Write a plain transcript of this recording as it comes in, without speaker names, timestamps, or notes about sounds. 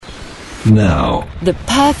now. The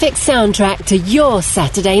perfect soundtrack to your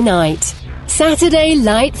Saturday night. Saturday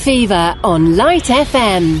Light Fever on Light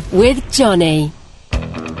FM with Johnny.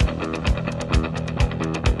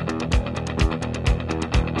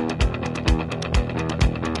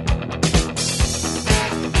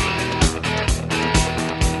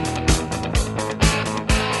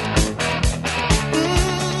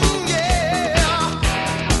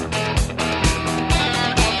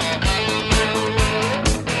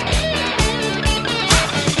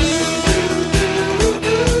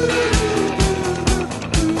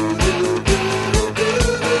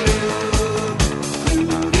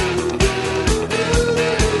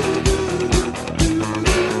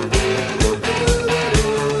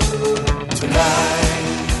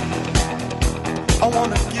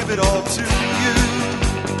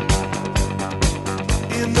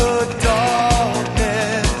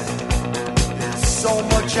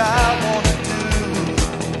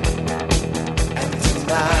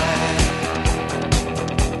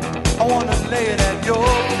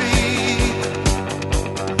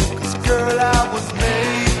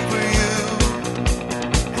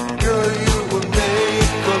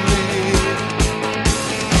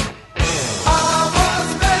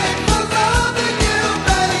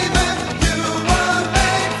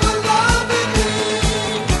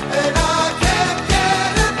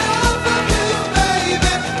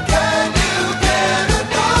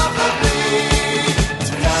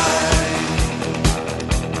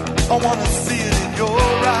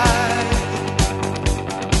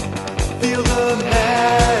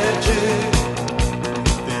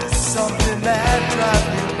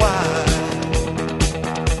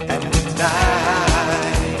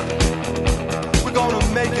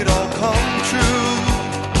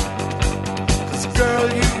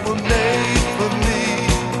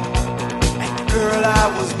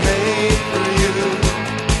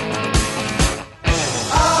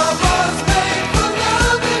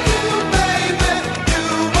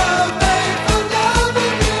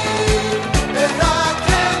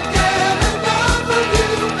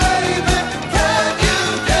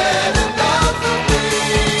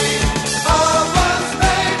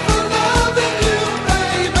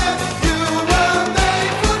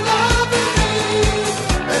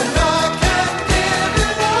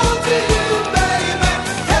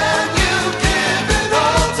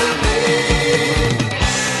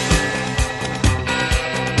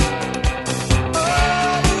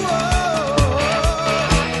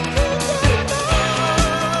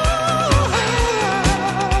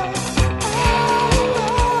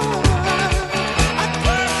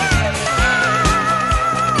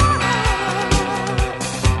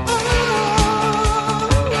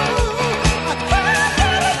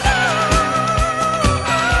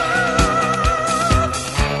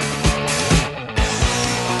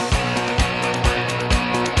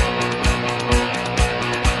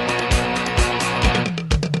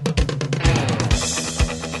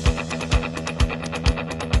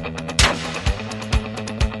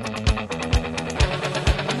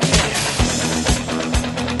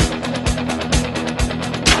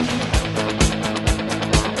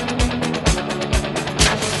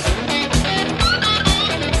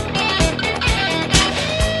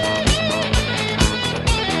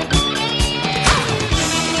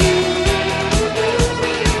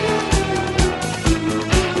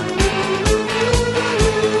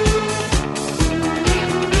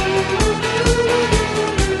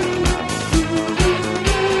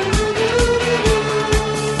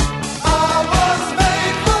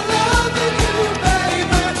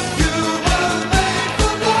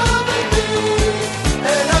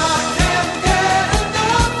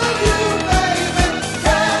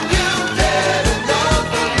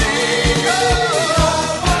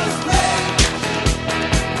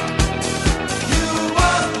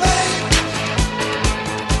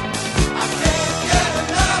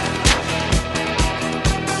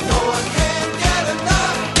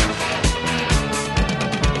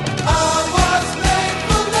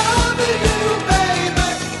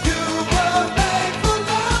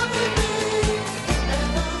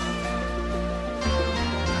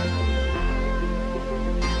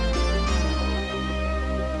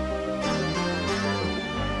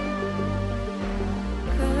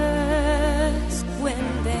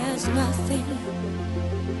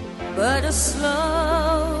 but a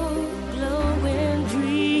slow glowing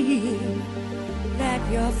dream that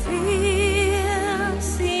your fear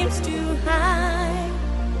seems to hide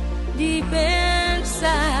deep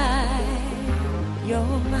inside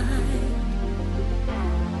your mind.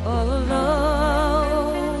 All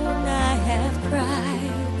alone I have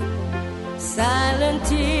cried silent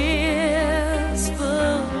tears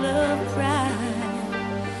full of pride.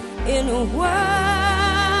 in a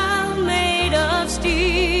world made of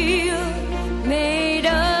steel, made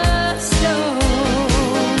of stone.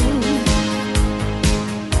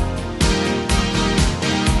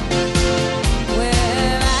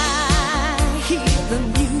 Where I hear the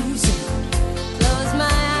music, close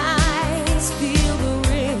my eyes, feel the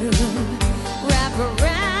rhythm, wrap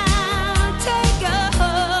around, take a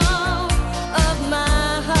hold of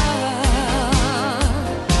my heart.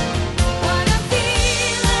 What a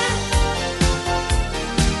feeling,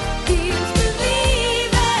 feels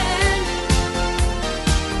believing.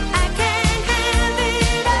 I can't have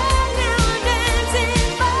it all now, I'm dancing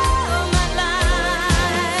for my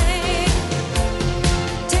life.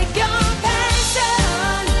 Take your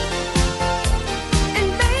passion and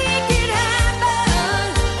make it happen.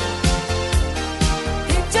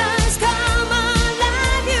 It just come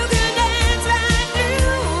alive, you can dance right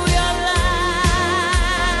through your life.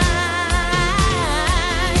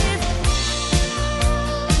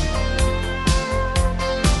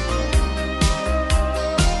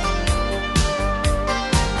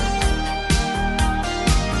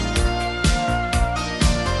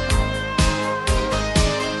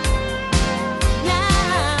 Now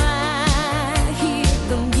I hear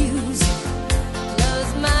the music,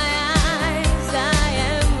 close my eyes, I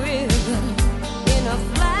am rhythm. In a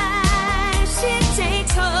flash, it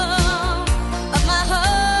takes hold of my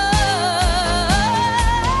heart.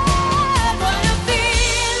 What a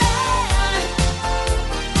feeling,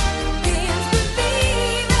 feels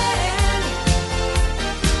believing.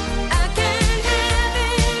 I can't have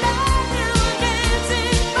it all now, I'm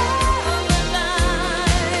dancing for my life.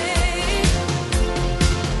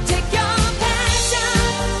 Take your passion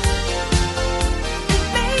and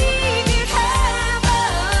make it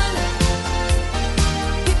happen.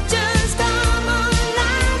 It just come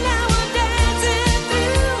alive now, I'm dancing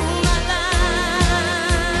through my life.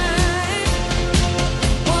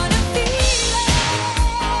 What a feeling.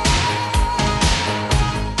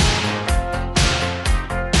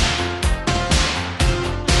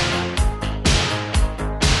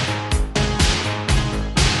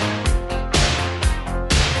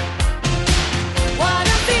 What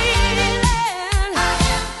a feeling. I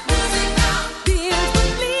am losing now. Feels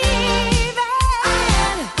believing. I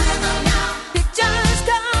am rhythm now. It just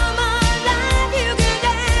come alive. You can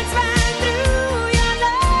dance right through your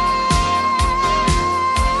life.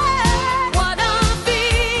 What a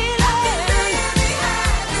feeling. I can really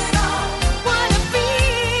have it all. What a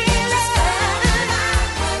feeling. Just come alive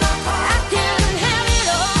when I'm caught. I can have it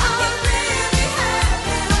all. I can really have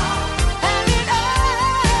it all. Have it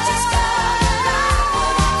all. Just come alive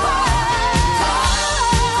when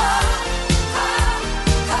I'm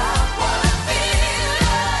caught. What a feeling.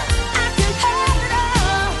 I can have it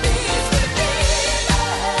all. Feels believing.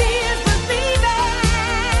 Feels believing.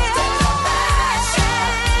 Take your passion,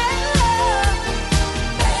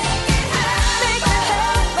 make it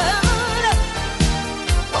happen.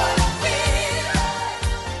 What a feeling.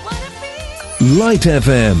 What a feeling. Light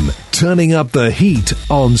FM, turning up the heat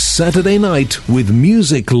on Saturday night with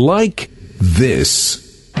music like this.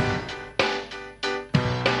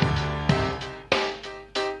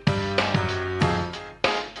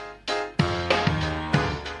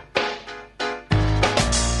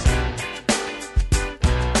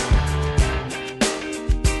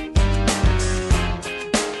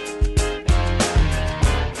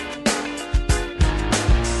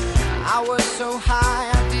 I was so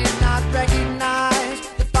high, I did not recognize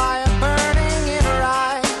the fire burning in her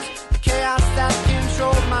eyes, the chaos that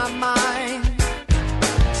controlled my mind.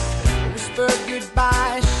 Whispered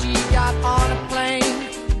goodbye, she got on a plane,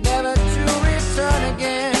 never to return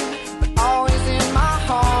again, but always in my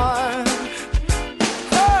heart.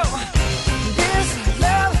 Oh, this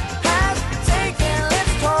love has taken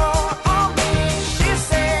its toll on me. She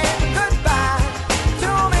said goodbye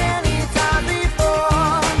too many times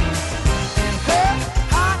before. Her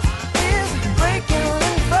heart is breaking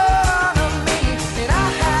in front of me, and I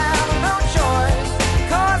have no choice,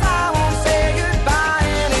 'cause I won't say goodbye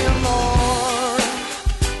anymore.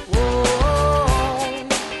 Whoa,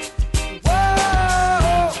 whoa,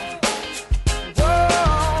 whoa.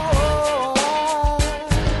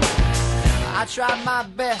 I tried my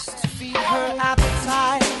best to feed her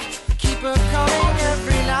appetite, keep her coming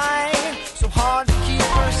every night, so hard to keep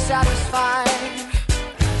her satisfied.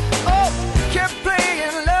 Oh, kept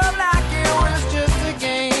playing love like it was just a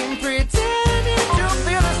game, pretending to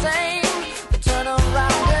feel the same, but turn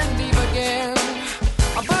around and leave again.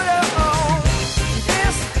 But oh,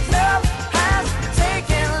 this love has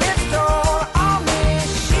taken its toll on me.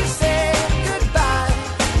 She said goodbye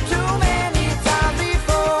too many times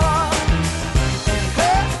before, and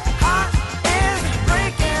her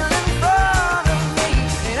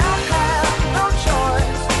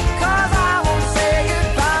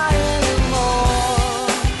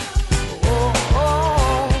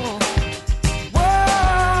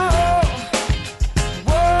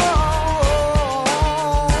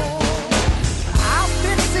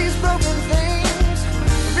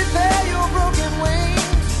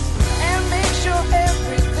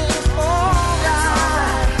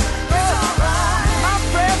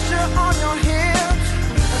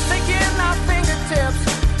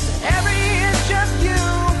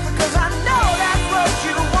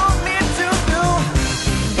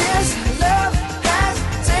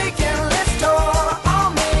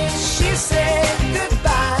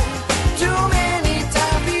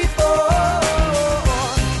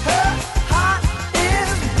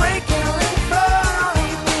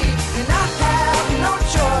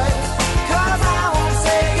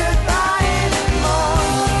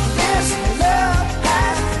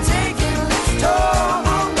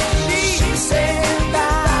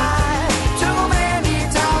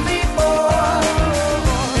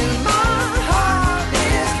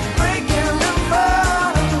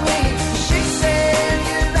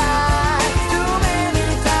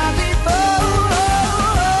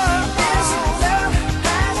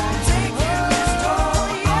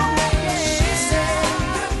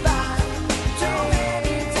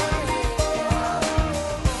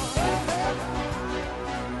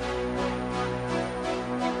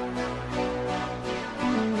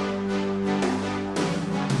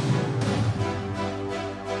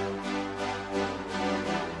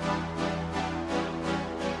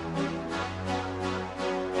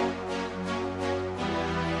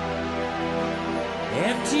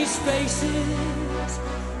empty spaces.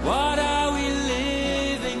 What are we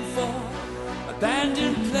living for?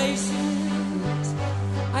 Abandoned places.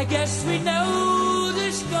 I guess we know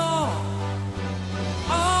the score.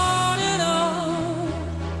 On and on.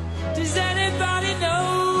 Does anybody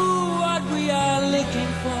know what we are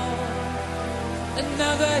looking for?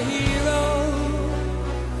 Another hero,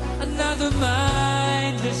 another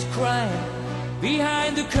mindless crime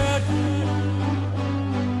behind the curtain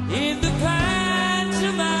in the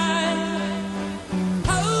pantomime.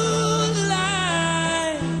 Hold the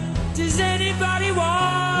line. Does anybody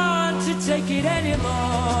want to take it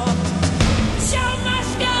anymore? The show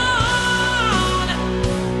must go on.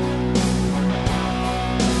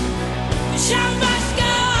 The show must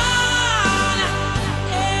go on.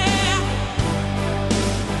 Yeah.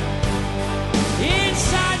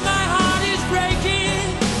 Inside my heart is breaking.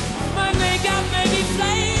 My makeup may be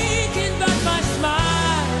flaking, but my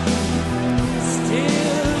smile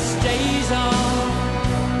still stays on.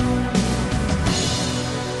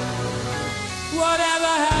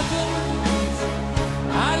 Whatever happens,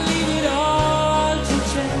 I leave it all to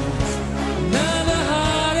chance. Another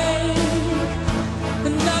heartache,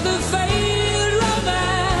 another failed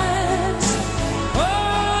romance.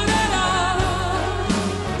 On and on.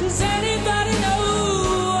 Does anybody know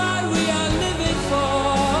what we are living for?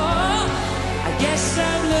 I guess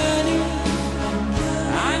I'm learning.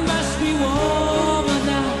 I must be warmer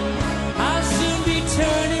now. I'll soon be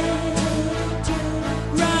turning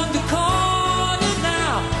round the corner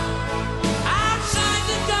now. Outside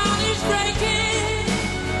the dawn is breaking,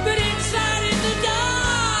 but inside in the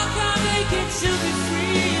dark I'm aching to be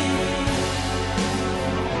free.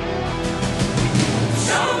 The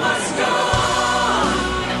show must go on.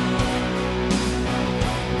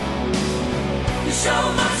 The show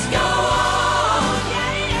must go on.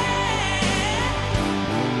 Yeah, yeah.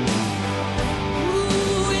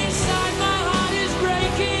 Ooh, inside my heart is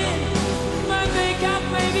breaking. My makeup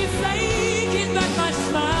may be flaking, but my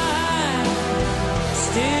smile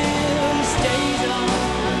still stays on.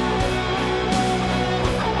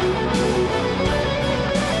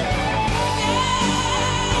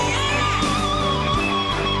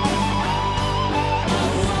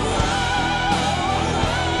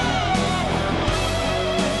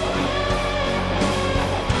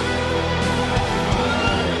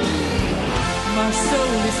 My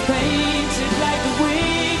soul is painted like the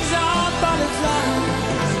wings of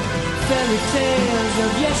butterflies. Fairy tales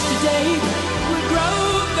of yesterday will grow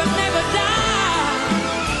but never die.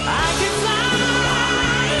 I can fly,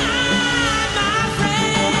 my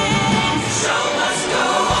friend. The show must go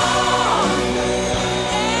on.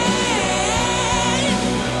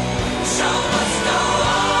 The show must go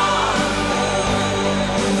on.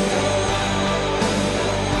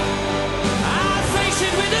 I'll face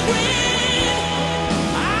it with a grin.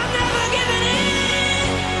 I'm never giving in.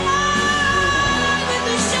 On with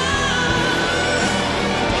the show.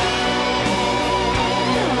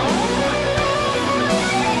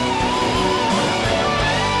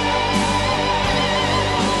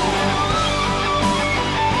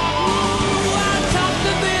 Ooh, I'll top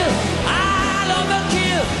the bill. I'll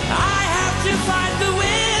overkill. I have to find the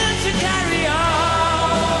will to carry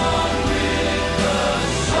on with the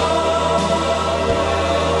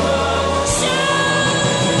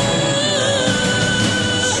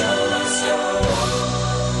show must go on.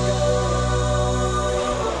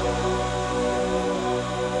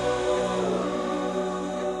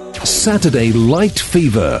 Saturday Light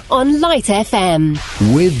Fever On Light FM.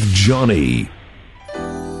 with Johnny.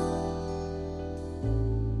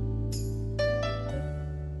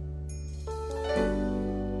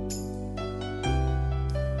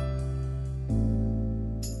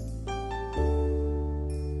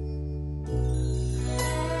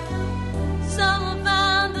 Someone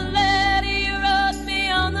found the letter you wrote me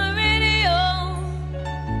on the radio,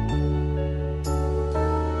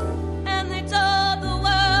 and they told the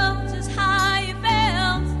world just how you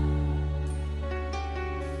felt.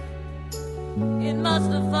 It must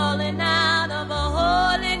have fallen out of a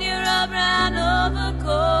hole in your brown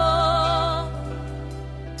overcoat.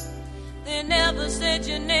 They never said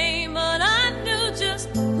your name, but I knew just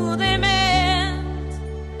who they meant.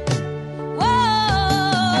 Whoa,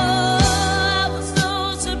 I was so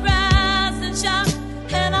surprised and shocked,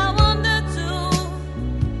 and I wondered too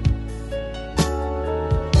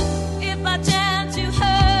if by chance you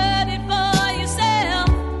heard it for yourself.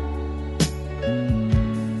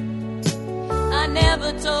 I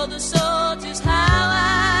never told the soldiers how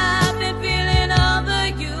I've been feeling over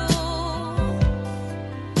you,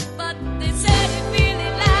 but they said it really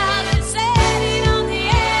loud and said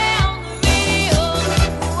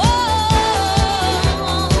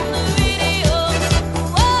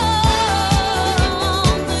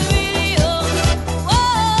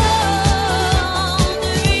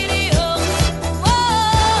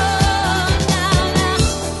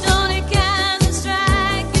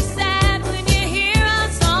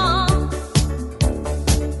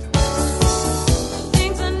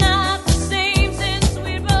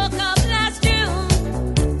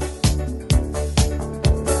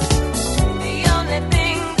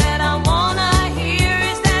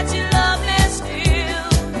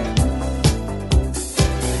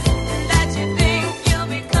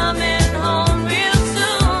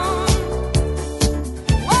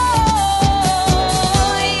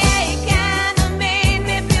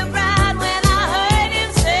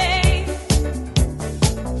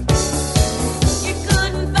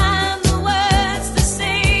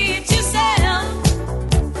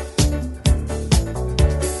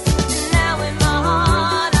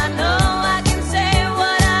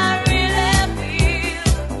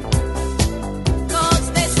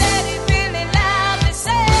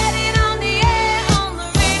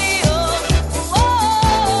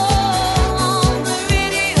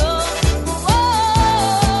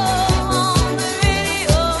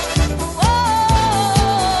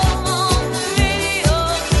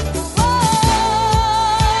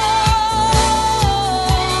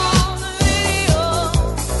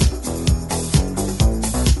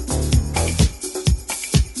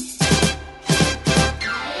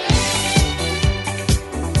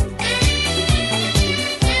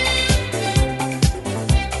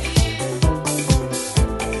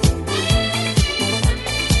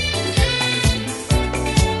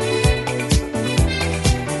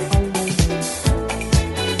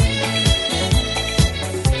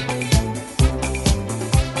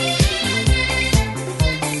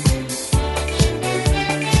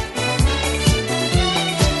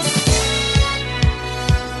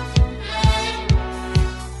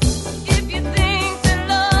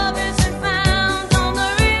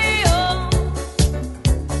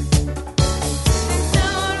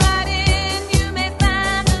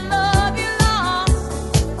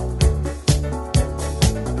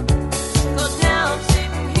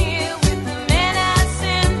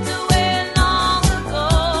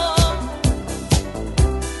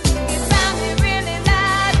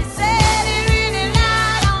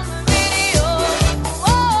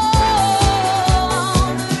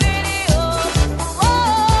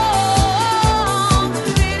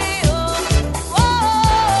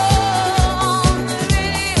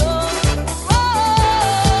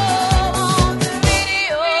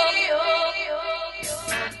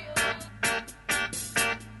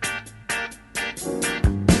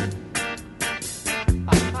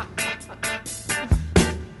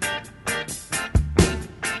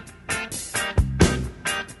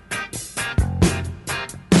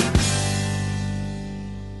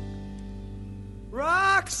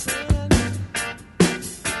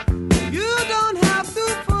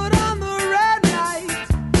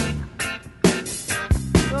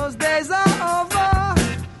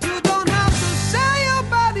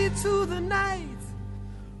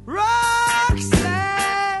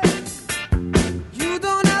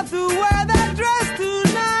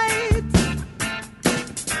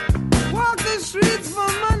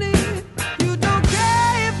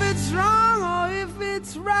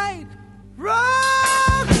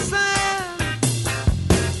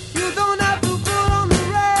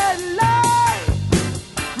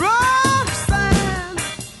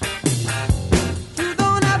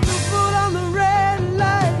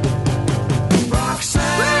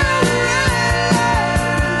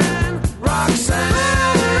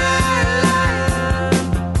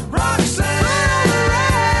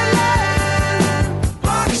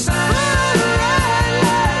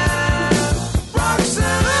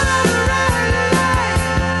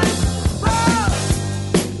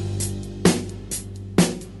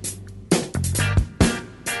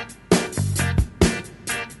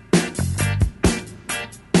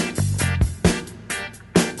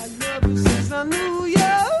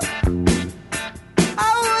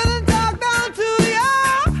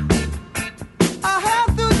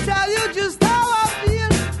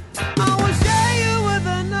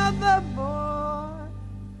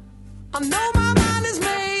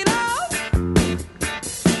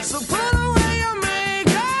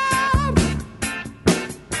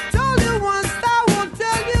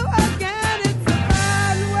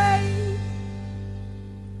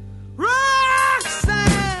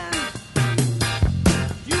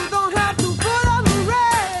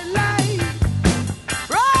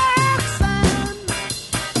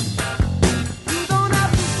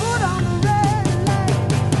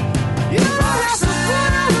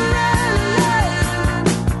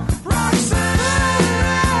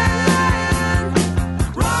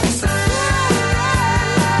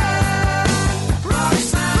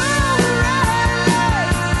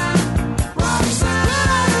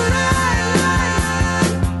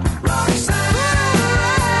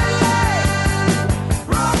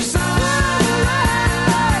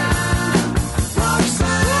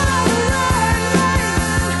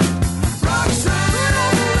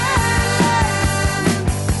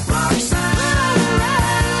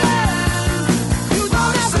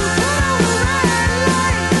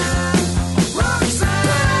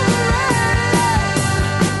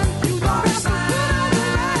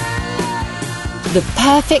The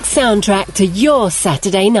perfect soundtrack to your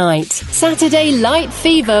Saturday night. Saturday Light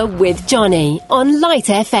Fever with Johnny on Light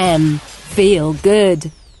FM. Feel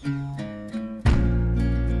good.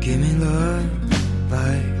 Give me love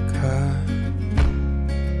like her.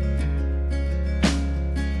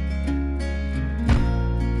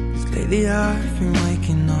 'Cause lately I've been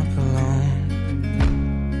waking up alone.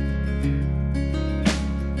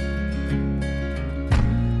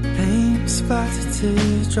 Paint splattered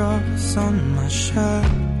teardrops on my shirt.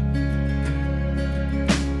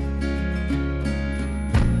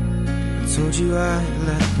 I told you I'd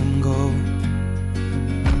let them go,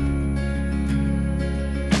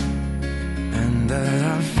 and that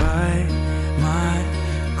I'll fight my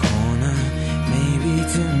corner. Maybe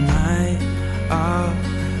tonight I'll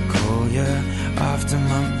call you after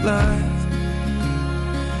my blood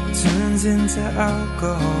turns into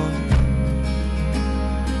alcohol.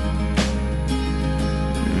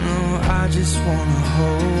 I just wanna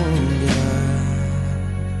hold you.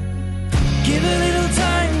 Give a little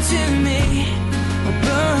time to me. We'll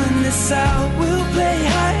burn this out. We'll play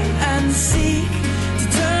hide and seek to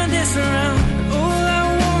turn this around. All I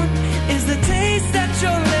want is the taste that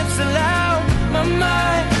your lips allow. My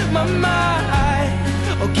mind, my mind.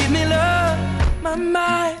 Oh, give me love. My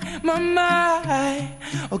mind, my mind.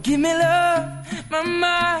 Oh, give me love. My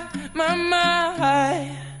mind, my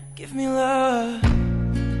mind. Give me love.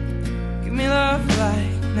 Give me love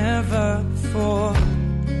like never before.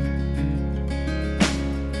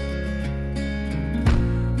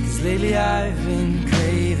 'Cause lately I've been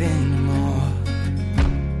craving more.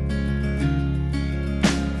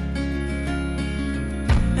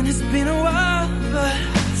 And it's been a while, but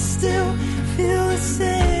I still feel the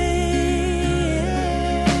same.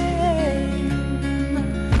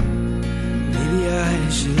 Maybe I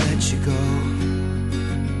should let you go.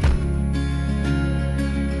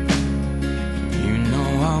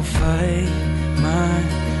 I'll fight my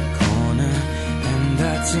corner, and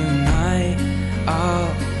that tonight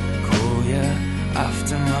I'll call you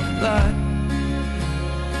after my blood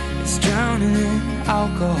is drowning in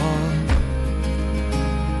alcohol.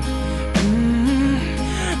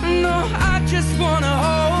 No, I just wanna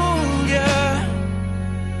hold you.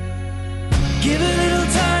 Give a little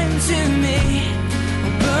time to me.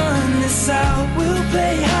 We'll burn this out. We'll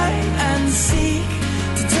play hide and seek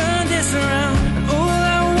to turn this around.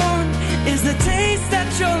 Is the taste that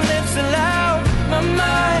your lips allow. My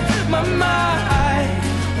mind, my mind.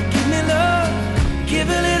 Give me love, give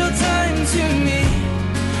a little time to me.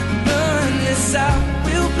 Burn this out,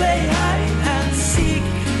 we'll play hide and seek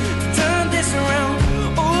to turn this around.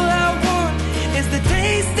 All I want is the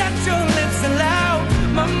taste that your lips allow.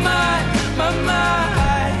 My mind, my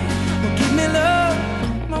mind. Give me love,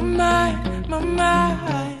 my mind, my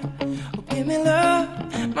mind. Give me love,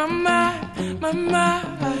 my mind, my mind.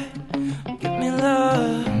 Give me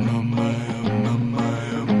love, mama, mama,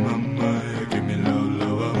 mama. Give me love,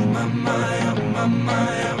 love, mama, mama,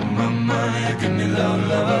 mama. Give me love,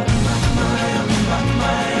 love, mama,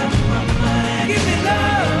 mama, mama. Give me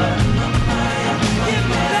love, mama, give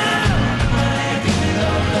me love, give me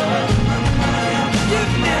love, love, mama,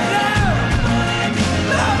 give me love, give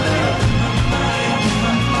me love, mama,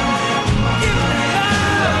 mama, give me love,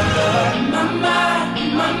 mama,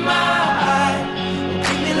 mama.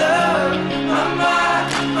 Give me love. Mama,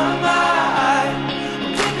 mama,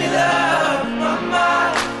 give me love, mama,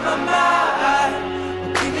 mama,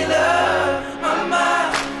 give me love, mama,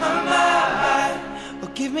 mama,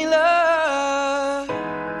 give me love.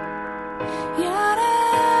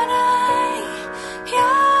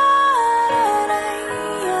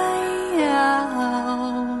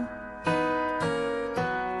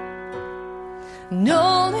 An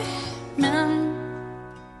older man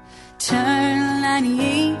turned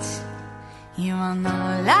 98. He won the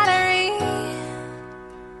lottery,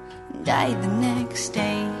 died the next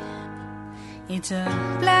day. It's a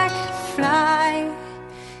black fly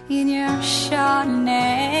in your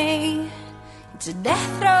Chardonnay. It's a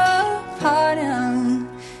death row pardon,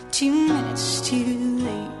 2 minutes too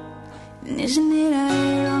late. And isn't it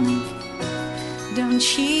ironic? Don't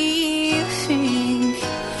you think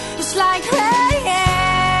it's like rain?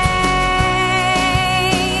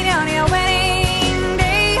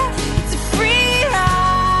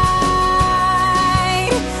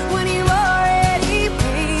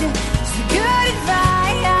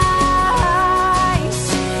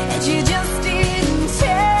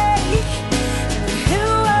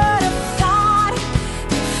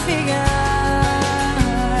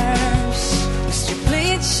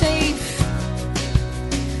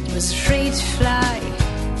 Afraid to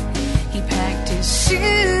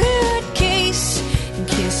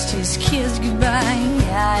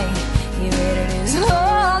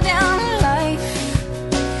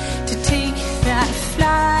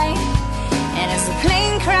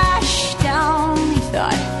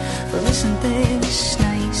thought, well, isn't this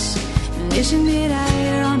nice? And isn't it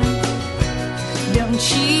ironic? Don't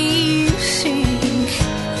you think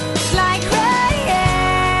it's like rain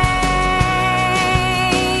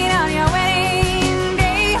on your wedding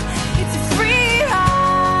day? It's a free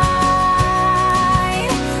ride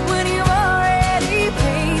when you've already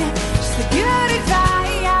paid. Just the good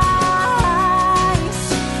advice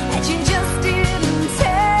that you just didn't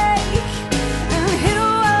take. And who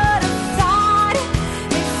would have thought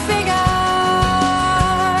it figures?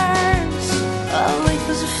 Oh, life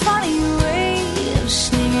was a funny way of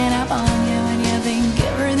sneaking up on you when you think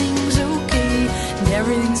everything's okay and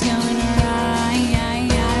everything's going right.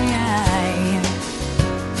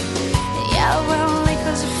 Yeah, well, life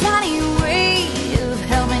was a funny way of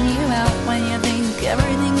helping you out when you think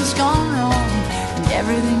everything's gone wrong and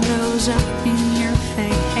everything goes up in your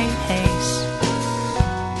face.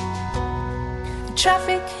 The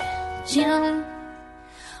traffic jam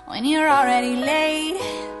when you're already late.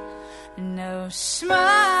 No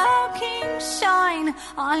smoking sign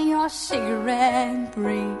on your cigarette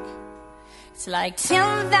break. It's like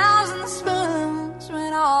 10,000 spoons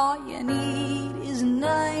when all you need is a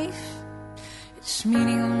knife. It's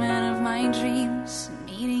meeting the man of my dreams,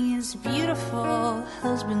 meeting his beautiful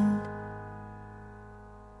husband.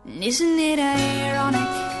 And isn't it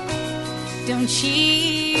ironic? Don't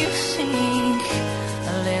you think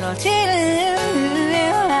a little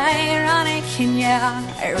ironic? And yeah,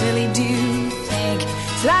 I really do think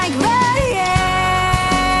it's like rain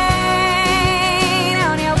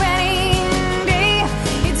on your wedding day.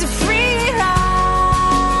 It's a free ride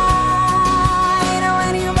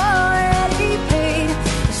when you've already paid.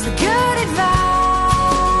 It's the good advice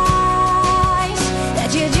that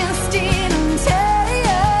you just didn't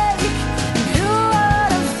take. And who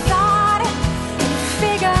would have thought it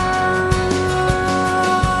figures?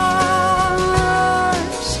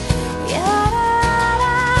 Yeah.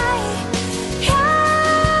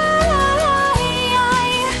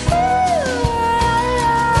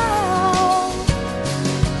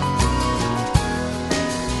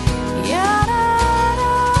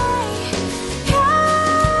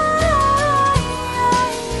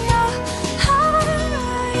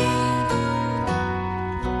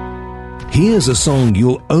 Here's a song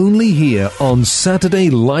you'll only hear on Saturday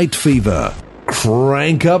Light Fever.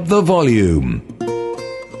 Crank up the volume.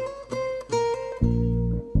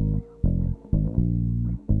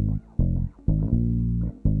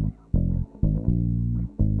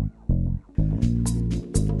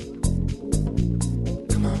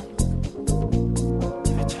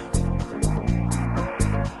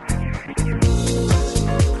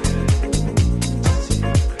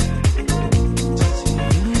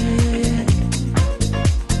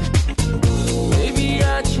 Maybe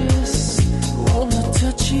I just wanna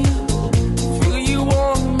touch you, feel you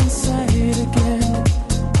warm inside again.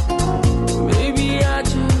 Maybe I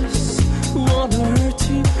just wanna hurt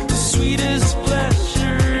you, the sweetest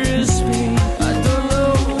pleasure is pain. I don't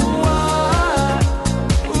know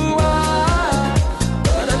why,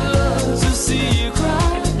 but I love to see you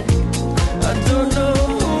cry. I don't know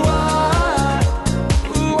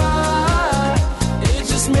why, it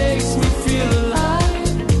just makes me feel alive.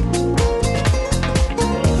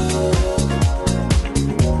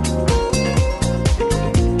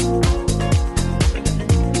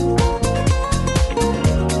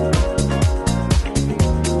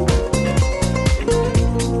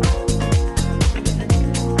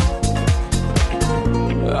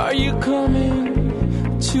 Are you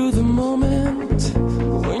coming to the moment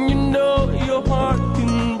when you know your heart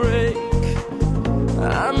can break?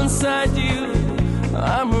 I'm inside you,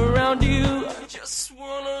 I'm around you, I just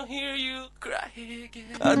wanna hear you cry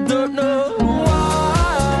again. I don't know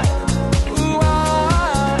why,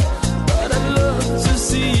 but I love to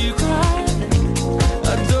see you cry.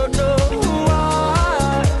 I don't know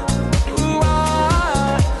why,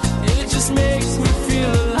 it just makes me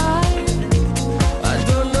feel alive. I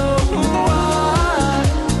don't know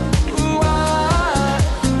why,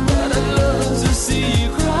 but I love to see you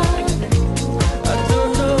cry. I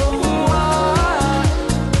don't know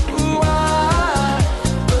why,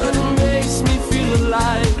 but it makes me feel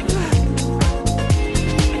alive.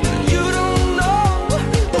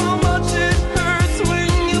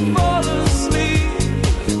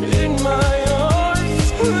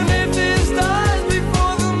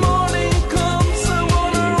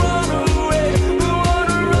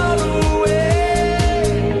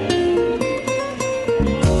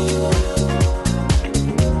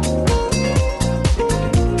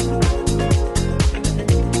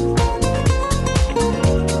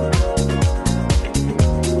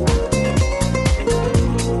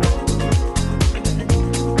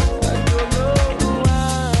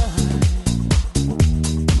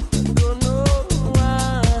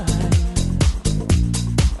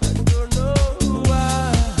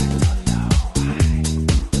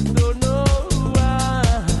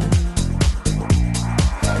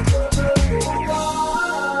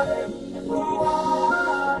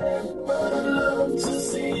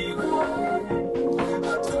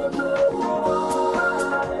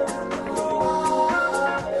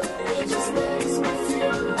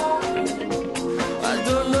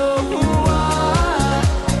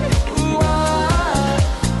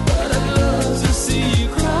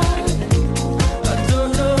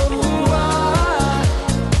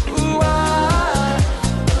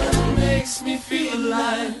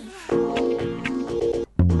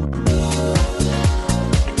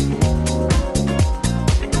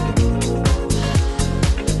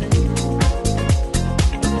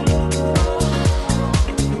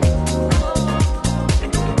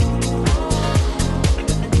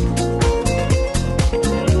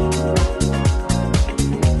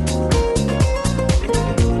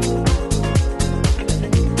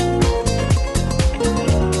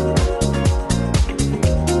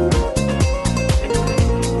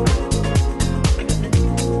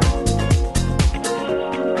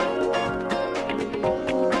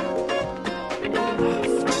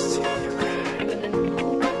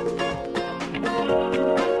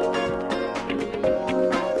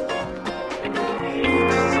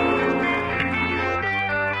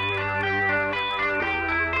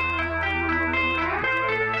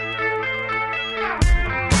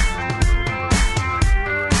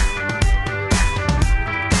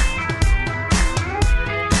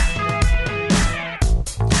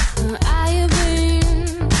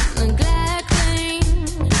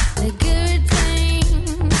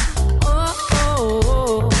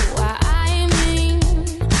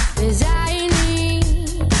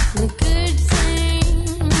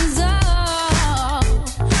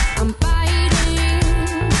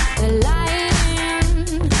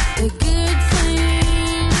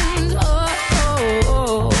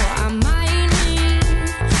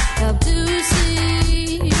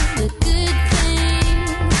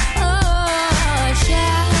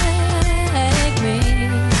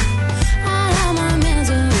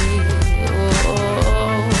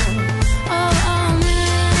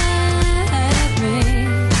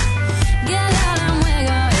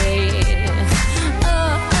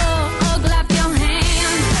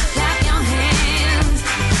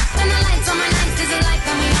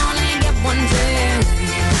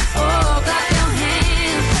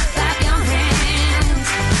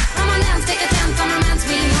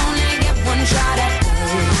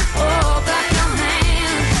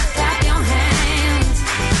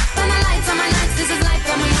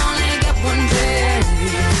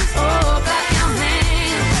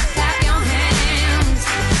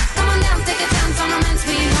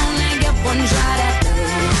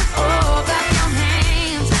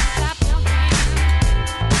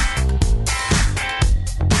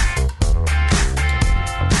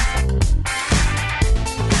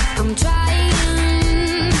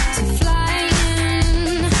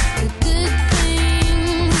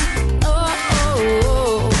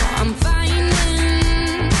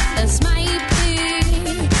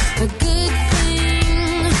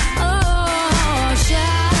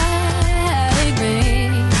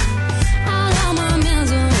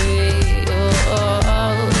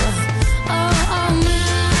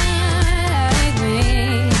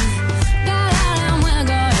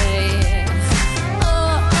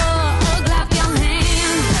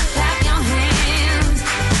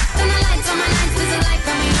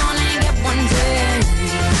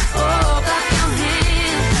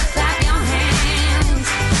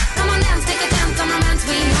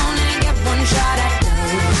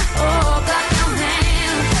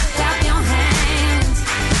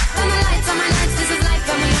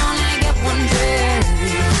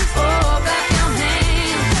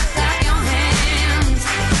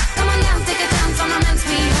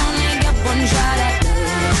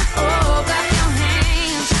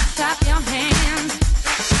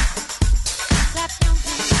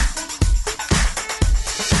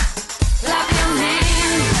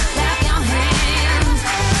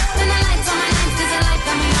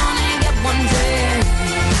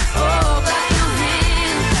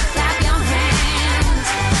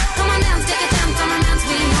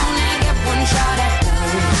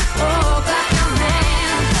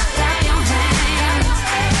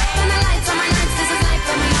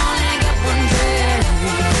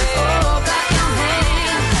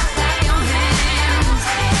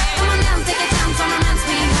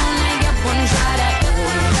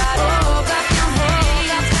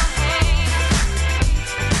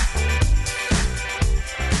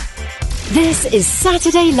 This is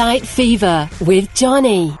Saturday Light Fever with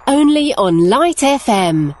Johnny, only on Light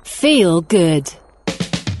FM. Feel good.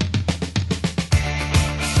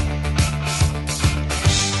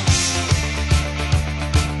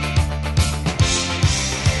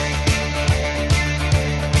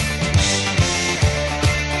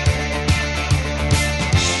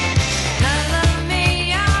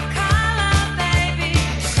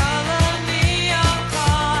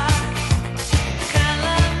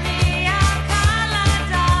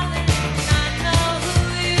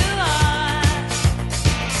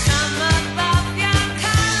 Above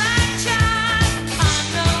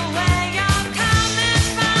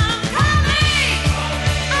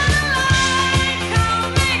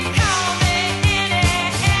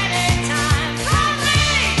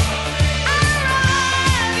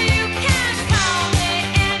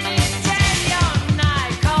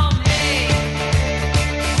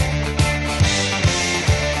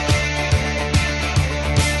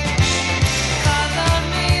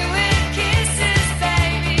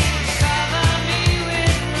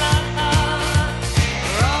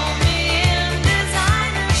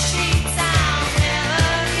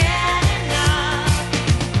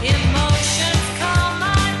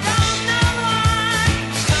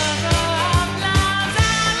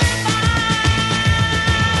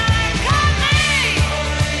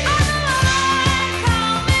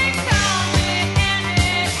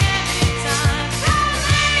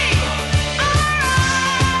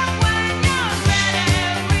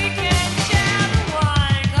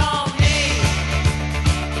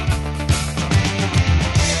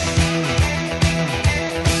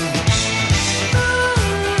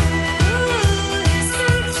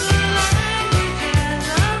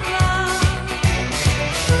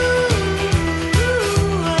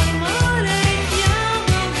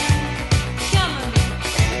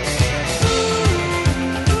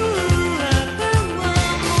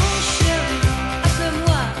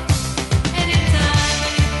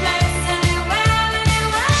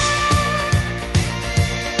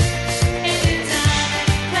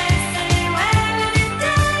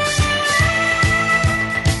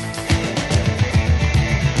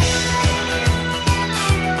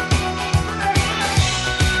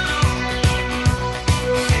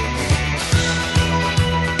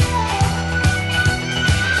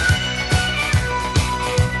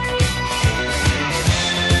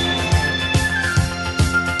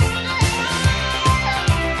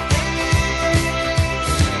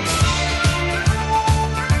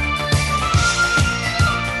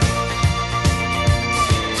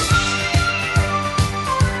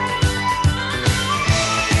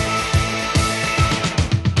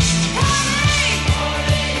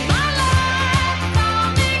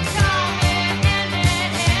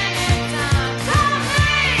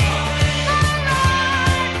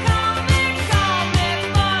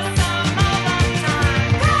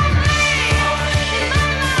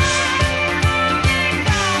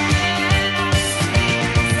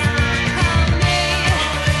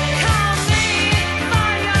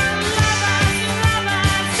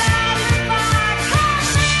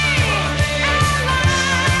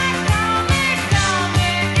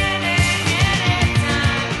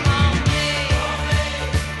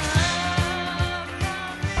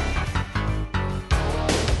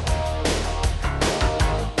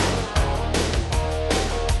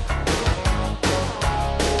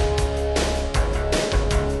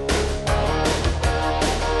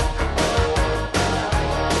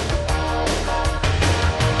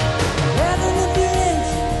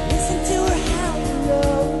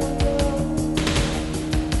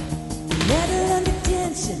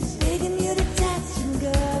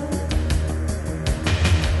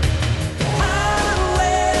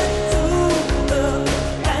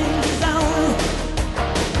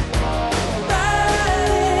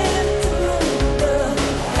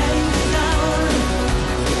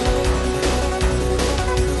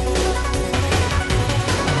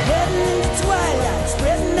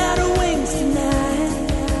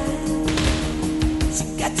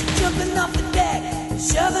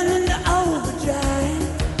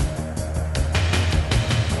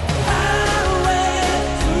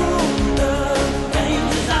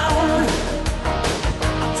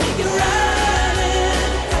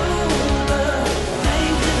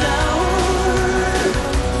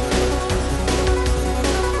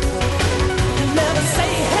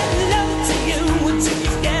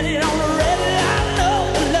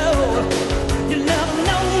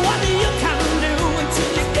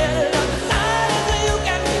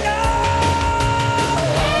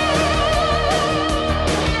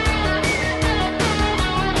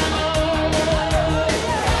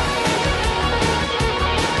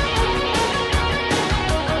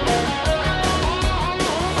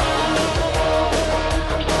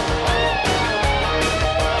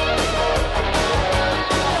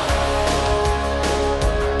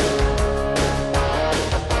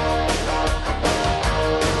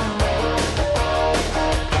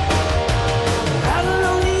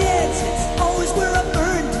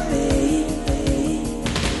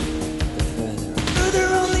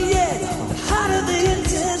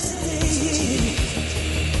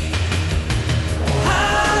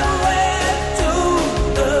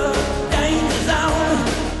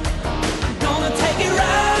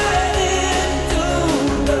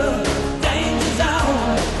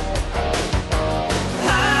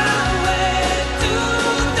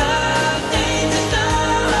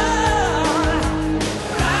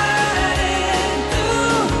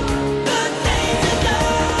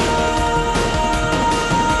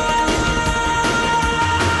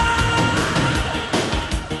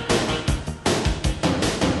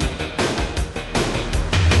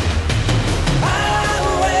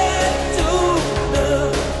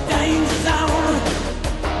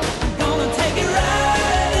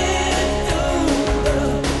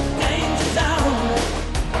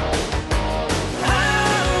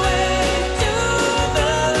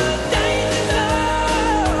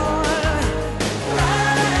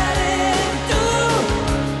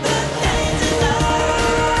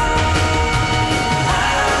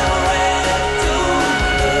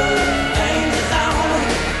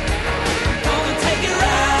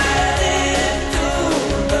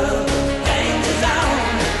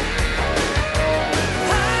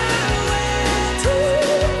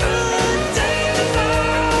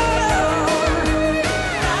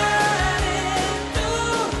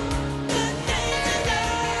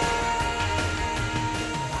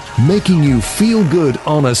making you feel good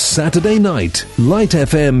on a Saturday night. Light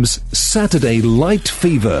FM's Saturday Light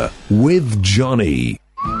Fever with Johnny.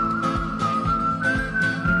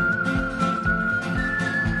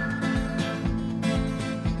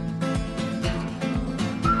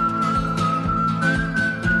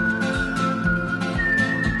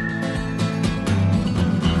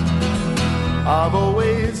 I've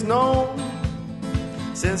always known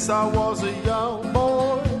since I was a young boy,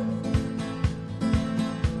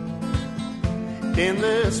 in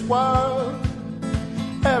this world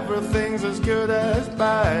everything's as good as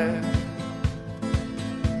bad.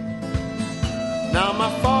 Now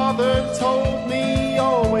my father told me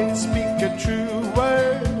always speak a true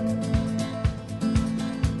word,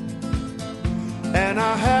 and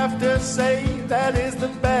I have to say that is the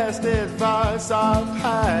best advice I've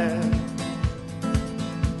had.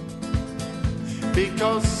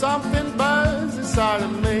 Because something burns inside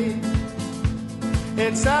of me,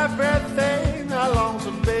 it's everything I long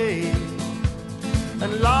to be,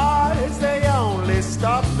 and lies, they only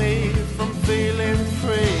stop me from feeling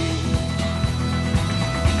free.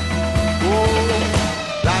 Oh,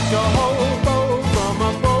 like a hobo from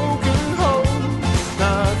a broken home,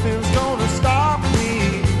 nothing's gonna stop me.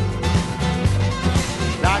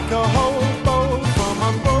 Like a hobo from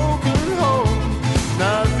a broken home,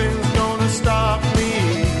 nothing's gonna stop me.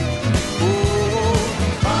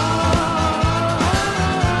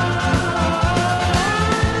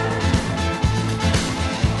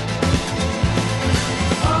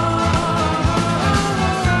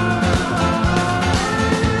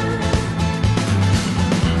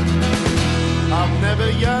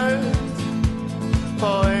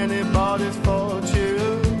 For anybody's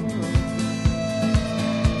fortune,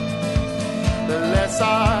 the less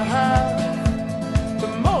I have, the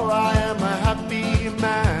more I am a happy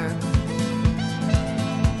man.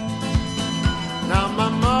 Now my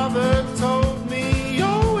mother told me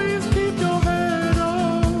always keep your head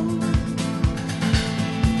on,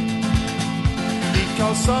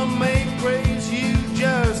 because some may praise you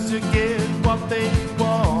just to get what they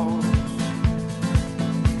want.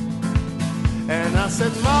 And I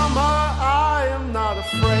said, Mama, I am not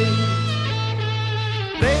afraid.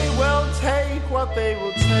 They will take what they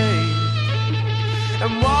will take.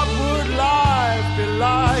 And what would life be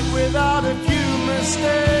like without a few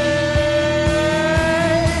mistakes?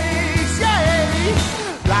 Yeah,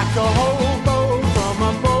 like a hobo from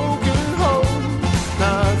a broken home,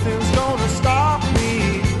 nothing's gonna stop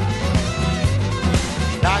me.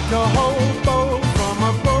 Like a hobo from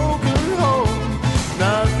a broken home,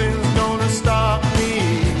 nothing's gonna stop me.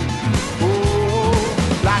 Oh,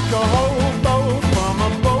 like a hobo from a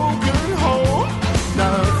broken home,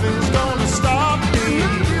 nothing's gonna stop me.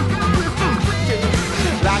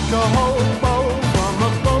 Like a hobo from a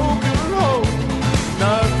broken home,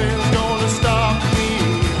 nothing's gonna stop me.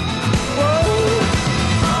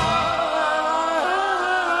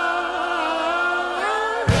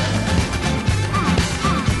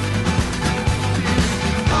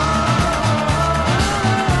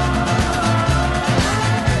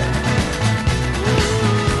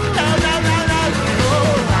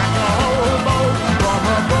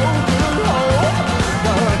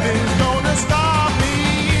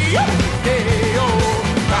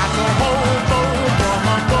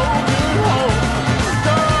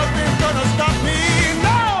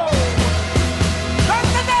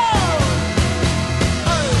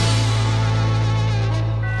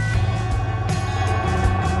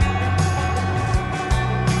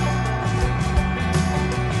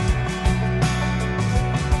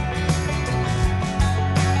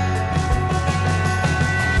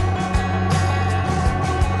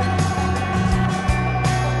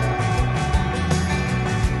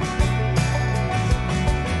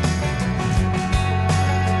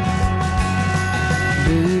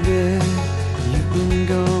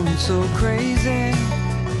 So crazy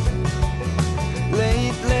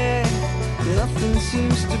lately, nothing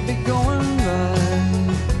seems to be going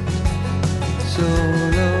right. So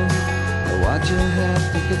low, why'd you have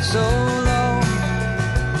to get so low?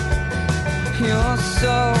 You're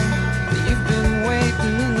so, you've been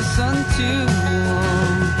waiting in the sun too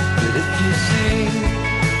long. But if you sing,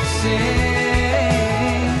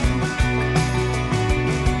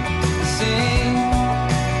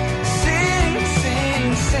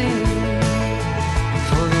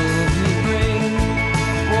 for the love you bring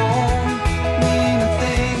won't mean a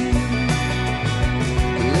thing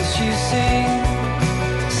unless you sing.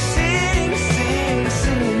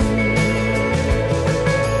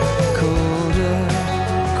 Colder,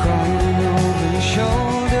 crying over your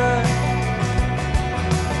shoulder.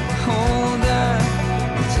 Hold her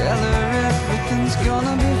and tell her everything.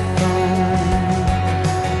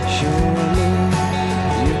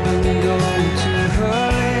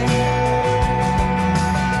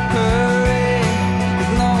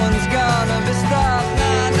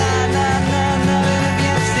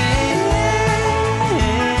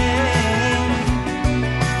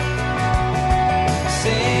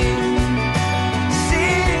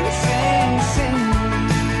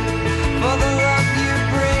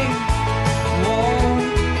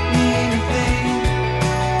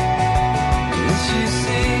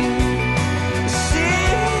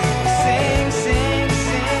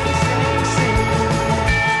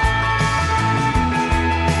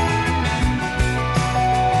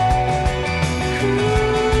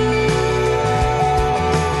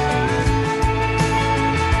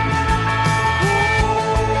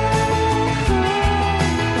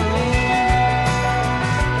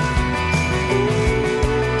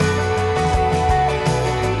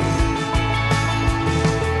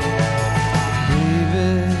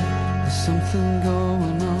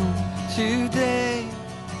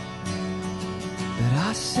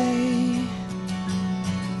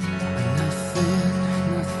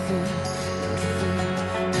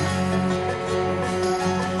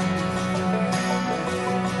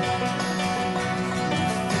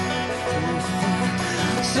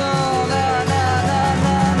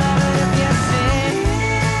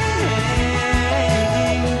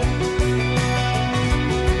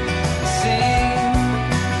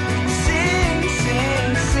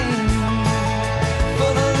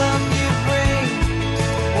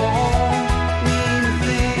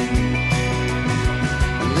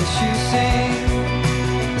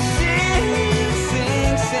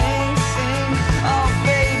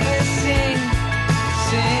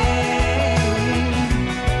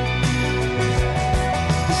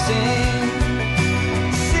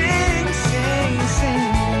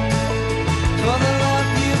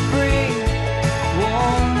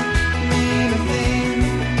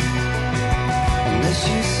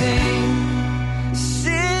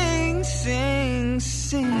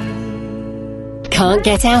 Can't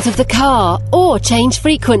get out of the car or change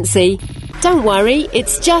frequency? Don't worry,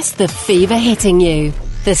 it's just the fever hitting you.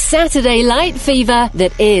 The Saturday Light Fever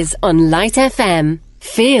that is on Light FM.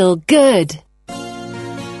 Feel good.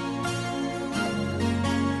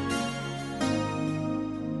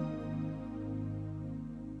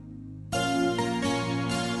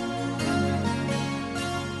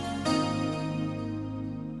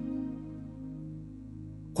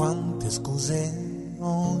 Quante scuse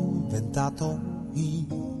ho inventato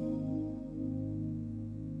io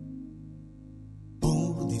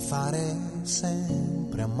pur di fare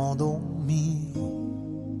sempre a modo mio,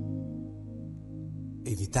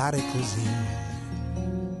 evitare così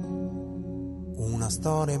una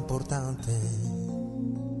storia importante.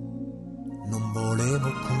 Non volevo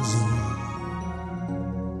così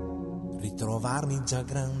ritrovarmi già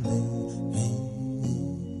grande.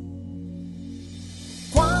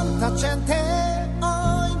 Quanta gente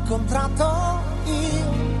ho incontrato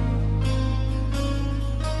io,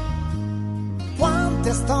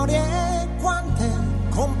 quante storie, quante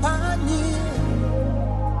compagnie,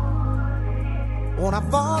 ora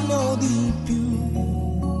voglio di più,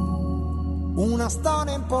 una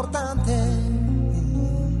storia importante,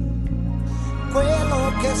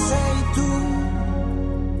 quello che sei tu,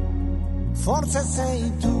 forse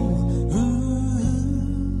sei tu.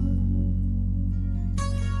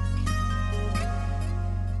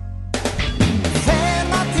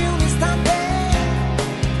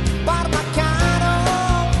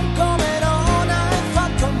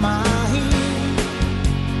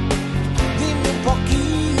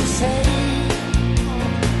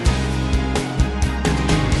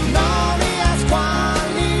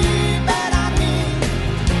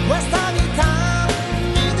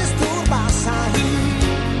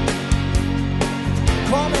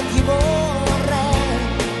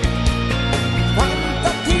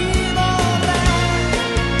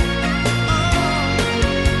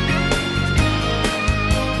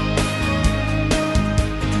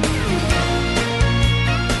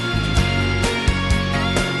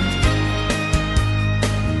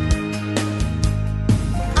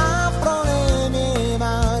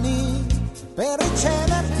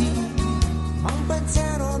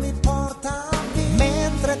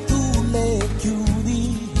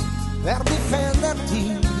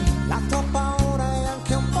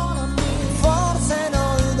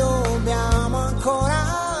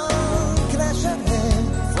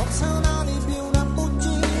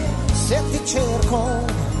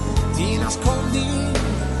 Ti nascondi,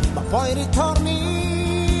 ma poi ritorni.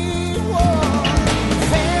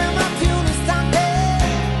 Fermati un istante,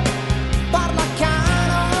 parla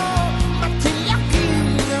chiaro, metti gli occhi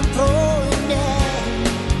dentro i miei,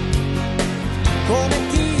 come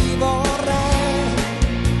ti vorrei.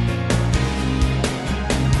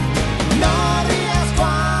 Non riesco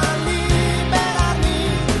a liberarmi,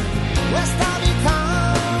 questa vita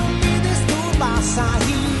mi disturba, sai.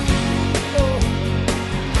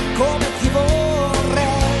 Come ti vorrei,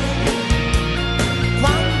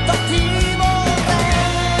 quanto ti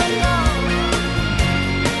vorrei,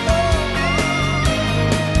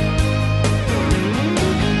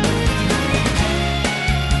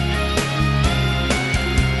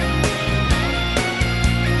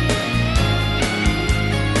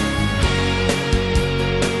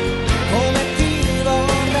 come ti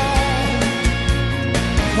vorrei,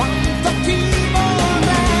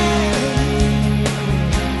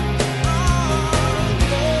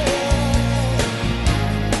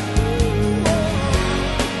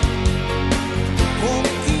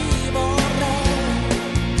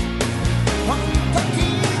 quanto ti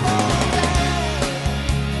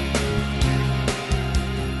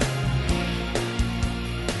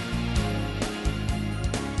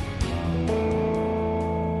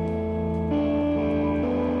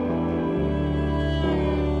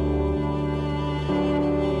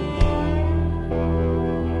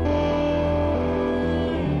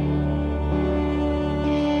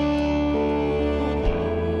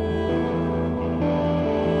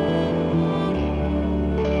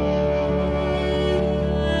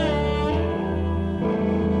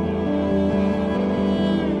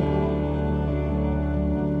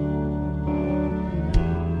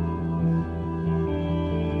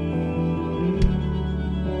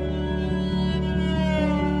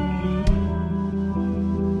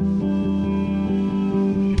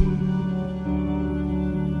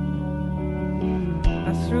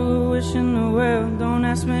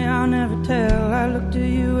ask me, I'll never tell. I looked at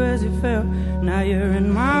you as you fell. Now you're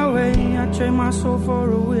in my way. I trade my soul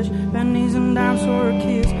for a wish, pennies and dimes for a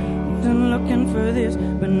kiss. Wasn't looking for this,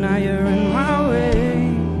 but now you're in my way.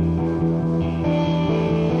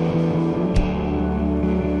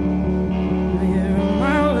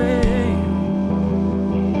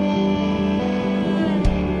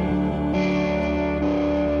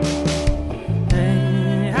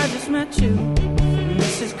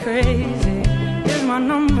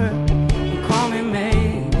 number. Call me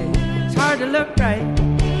maybe. It's hard to look right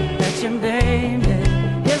at you, baby.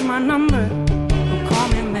 Here's my number. Call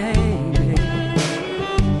me maybe.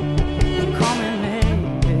 Call me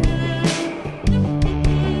maybe.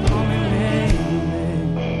 Call me maybe.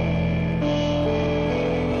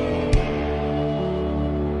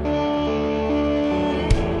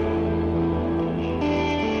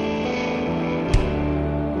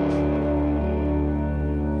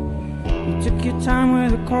 You took your time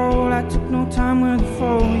with the cold, I took no time with the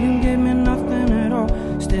fall. You gave me nothing at all.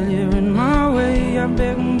 Still you're in my way. I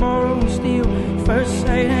beg and borrow and steal. First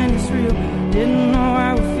sight and it's real. Didn't know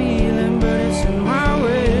I was feeling, but it's in my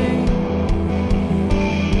way.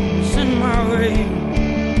 It's in my way.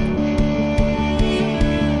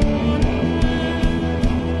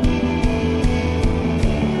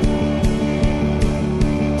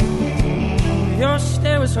 Your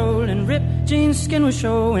stare was holding, ripped jeans, skin was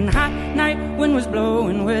showing. Hot night, wind was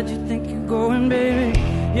blowing. Where'd you think you're going, baby?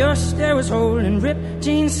 Your stare was holding, ripped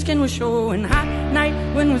jeans, skin was showing. Hot night,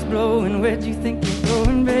 wind was blowing. Where'd you think you're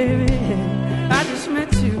going, baby? I just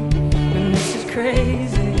met you, and this is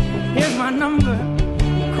crazy. Here's my number,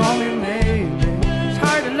 call me maybe. It's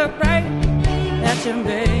hard to look right at you,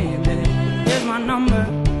 baby. Here's my number,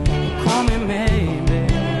 call me maybe.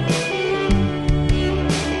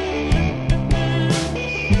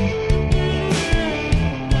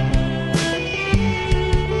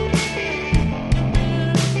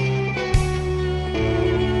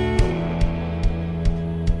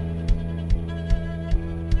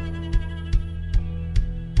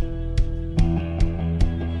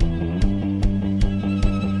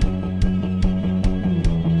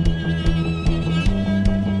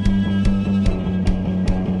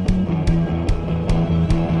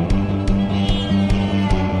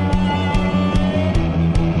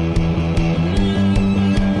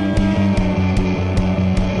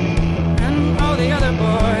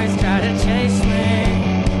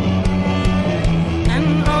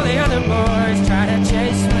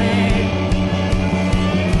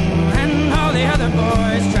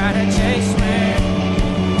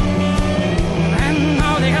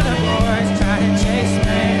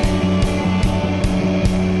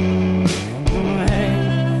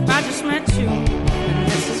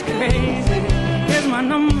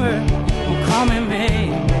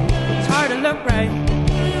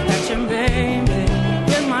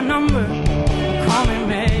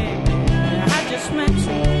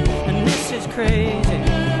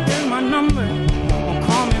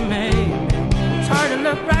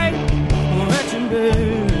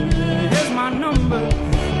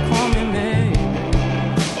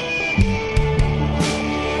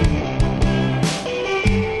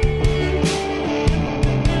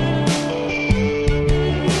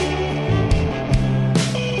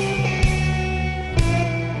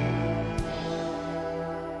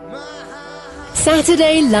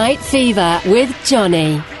 Saturday Light Fever with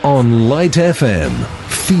Johnny. On Light FM.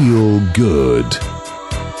 Feel good.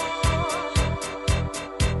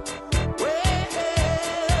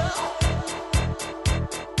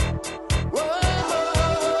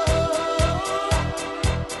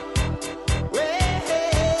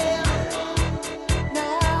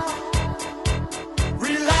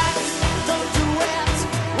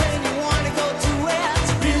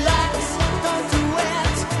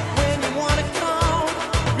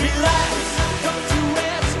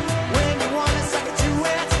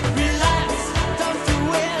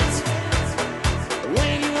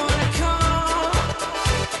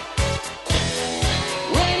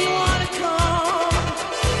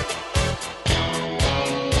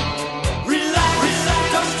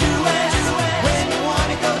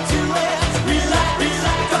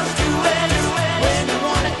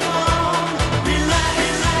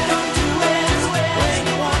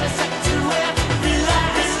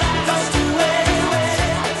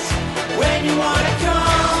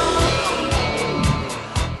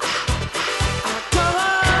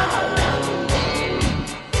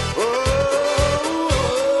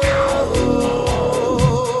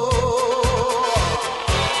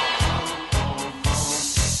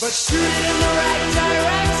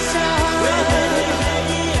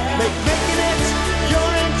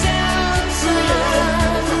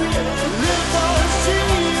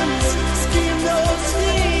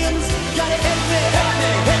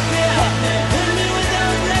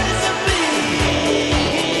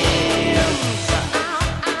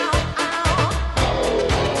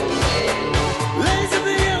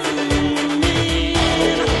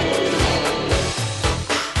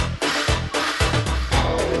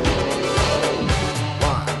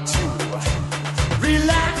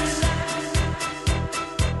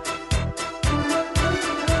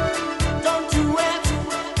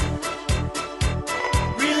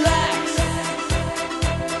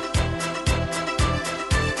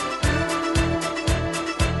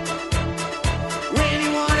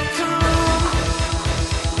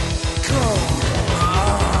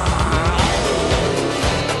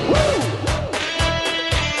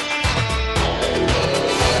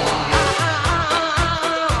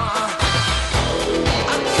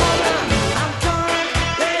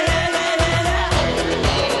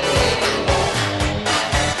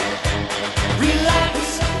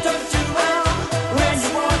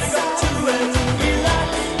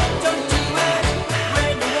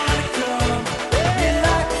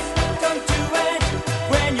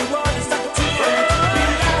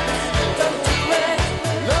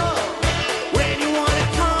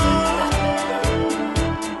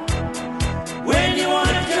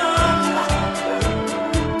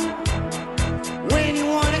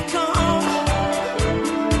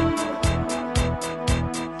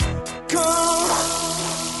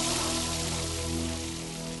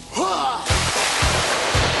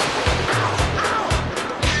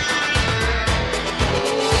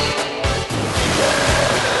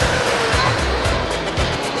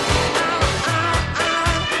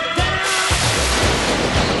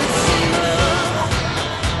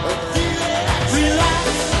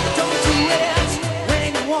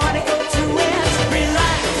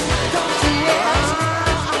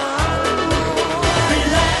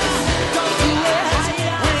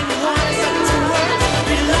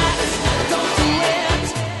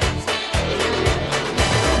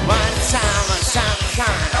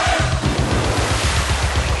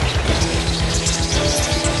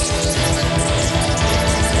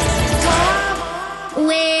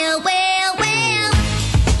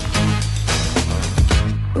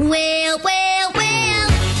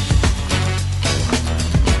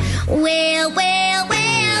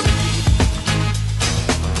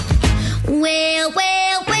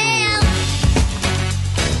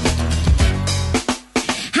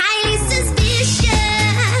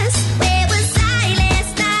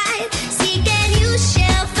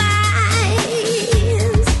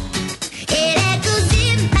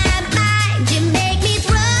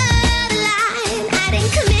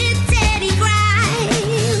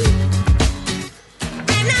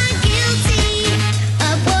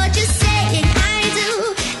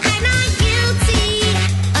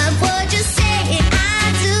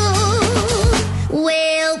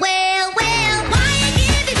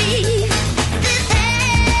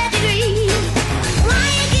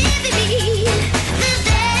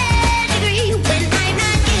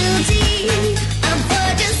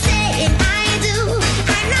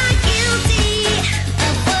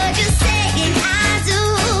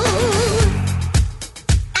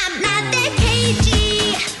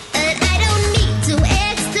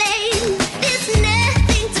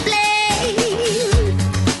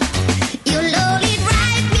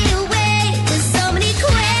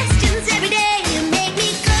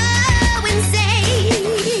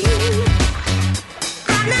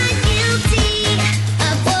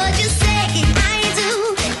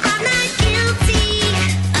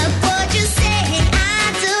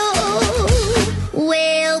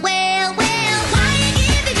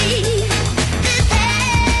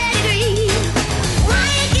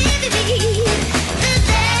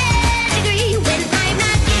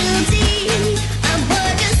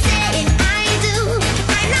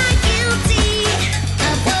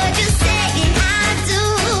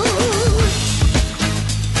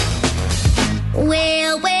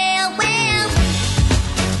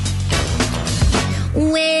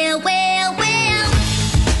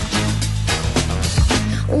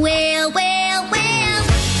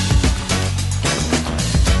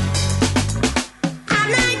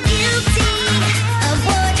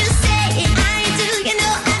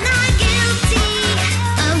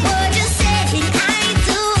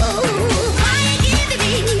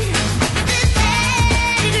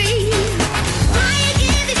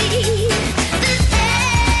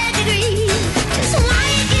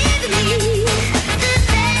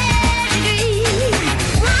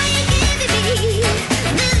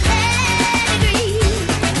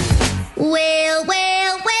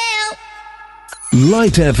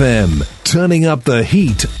 Light FM, turning up the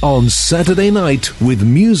heat on Saturday night with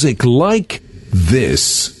music like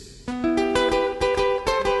this.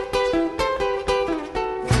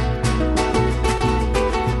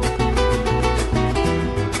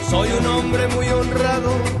 Soy un hombre muy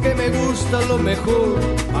honrado que me gusta lo mejor.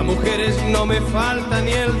 A mujeres no me falta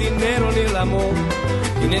ni el dinero ni el amor.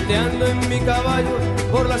 Jineteando en mi caballo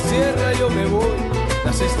por la sierra yo me voy.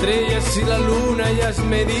 Las estrellas y la luna ellas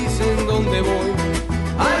me dicen dónde voy.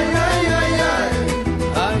 Ay, ay, ay, ay,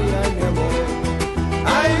 ay, ay, mi amor.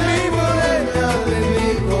 Ay, mi morena de mi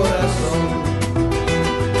corazón.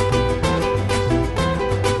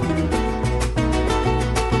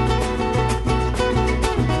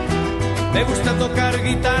 Me gusta tocar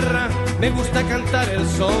guitarra, me gusta cantar el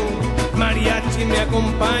son. Mariachi me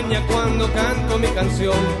acompaña cuando canto mi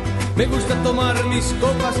canción. Me gusta tomar mis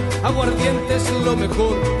copas, aguardiente es lo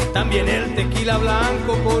mejor. También el tequila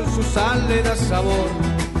blanco con su sal le da sabor.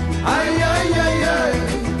 Ay, ay, ay, ay,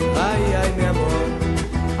 ay, ay, mi amor.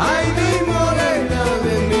 Ay, mi morena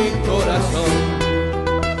de mi corazón.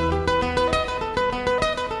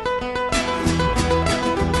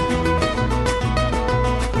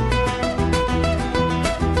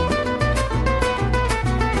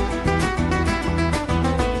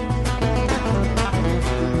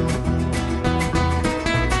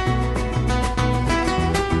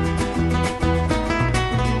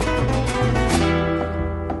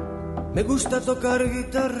 Me gusta tocar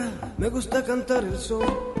guitarra, me gusta cantar el son.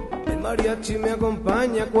 El mariachi me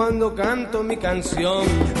acompaña cuando canto mi canción.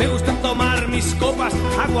 Me gusta tomar mis copas,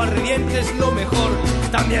 aguardiente es lo mejor.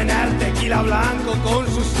 También el tequila blanco con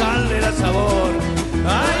su sal le da sabor.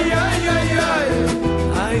 Ay, ay, ay, ay,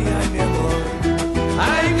 ay, ay, mi amor.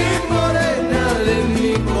 Ay, mi morena de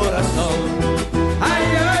mi corazón. Ay,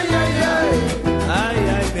 ay, ay, ay, ay,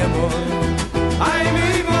 ay, mi amor. Ay, mi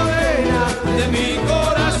morena de mi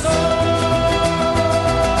corazón.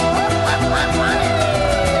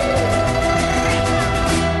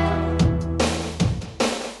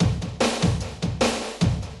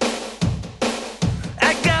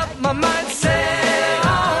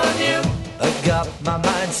 My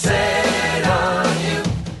mind set on you.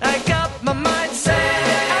 I got my mind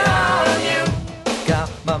set on you. Got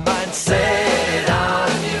my mind set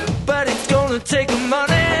on you. But it's gonna take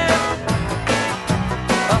money,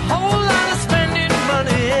 a whole lot of spending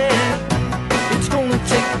money. It's gonna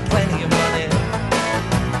take plenty of money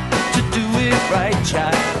to do it right,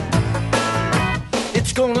 child.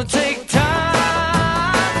 It's gonna take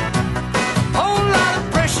time, whole lot of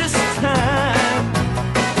precious time.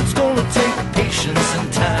 It's gonna take patience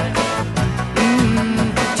and time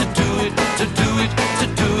to do it, to do it, to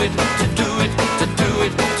do it, to do it, to do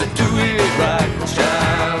it, to do it right,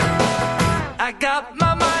 child. I got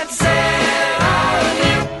my mind set on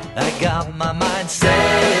you. I got my mind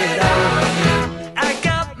set on you. I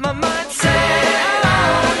got my mind set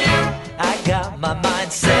on you. I got my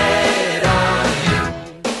mind set on you.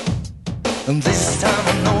 And this time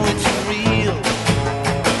I know it's real,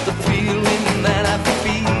 the feeling that I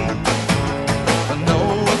feel. I know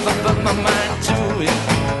if I put my mind to it,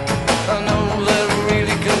 I know that I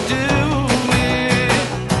really can do it.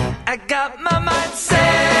 I got my mind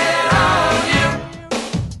set on you,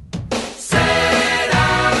 set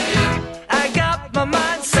on you. I got my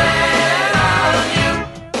mind set on you,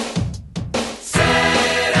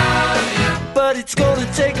 set on you. But it's gonna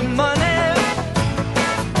take money,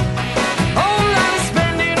 whole lot of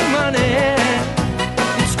spending money.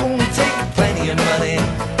 It's gonna take plenty of money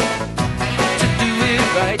to do it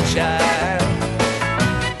right, child.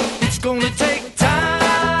 It's gonna take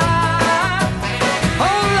time,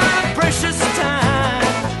 whole lot of precious time.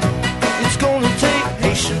 It's gonna take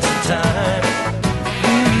patience and time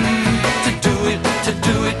to do it, to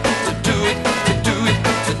do it, to do it, to do it,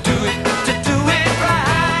 to do it, to do it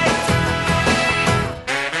right.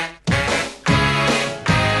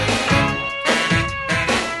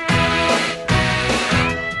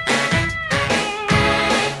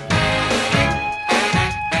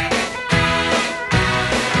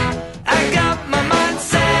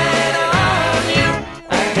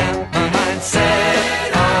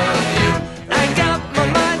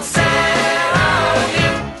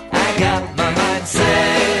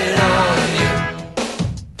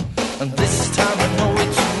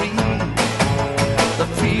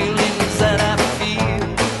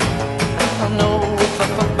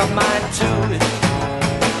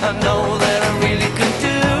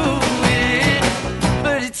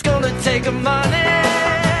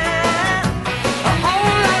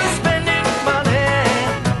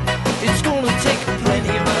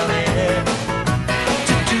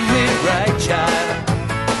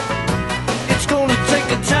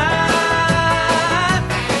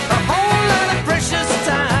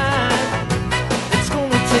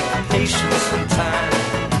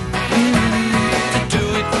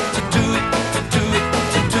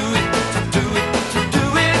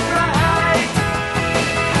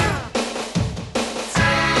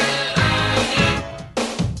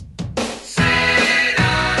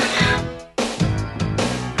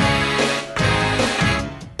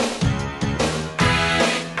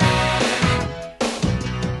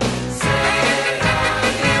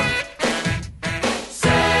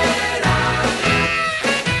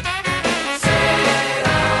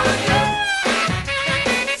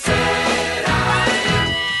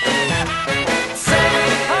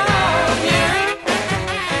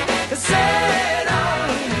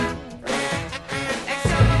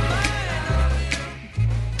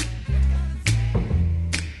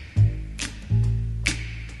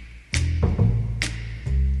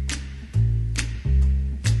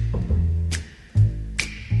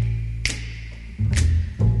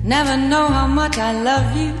 Never know how much I love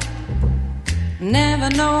you. Never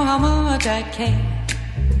know how much I care.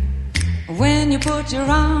 When you put your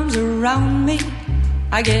arms around me,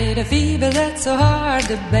 I get a fever that's so hard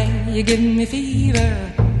to bear. You give me fever.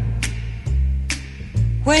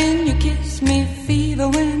 When you kiss me, fever.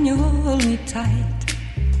 When you hold me tight,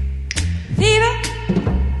 fever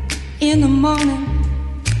in the morning,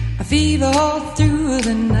 a fever all through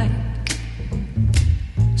the night.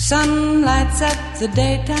 Sun lights up the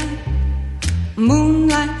daytime, moon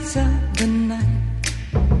lights up the night.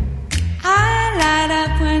 I light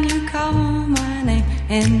up when you call my name,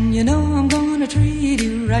 and you know I'm gonna treat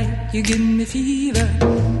you right. You give me fever.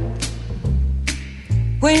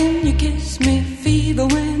 When you kiss me, fever.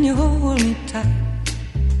 When you hold me tight,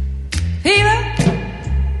 fever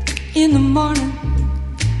in the morning,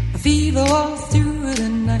 a fever all through the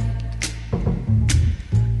night.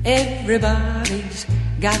 Everybody's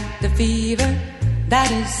got the fever,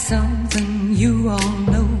 that is something you all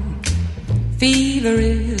know. Fever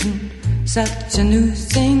isn't such a new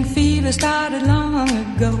thing, fever started long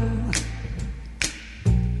ago.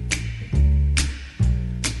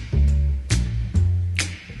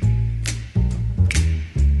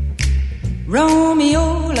 Romeo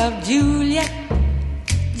loved Juliet,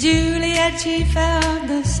 Juliet, she felt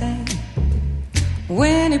the same.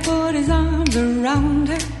 When he put his arms around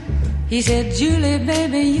her, he said, Julie,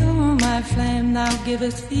 baby, you're my flame, now give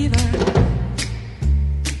us fever.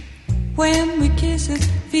 When we kiss it,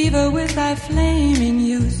 fever with thy flaming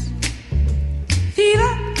youth.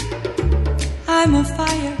 Fever, I'm a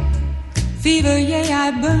fire. Fever, yea,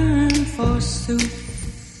 I burn forsooth.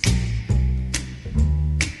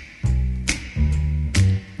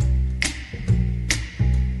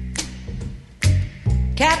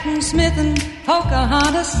 Captain Smith and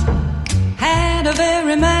Pocahontas had a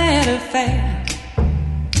very mad affair.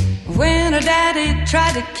 When her daddy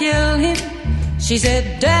tried to kill him, she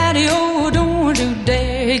said, Daddy, oh, don't you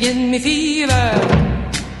dare give me fever.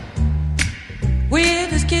 With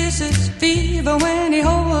his kisses, fever when he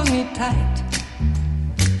holds me tight.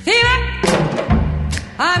 Fever,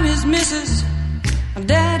 I'm his missus.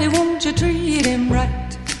 Daddy, won't you treat him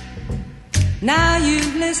right? Now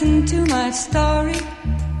you've listened to my story.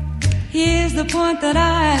 Here's the point that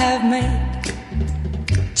I have made.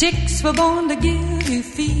 Chicks were born to give you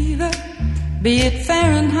fever, be it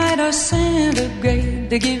Fahrenheit or centigrade,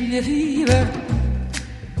 to give you fever.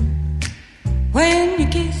 When you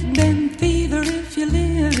kiss them, fever, if you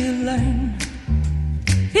live, you learn.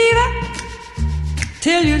 Fever,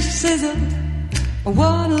 till you sizzle,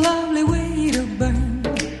 what a lovely way to burn.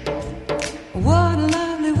 What a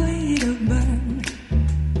lovely way to burn.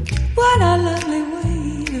 What a lovely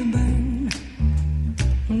way to burn.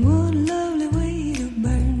 What a lovely way to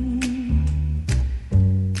burn.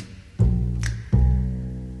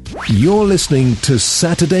 You're listening to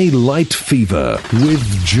Saturday Light Fever with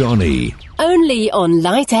Johnny. Only on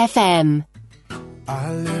Light FM.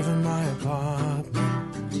 I live in my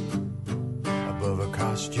apartment above a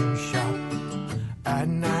costume shop. At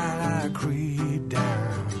night I creep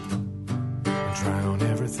down and try on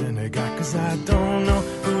everything they got, 'cause I don't know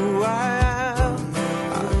who I am.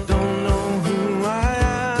 I don't know who I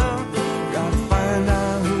am. Gotta find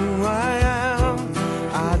out who I am.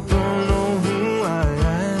 I don't know who I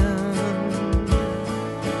am.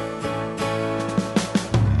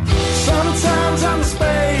 Sometimes I'm a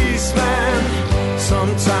spaceman.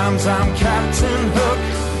 Sometimes I'm Captain Hook.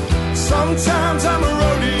 Sometimes I'm a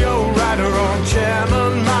rodeo rider on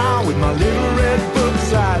Chairman Mao with my little red books.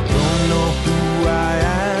 I don't know who I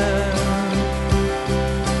am.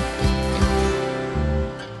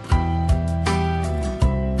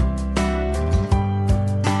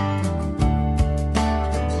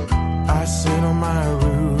 I sit on my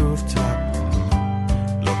rooftop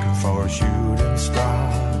looking for a shooting star.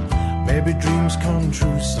 Maybe dreams come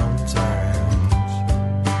true sometimes,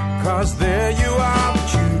 'cause there you are, but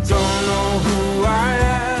you don't know who I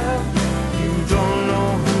am. You don't know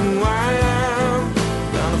who I am.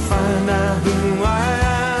 Gotta find out who I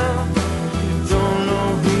am. You don't know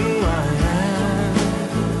who I am.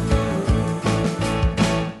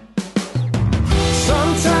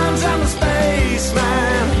 Sometimes I'm a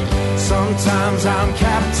spaceman. Sometimes I'm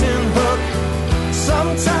Captain Hook.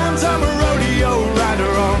 Sometimes I'm a rodeo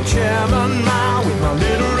rider on Chairman Mao with my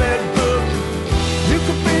little red book. You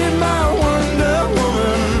could be my Wonder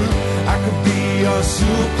Woman, I could be your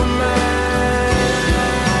Superman.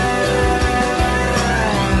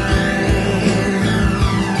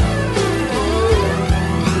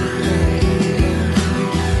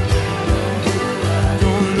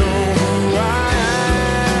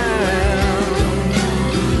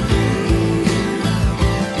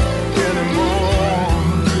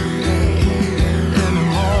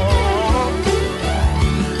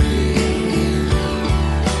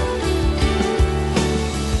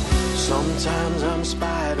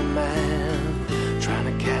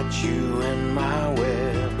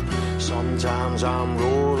 Sometimes I'm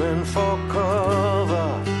rolling for cover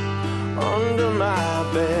under my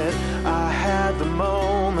bed. I had the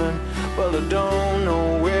moment, but I don't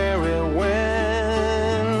know where it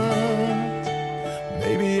went.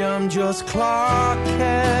 Maybe I'm just Clark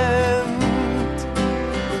Kent.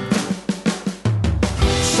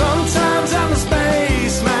 Sometimes I'm a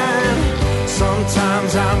spaceman,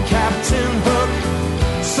 sometimes I'm Captain Hook,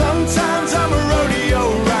 sometimes I'm a rodeo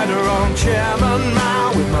rider on Chairman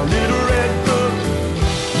Mile with my little red book.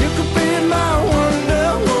 You could be my Wonder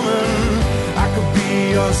Woman, I could be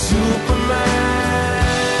your Superman.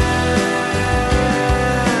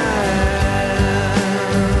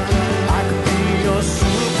 I could be your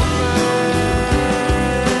Superman.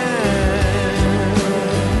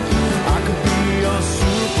 I could be your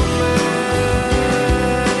Superman.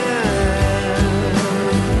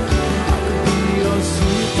 I could be your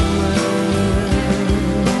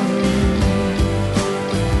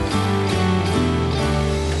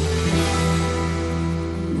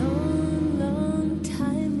Long, long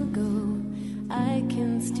time ago, I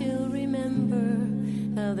can still remember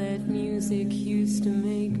how that music used to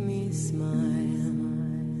make me smile.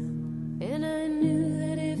 And I knew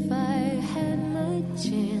that if I had my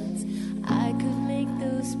chance, I could make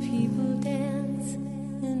those people dance,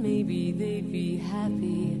 and maybe they'd be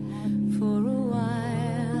happy for a while.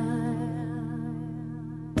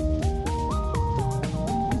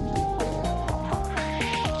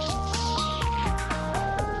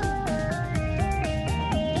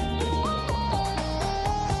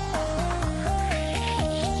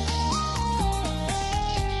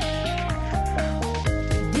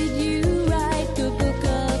 Did you write the book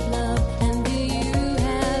of love? And do you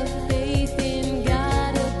have faith in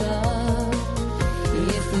God above?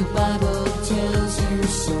 If the Bible tells you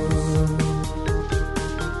so.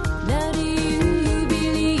 Now do you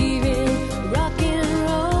believe in rock and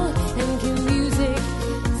roll? And can music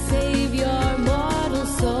save your mortal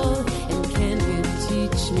soul? And can it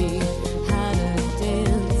teach me how to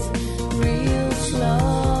dance real slow?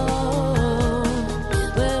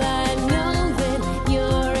 Well, I know that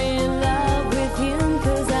you're in love with him,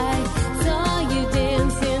 'cause I saw you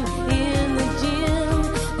dancing in the gym.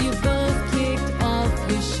 You both kicked off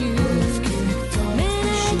your shoes. Man,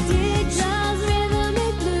 I did those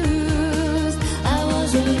rhythmic blues. I was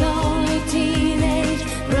a lonely teenage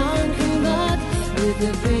drunken buck with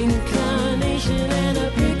a pink carnation and a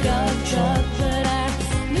pickup truck, but I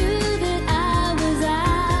knew that I was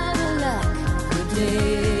out of luck the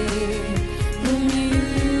day the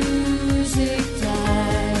music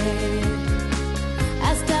died.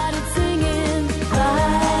 I started singing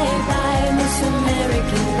bye bye Miss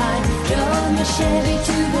American Pie. Drove my Chevy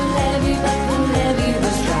to the levee, but the levee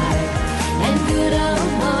was dry. And good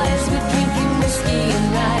old boys were drinking whiskey and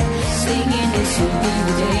rye, singing this will be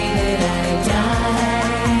the day that I die.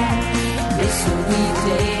 This will be the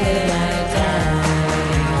day that I die.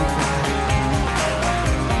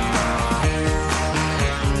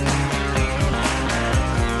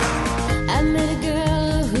 I met a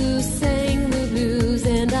girl who sang the blues,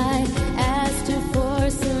 and I asked her for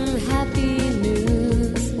some happy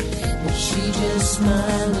news, but she just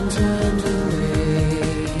smiled and turned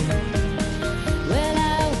away. Well,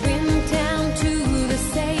 I went down to the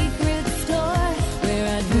sacred store where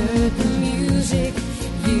I'd heard the music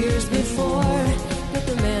years before, but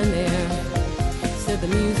the man there said the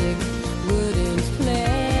music wouldn't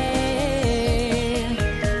play.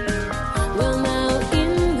 Well, now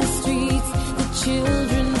in the streets, the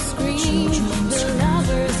children screamed, the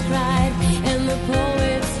lovers cried, and the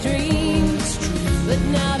poets dreamed, but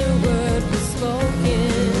not a word was spoken.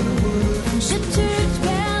 The church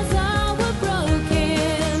bells all were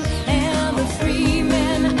broken, and the free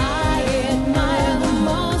men I admire the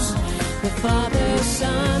most, the Father,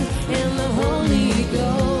 Son, and the Holy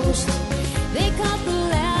Ghost. They caught the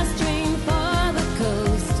last train for the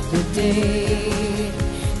coast the day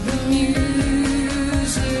the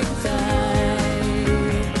music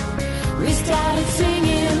died. We started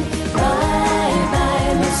singing bye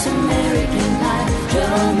bye Miss American Pie.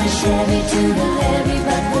 Drove my Chevy to the levee,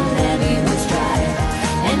 but the levee was dry.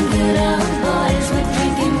 And good old boys were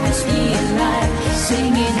drinking whiskey and rye,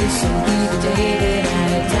 singing this will be the day that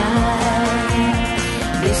I die.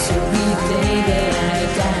 This will be the day that I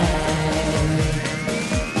die.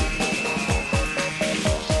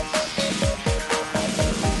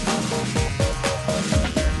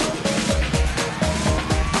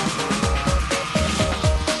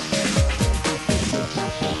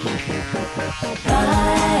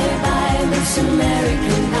 Bye bye Miss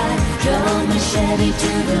American Pie. Drove my Chevy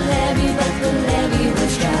to the levee, but the levee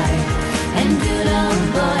was dry. And good old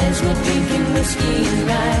boys were drinking whiskey and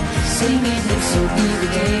rye, singing, this'll be the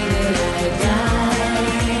day that I die.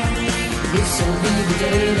 This'll be the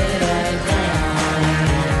day that I die.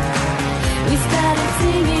 We started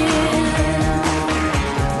singing.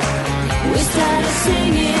 We started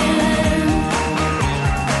singing.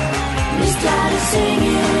 We started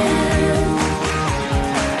singing.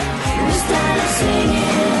 We started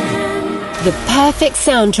singing. The perfect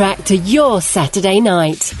soundtrack to your Saturday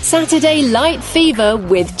night. Saturday Light Fever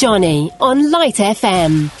with Johnny on Light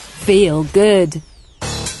FM. Feel good.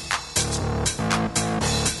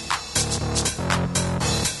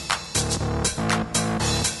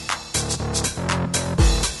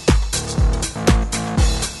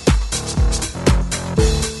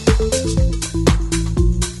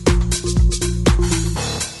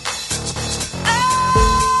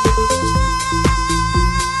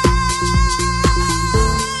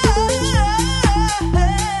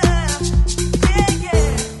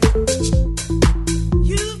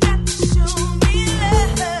 You've got to show me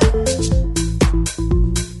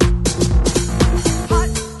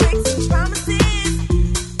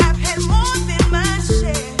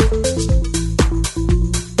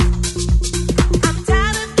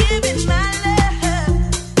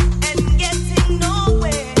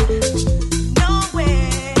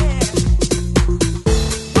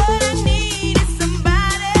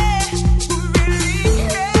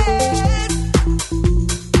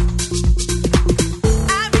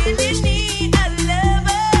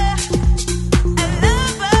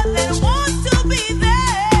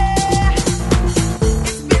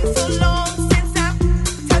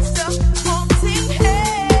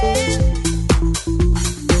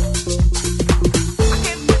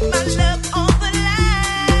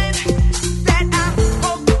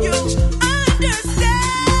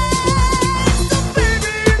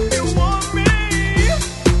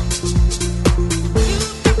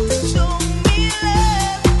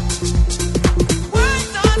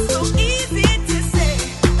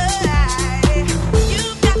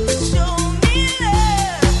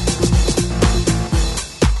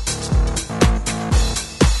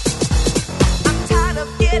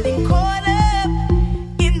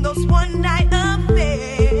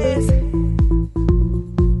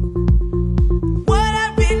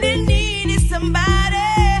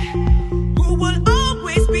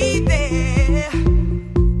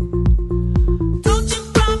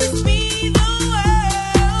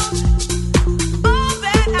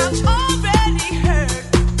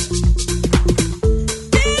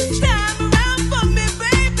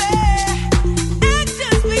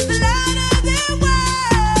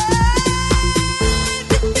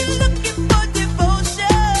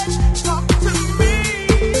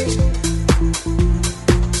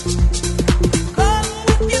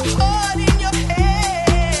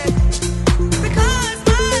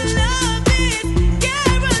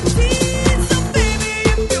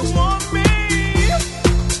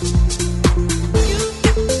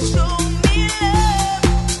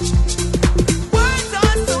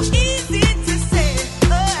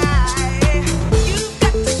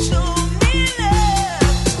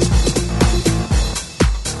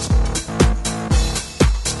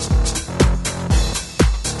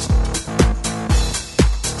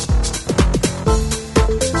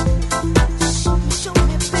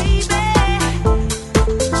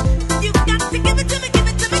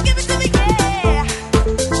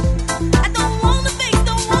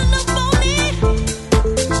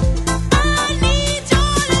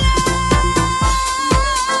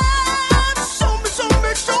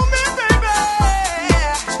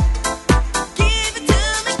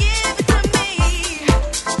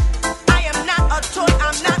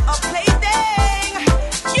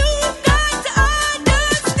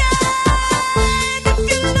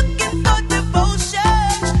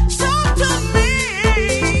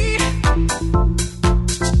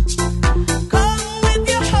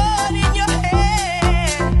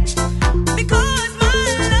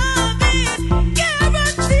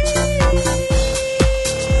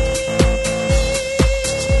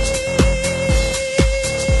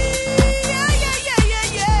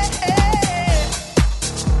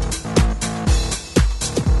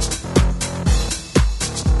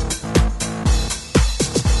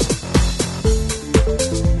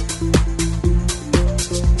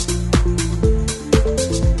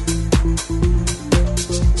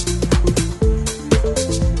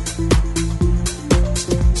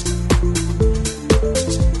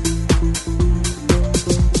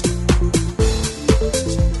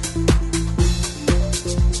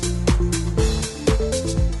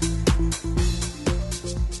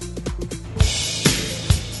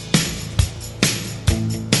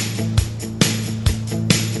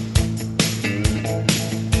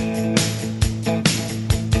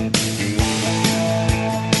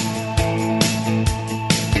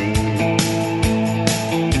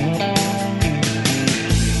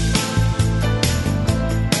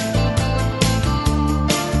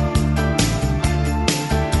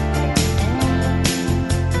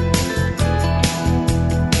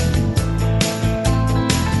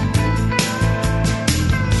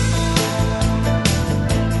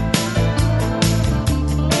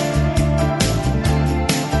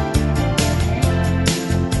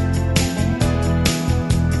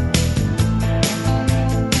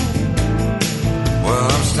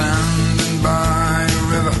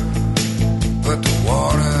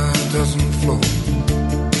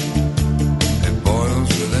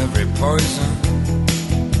poison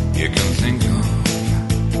you can think of.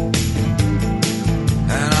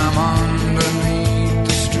 And I'm underneath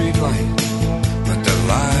the streetlight, but the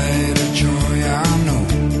light of joy I know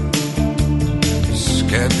is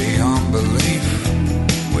scared beyond belief,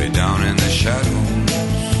 way down in the shadows.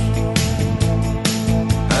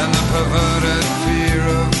 And the perverted fear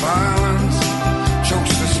of violence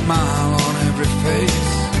chokes the smile on every face.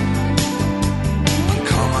 And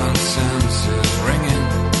common sense is ringing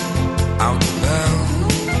out the bell.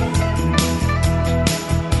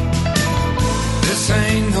 This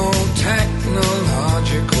ain't no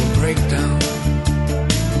technological breakdown.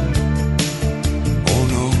 Oh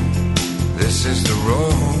no, this is the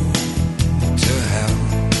road to hell.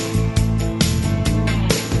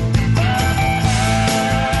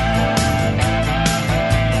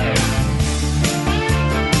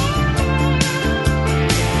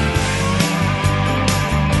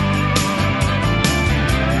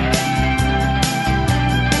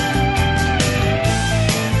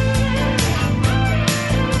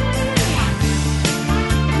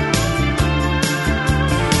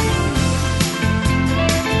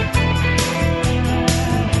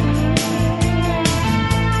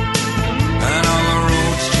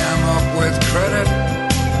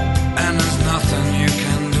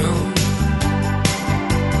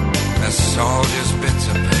 All just bits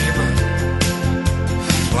of paper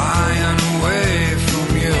flying away from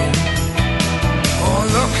you. Oh,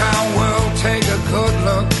 look how well, take a good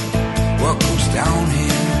look what goes down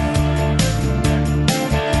here.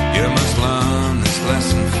 You must learn this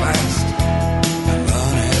lesson fast and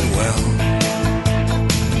learn it well.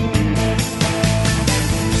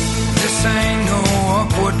 This ain't no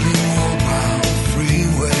upwardly mobile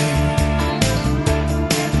freeway.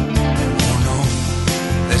 Oh no,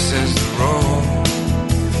 this is the road.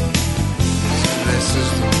 This is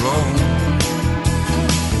the road.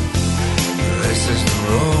 This is the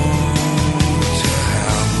road to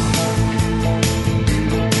hell.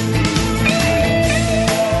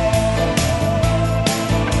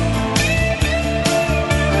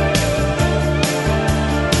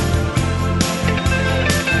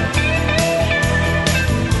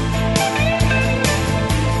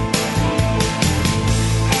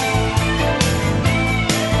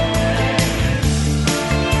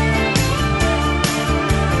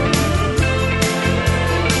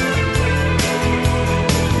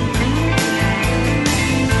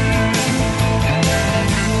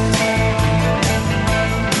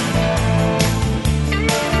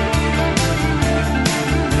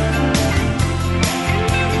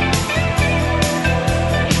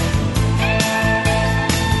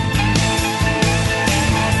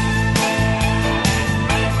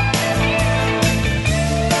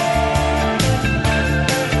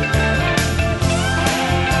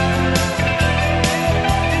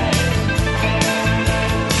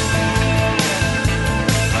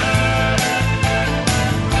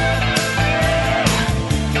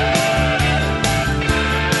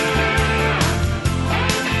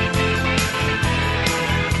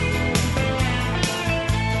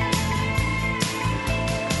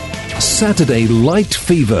 Saturday Light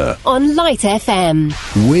Fever on Light FM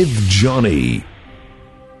with Johnny.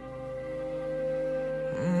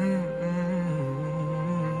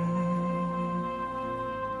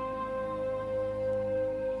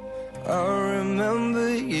 I remember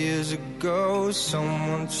years ago,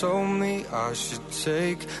 someone told me I should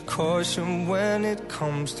take caution when it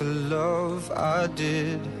comes to love. I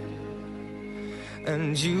did.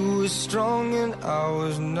 And you were strong and I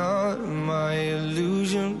was not. My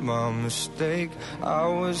illusion, my mistake. I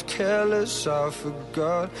was careless, I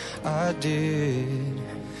forgot I did.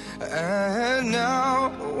 And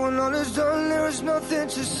now, when all is done, there is nothing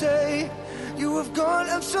to say. You have gone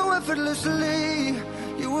and so effortlessly.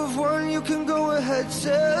 You have won, you can go ahead,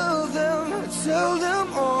 tell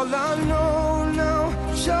them all I know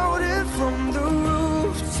now. Shout it from the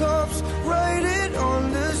rooftops, write it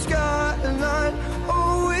on the skyline.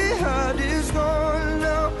 All we had is gone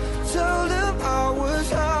now. Tell them I was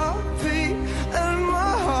happy and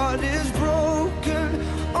my heart is broken.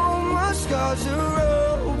 All my scars are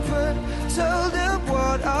open. Tell them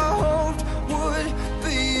what I hoped would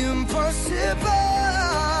be impossible.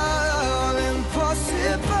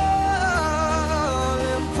 Impossible.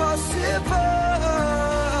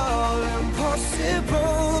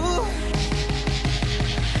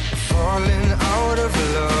 Falling out of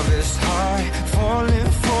love is high.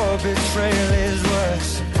 Falling for betrayal is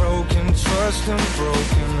worse. Broken trust and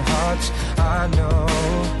broken hearts. I know.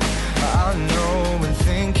 And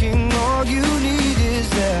thinking all you need is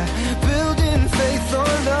that. Building faith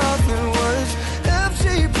on nothing words.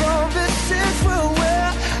 Empty promises will wear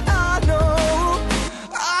out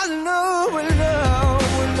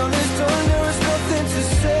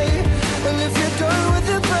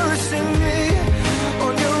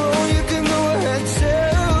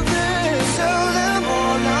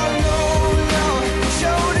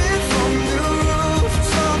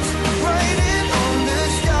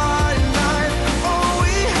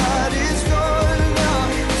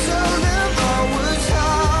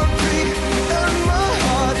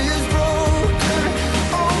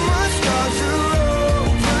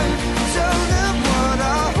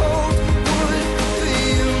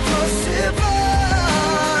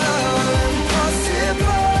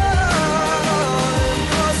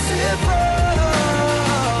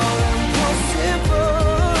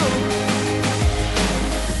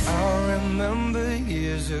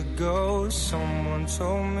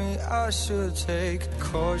should take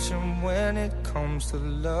caution when it comes to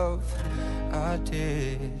love. I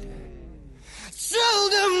did. Tell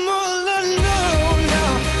them all I know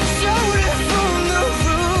now. Shout it from the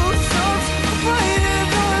rooftops, fighting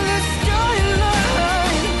on the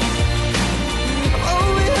skyline. All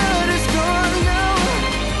we had is gone now.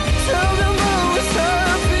 Tell them I was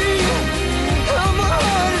happy, how my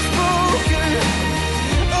heart is broken.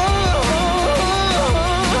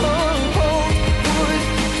 Would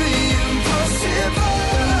be impossible,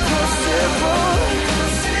 impossible,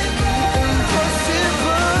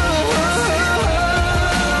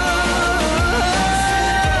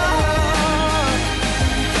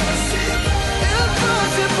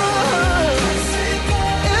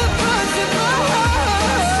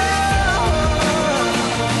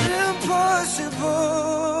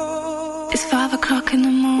 It's 5 o'clock in the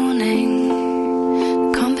morning.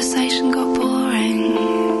 The conversation got boring.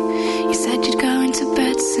 You said you'd go into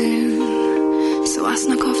bed soon, so I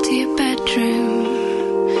snuck off to your bedroom.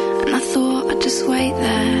 And I thought I'd just wait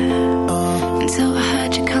there until I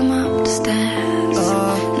heard you come up the stairs.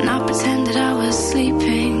 And I pretended I was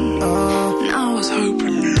sleeping, and I was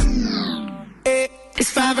hoping you. It's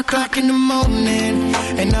 5 o'clock in the morning,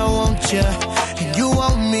 and I want you, and you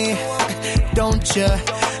want me, don't you?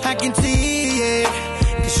 I can see it,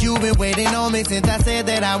 'cause you've been waiting on me since I said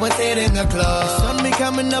that I was hitting the club. The sun be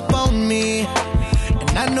coming up on me,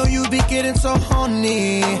 and I know you be getting so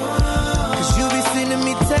horny, 'cause you be sending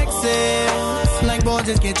me texts like, boy,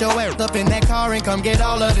 just get your ass up in that car and come get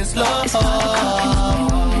all of this love.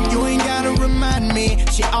 You ain't gotta remind me,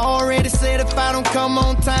 she already said if I don't come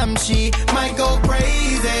on time, she might go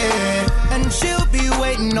crazy. And she'll be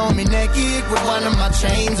waiting on me naked with one of my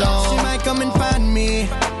chains on. She might come and find me,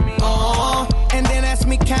 and then ask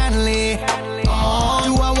me kindly,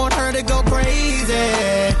 do I want her to go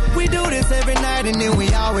crazy? We do this every night and then we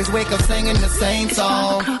always wake up singing the same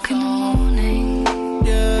song. It's 5 o'clock in the morning.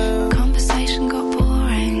 Yeah. Conversation got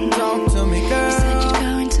boring. Talk to me, girl. You said you'd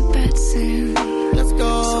go into bed soon. Let's go.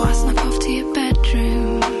 So I snuck off to your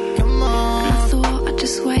bedroom. Come on. And I thought I'd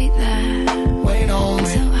just wait there. Wait on me.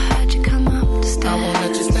 Until I heard you come up the stairs. I won't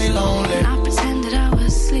let you stay lonely. And I pretended I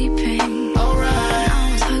was sleeping. Alright. And I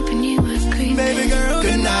was hoping you would creep Baby in. girl,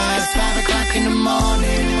 good night. It's 5 o'clock in the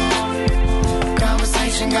morning.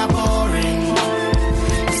 Conversation got boring.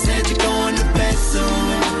 You said you're going to bed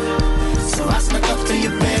soon, so I snuck up to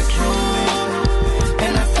your bedroom.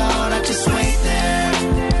 And I thought I'd just wait there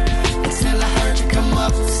until I heard you come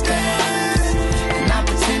up the stairs. And I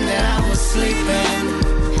pretended I was sleeping,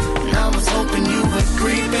 and I was hoping you were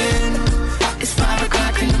creeping. It's 5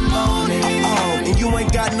 o'clock in the morning. And you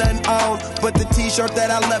ain't got nothing on but the t-shirt that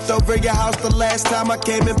I left over your house the last time I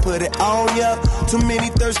came and put it on ya. Too many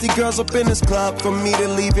thirsty girls up in this club for me to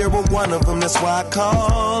leave here with one of them. That's why I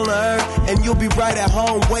call her, and you'll be right at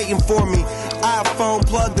home waiting for me. iPhone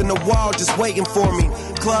plugged in the wall just waiting for me.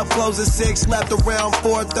 Club closes 6, left around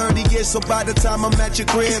 4:30ish, so by the time I'm at your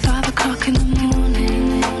crib, It's 5 o'clock in the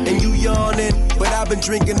morning. and you yawning, but I've been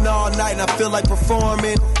drinking all night and I feel like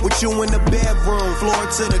performing with you in the bedroom, floor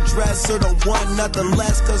to the dresser, don't want nothing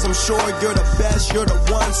less, 'cause I'm sure you're the best, you're the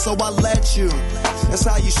one, so I let you. That's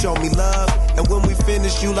how you show me love, and when we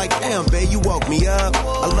finish, you like, damn, babe, you woke me up.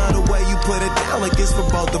 I love the way you put it down like it's for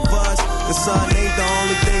both of us. The sun ain't the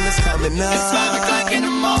only thing that's coming up. It's 5 o'clock in the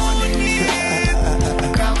morning.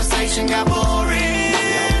 Conversation got boring.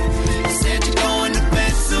 You said you're going to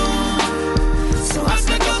bed soon, so I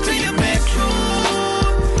snuck up to your bedroom,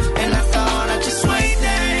 and I thought I'd just wait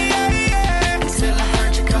there until I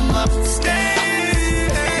heard you come up the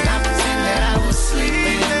stairs. And I pretended I was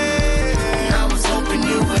sleeping, and I was hoping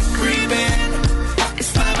you were creeping. It's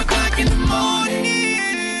 5 o'clock in the morning.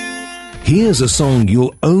 Here's a song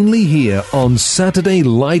you'll only hear on Saturday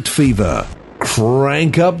Light Fever.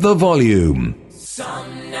 Crank up the volume.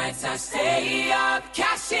 Some nights I stay up,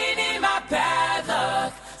 cashing in my bad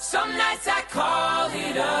luck. Some nights I call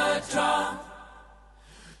it a draw.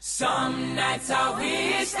 Some nights I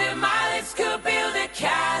wish that my lips could build a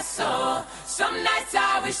castle. Some nights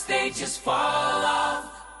I wish they just fall off.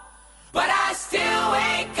 But I still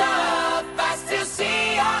wake up, I still see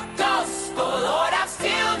your ghost. Oh Lord, I'm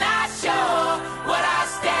still not sure what I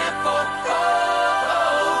stand for.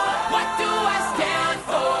 Oh, what do I stand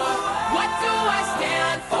for? What do I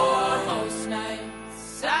stand for? Most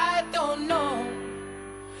nights I don't know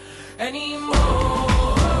anymore.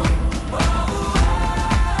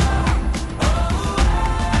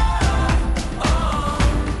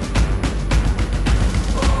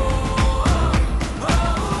 Oh,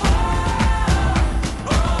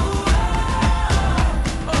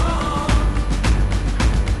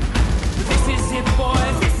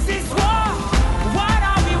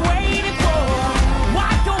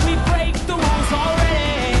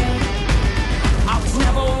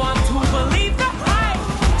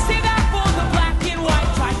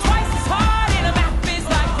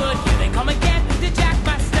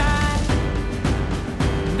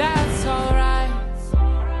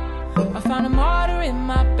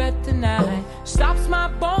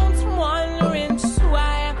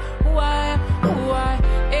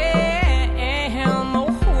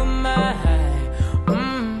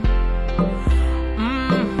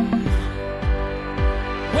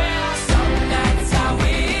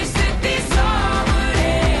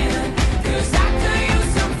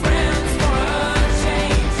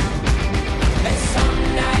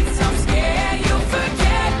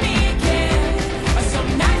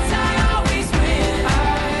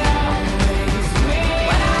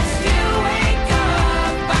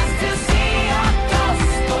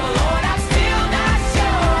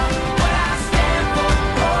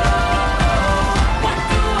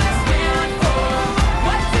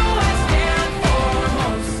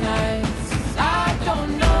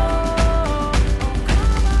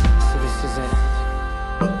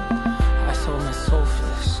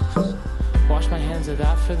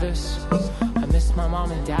 this? I miss my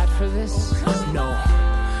mom and dad for this? No.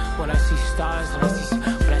 When I see stars,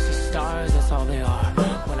 when I see stars, that's all they are.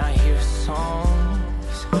 When I hear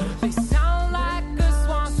songs, they sound like a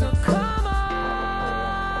swan, so come on.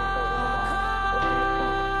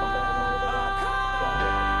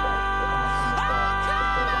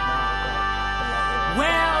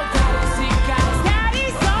 Well,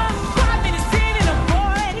 daddy's on 5 minutes in and I'm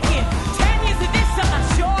bored again. 10 years of this, I'm not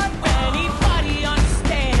sure if anybody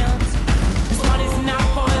understands. This one is not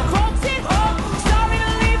for the folks at home. Sorry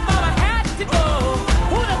to leave, but I had to go.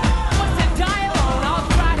 Who the f wants to die alone, all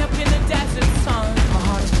dried up in the desert sun? My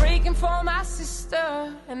heart's breaking for my sister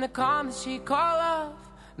and the calm that she call love.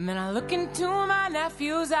 And then I look into my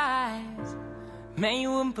nephew's eyes. Man, you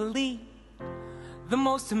wouldn't believe the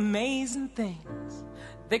most amazing things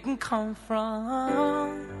they can come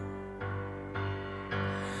from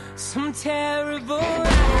some terrible life.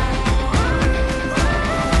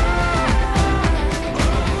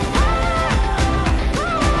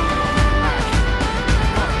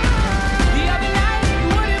 The other night, you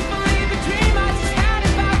wouldn't believe the dream I just had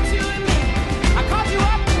about you and me. I called you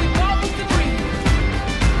up and we both agreed.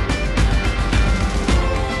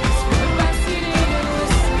 It's for the best you didn't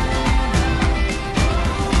listen.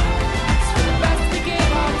 It's for the best to get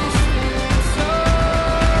all this feeling. So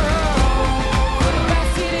for the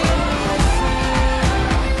best you didn't listen.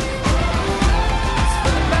 It's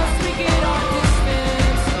for the best we get all this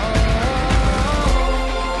feeling. So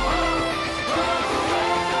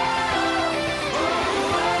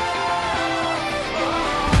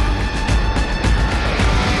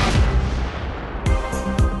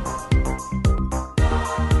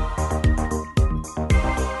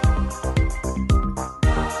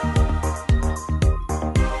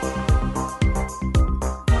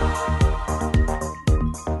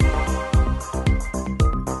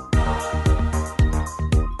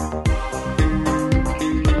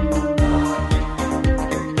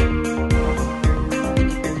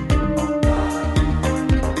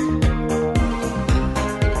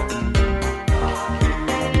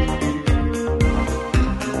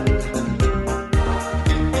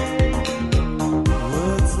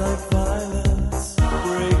Words like violence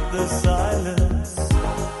break the silence,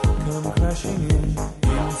 come crashing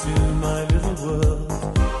into my little world.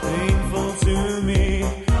 Painful to me,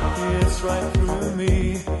 it's right through me.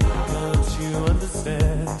 Can't you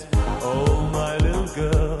understand? Oh, my little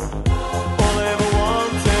girl. All I ever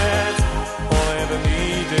wanted, all I ever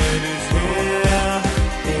needed is here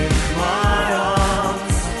in my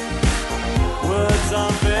arms. Words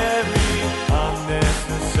are very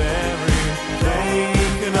unnecessary. They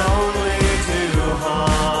can only do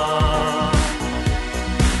harm.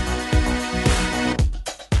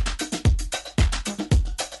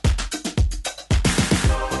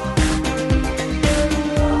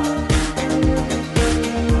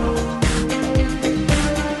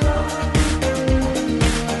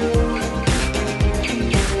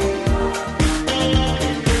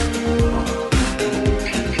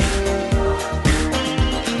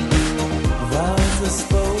 Vows are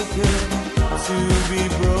spoken to be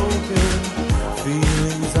broken.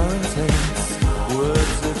 Feelings are intense,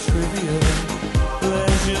 words are trivial.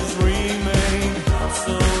 Pleasures remain,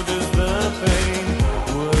 so does the pain.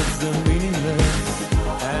 Words are meaningless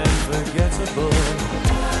and forgettable.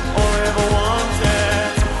 All I ever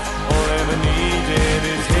wanted, all I ever needed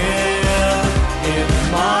is here in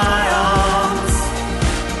my arms.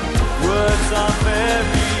 Words are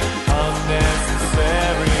very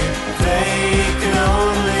unnecessary. They can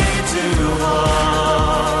only do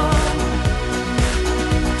harm.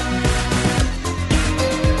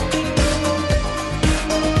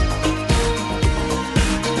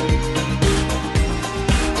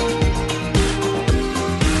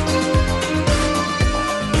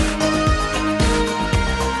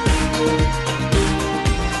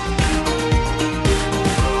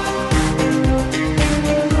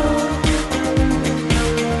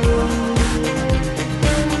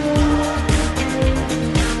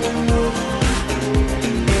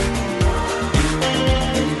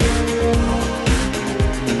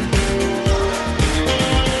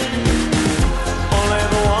 All I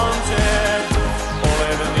ever wanted, all I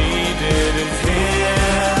ever needed is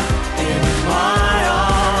here in my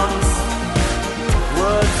arms.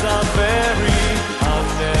 Words are very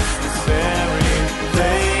unnecessary.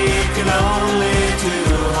 They can only do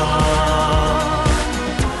harm.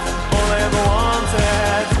 All I ever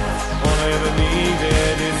wanted, all I ever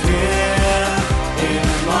needed is here in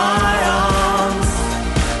my arms.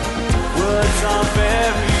 Words are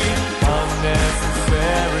very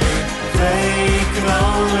unnecessary. They can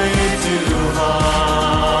only do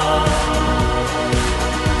harm.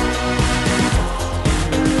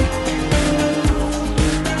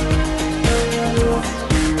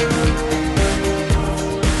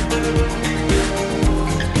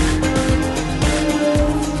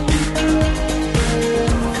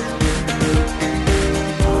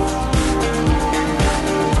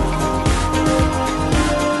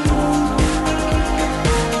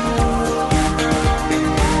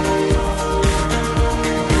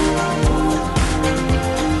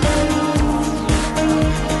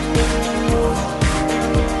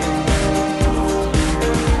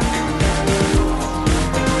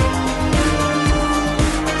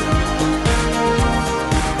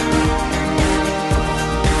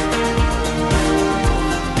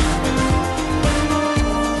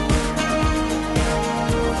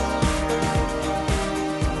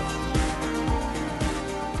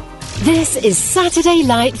 This is Saturday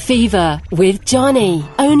Light Fever with Johnny,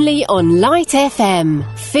 only on Light FM.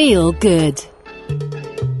 Feel good.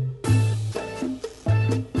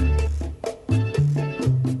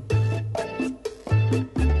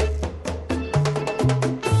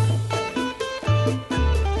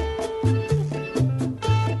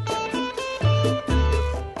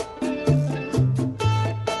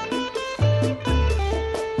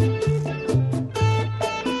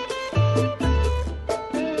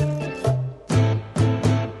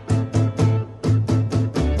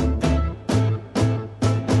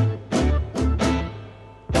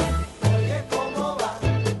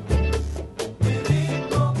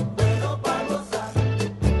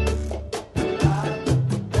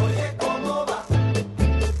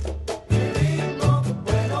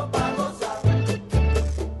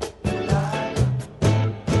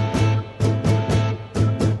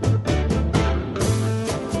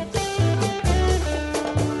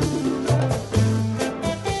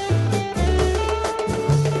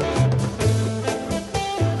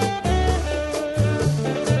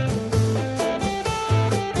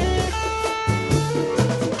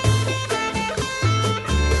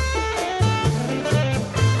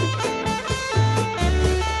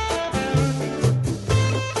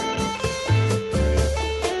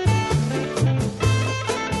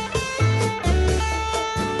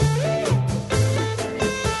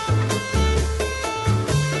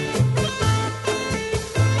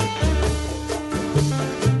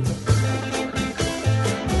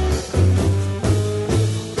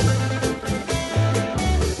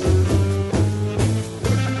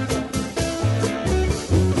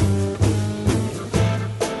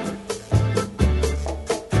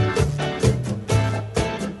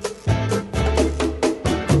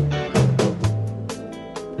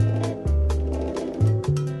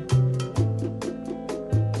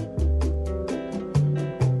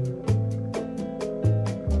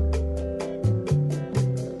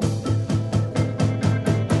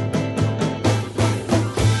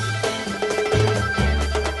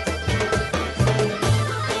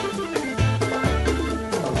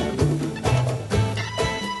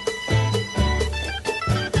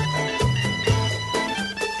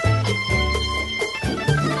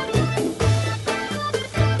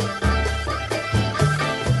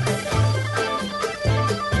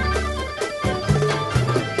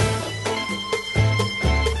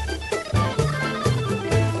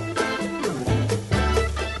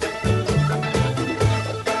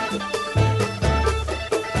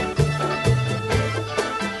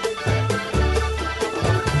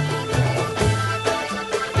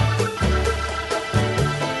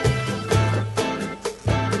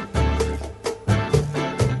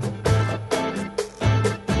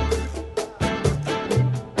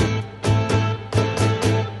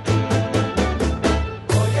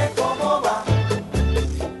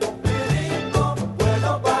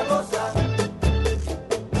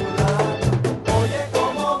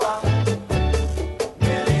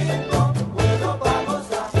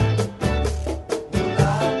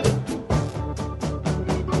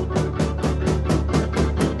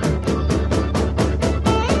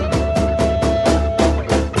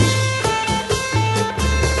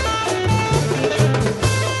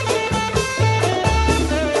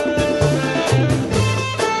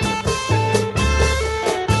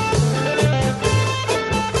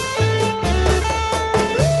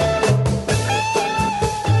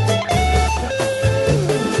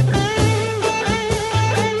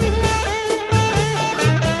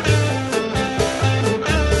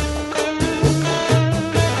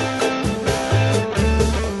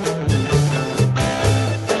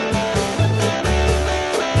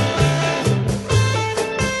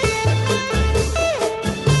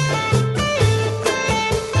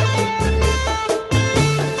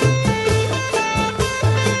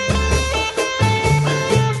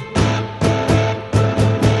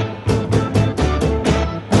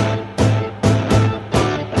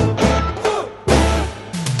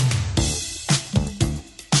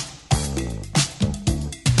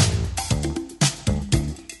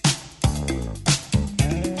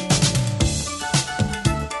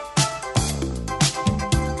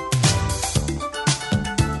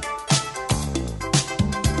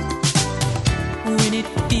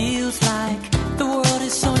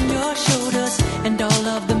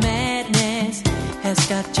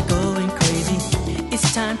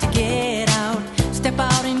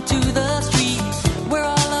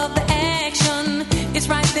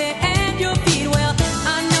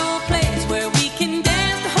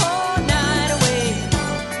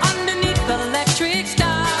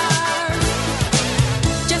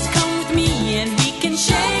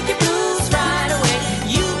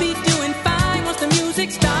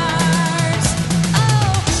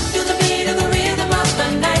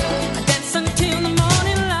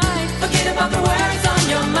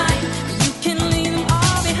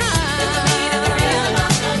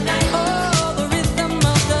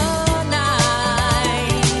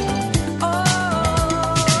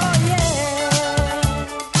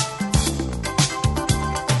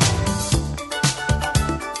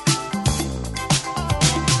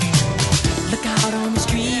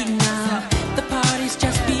 street now. The party's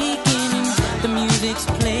just beginning. The music's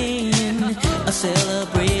playing. A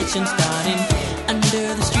celebration starting under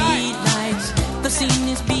the street lights. The scene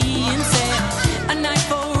is being set. A night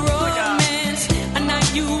for romance. A night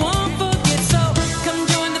you won't forget. So come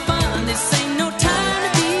join the fun. This ain't no time to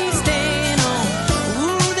be staying home.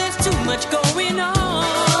 Ooh, there's too much going on.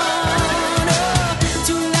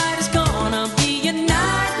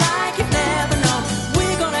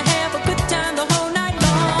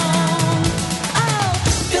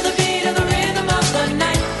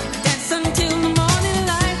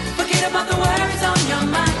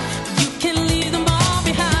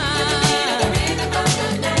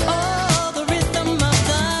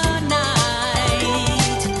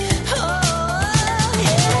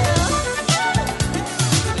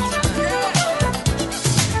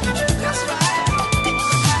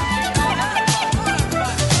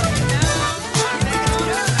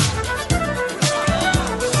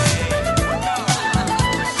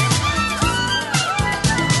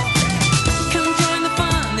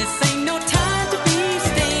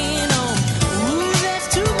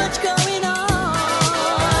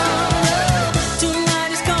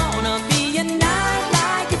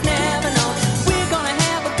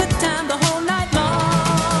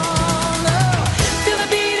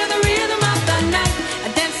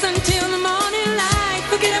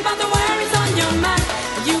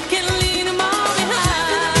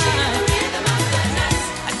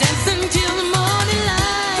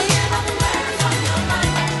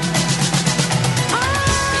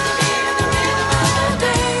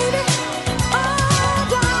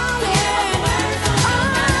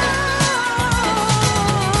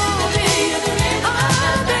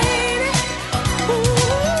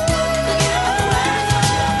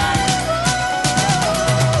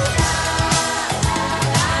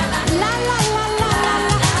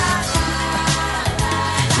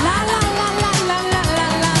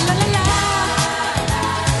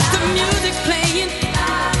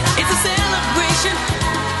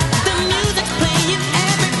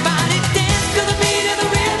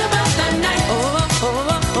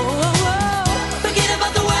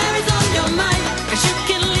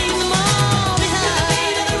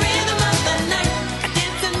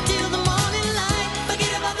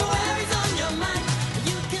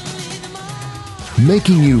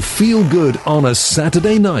 Making you feel good on a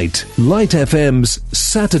Saturday night. Light FM's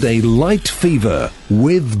Saturday Light Fever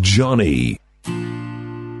with Johnny.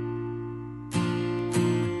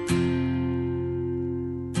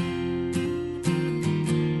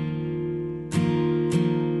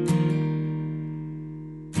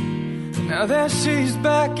 Now that she's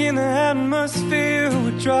back in the atmosphere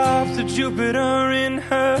with drops of Jupiter in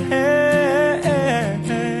her hair,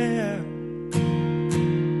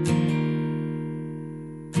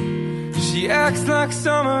 she acts like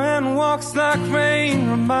summer and walks like rain.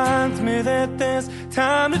 Reminds me that there's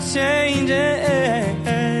time to change.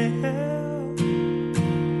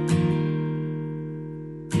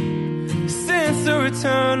 Since the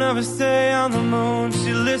return of her stay on the moon,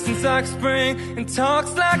 she listens like spring and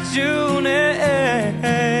talks like June.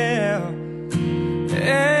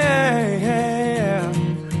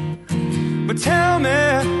 But tell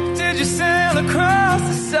me, did you sail across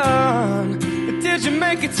the sun? Did you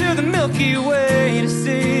make it to the Milky Way to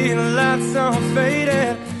see the lights all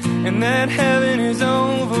faded and that heaven is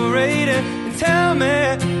overrated? And tell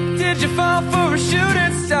me, did you fall for a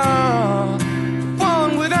shooting star,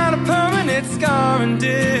 one without a permanent scar? And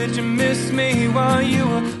did you miss me while you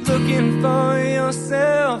were looking for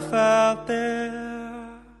yourself out there?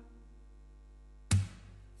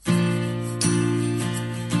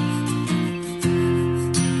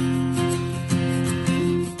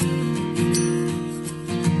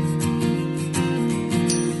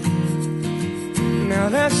 Now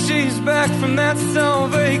that she's back from that summer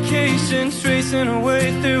vacation, tracing her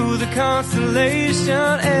way through the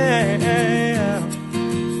constellation,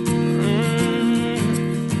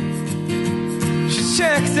 She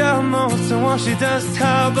checks out most of what she does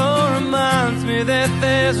Tahoe, reminds me that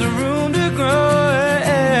there's a room to grow,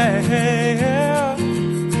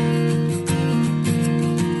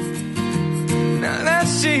 Now that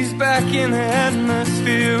she's back in the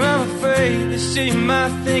atmosphere, I'm afraid that she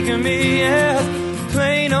might think of me as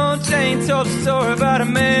plain old Jane. Told a story about a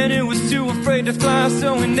man who was too afraid to fly,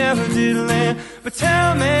 so he never did land. But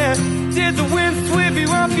tell me, did the wind sweep you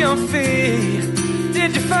off your feet?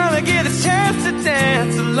 Did you finally get a chance to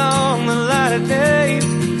dance along the light of day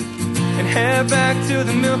and head back to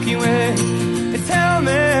the Milky Way? And tell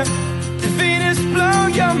me, did Venus blow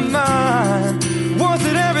your mind? Was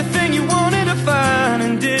it everything you wanted to find?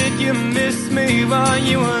 And did you miss miss me while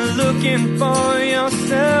you were looking for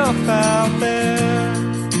yourself out there?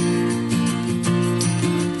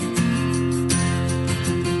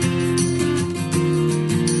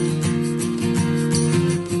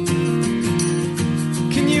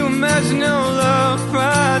 Can you imagine no love,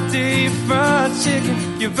 fried deep fried chicken,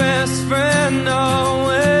 your best friend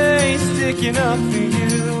always sticking up for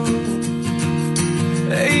you?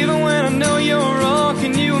 Even when I know you're wrong,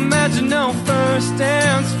 can you imagine no first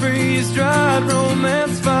dance, freeze-dried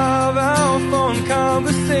romance, 5-hour phone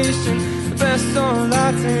conversation, the best sort of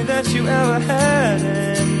latte that you ever had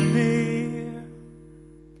in me?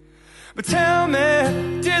 But tell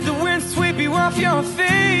me, did the wind sweep you off your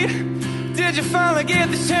feet? Did you finally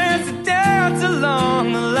get the chance to dance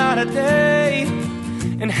along the light of day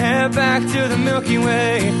and head back to the Milky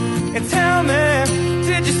Way? And tell me,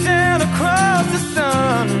 did you sail across the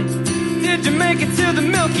sun? Did you make it to the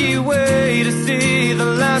Milky Way to see the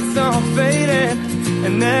lights all fading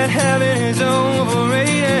and that heaven is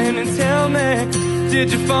overrated? And tell me,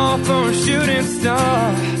 did you fall for a shooting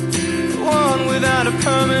star, one without a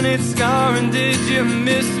permanent scar? And did you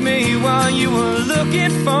miss me while you were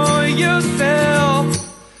looking for yourself?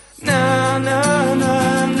 Na na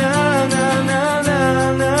na na na na na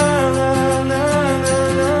na na na.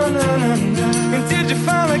 And did you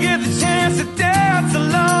finally get the chance to dance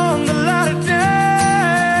along the light of day?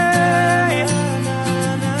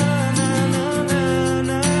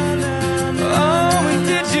 Oh, and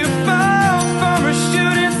did you fall for a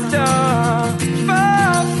shooting star?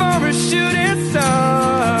 Fall for a shooting star?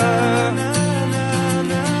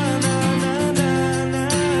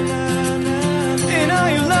 And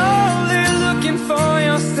are you lonely looking for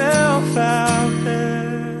yourself out there?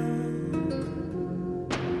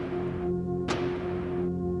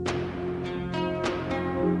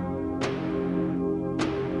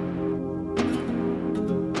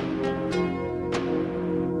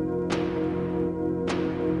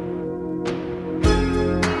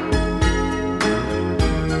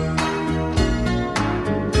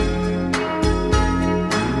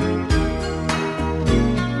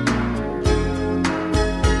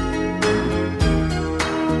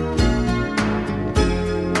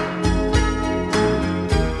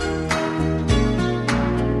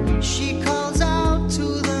 She calls out to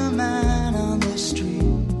the man on the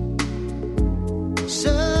street,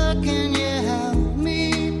 "Sir, can you help me?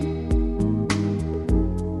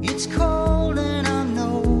 It's cold and I'm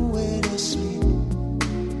nowhere to sleep.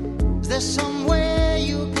 Is there somewhere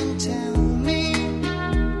you can tell me?"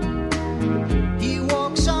 He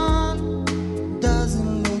walks on,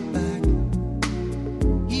 doesn't look back.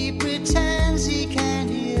 He pretends he can't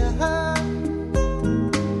hear her,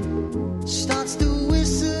 starts to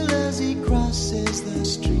whistle as he crosses the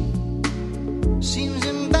street. Seems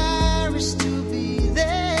embarrassed to be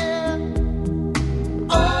there.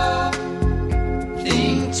 Oh,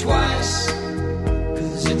 think twice,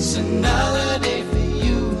 'cause it's another day for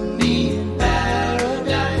you and me in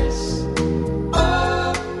paradise.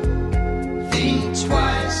 Oh, think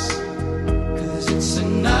twice, 'cause it's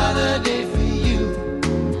another day for you,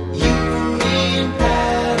 you and me in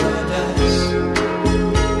paradise.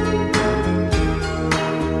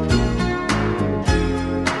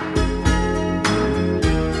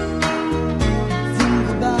 Think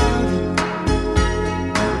about it.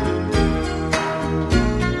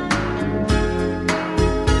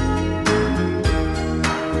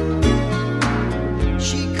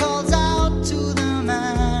 She calls out to the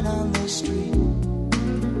man on the street.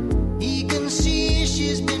 He can see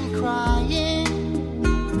she's been crying.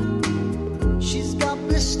 She's got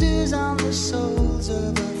blisters on the soles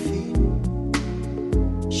of her feet.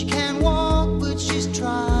 She can't walk, but she's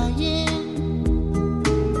trying.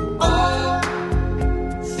 Oh,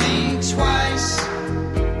 think twice,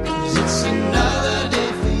 'cause it's another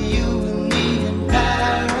day for you and me in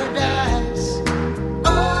paradise.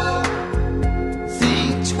 Oh,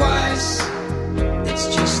 think twice, it's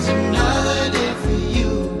just another day for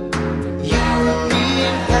you, you and me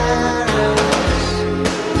in paradise.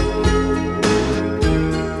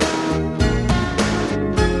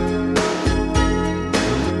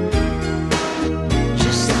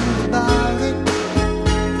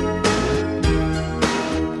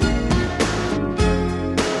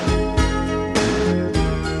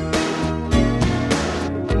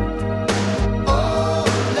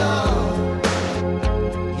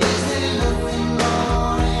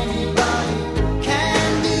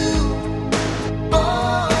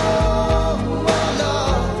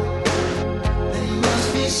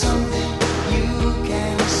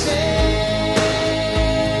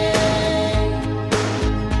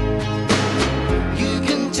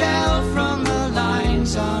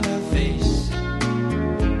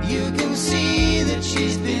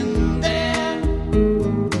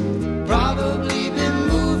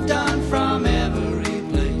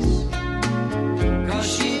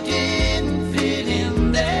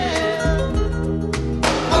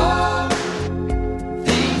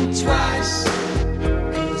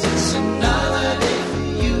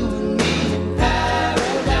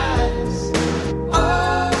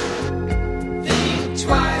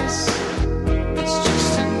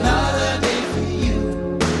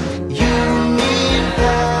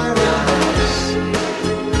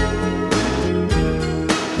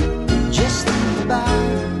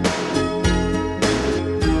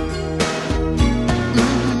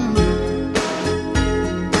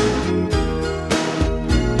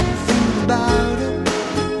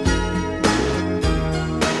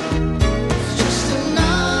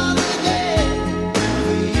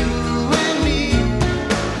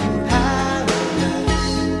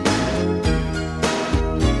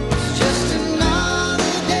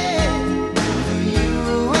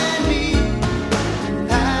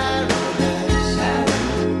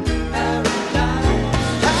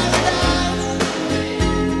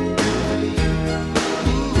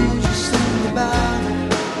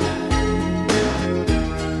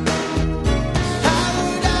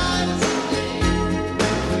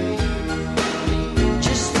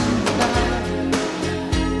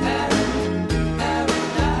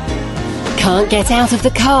 Can't get out of the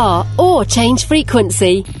car or change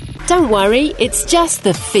frequency? Don't worry, it's just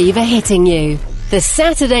the fever hitting you. The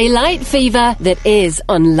Saturday Light Fever that is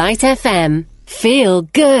on Light FM. Feel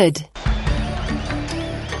good.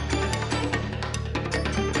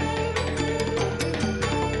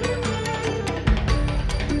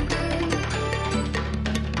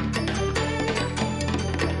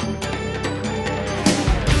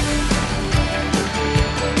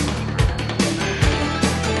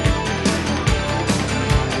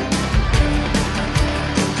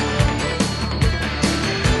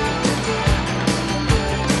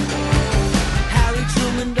 Harry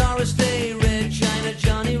Truman, Doris Day, Red China,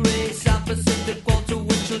 Johnny Ray.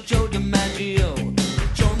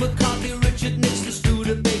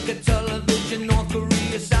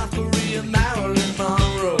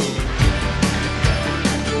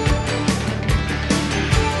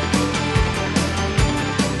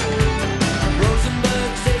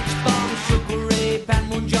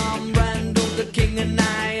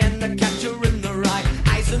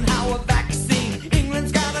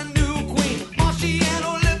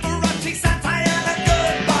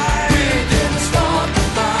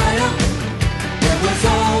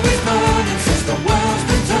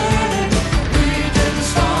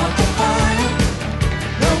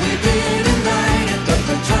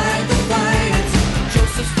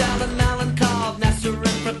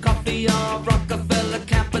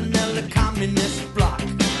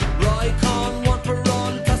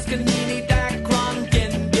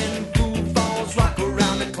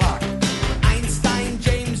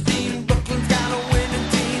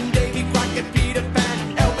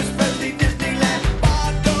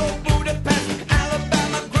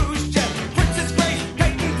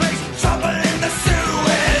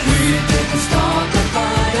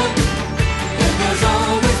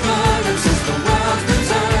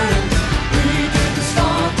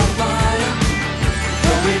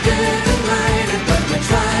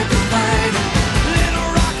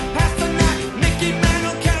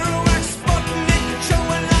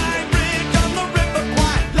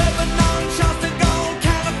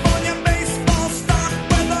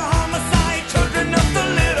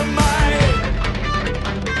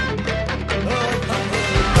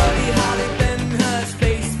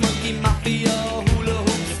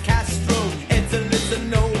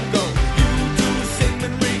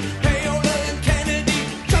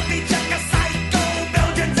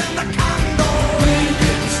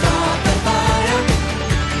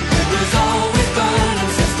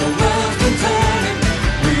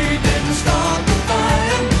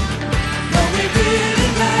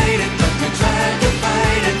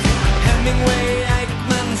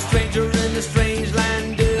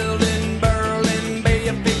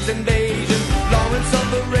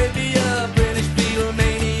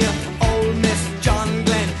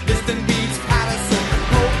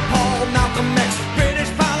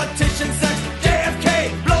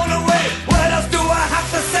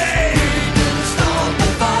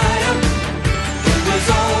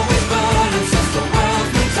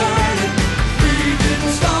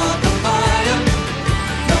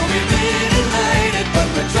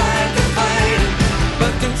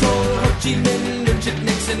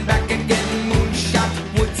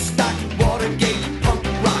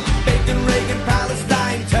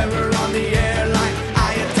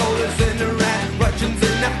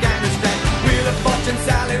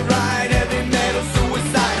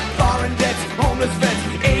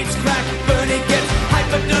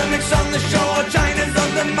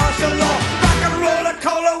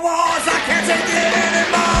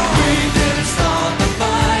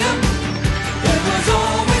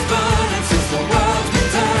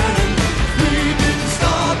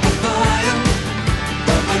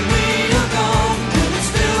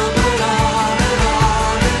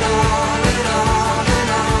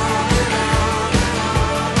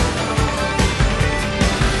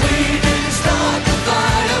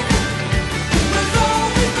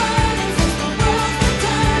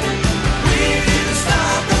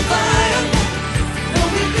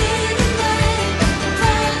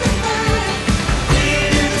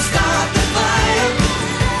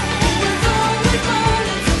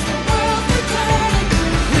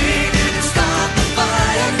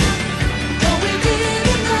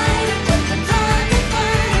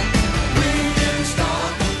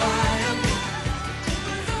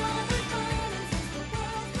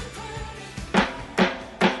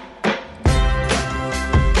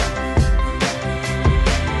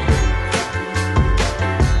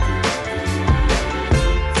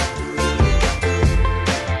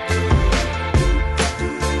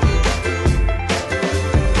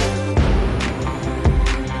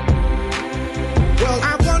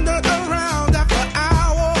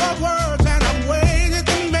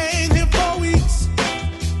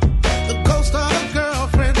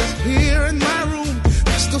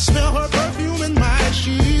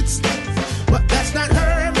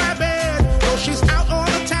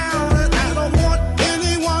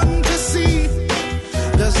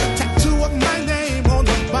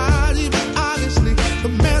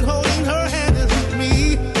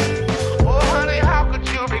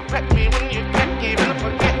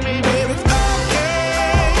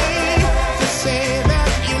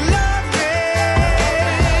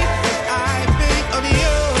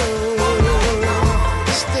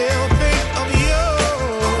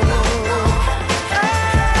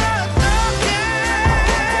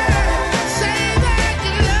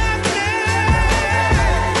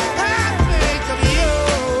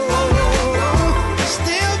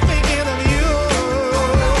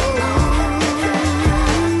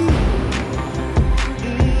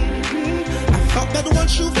 that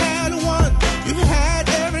once you've had one, you've had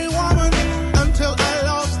every woman until I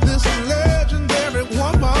lost this legendary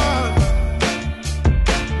woman.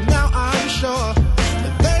 Now I'm sure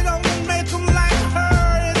that they don't make them like her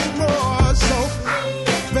anymore. So,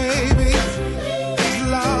 baby,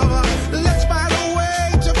 lover, let's find a way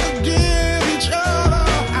to forgive each other.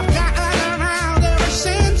 I've gotten around ever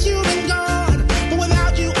since you've been gone, but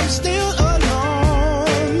without you I'm still alone.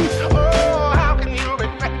 Oh, how can you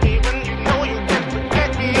regret me when you know you can't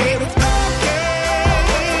forget me? It's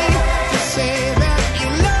okay to say that you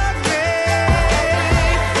love me.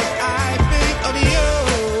 I think of you,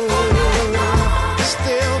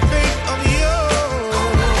 still think of you.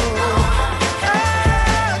 Oh,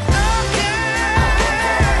 it's okay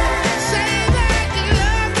to say that you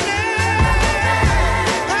love me.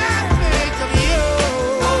 I think of you,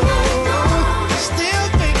 still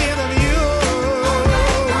thinking of you.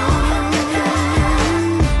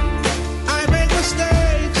 I make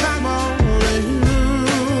mistakes, I'm only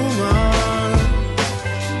human,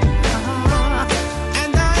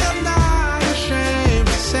 and I am not ashamed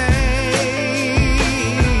to say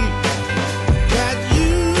that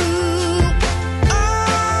you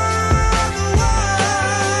are the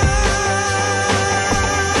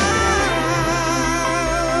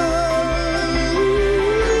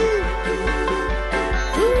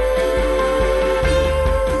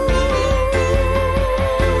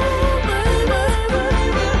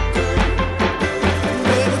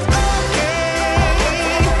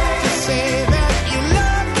to say that you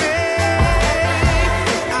love me.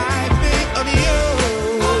 I think of you,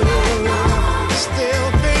 still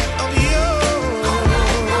think of you.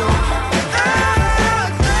 Oh,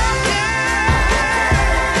 it's okay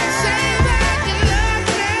to say that you love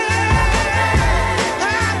me. I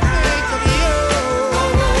think of you,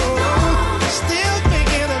 still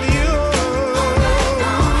thinking of you.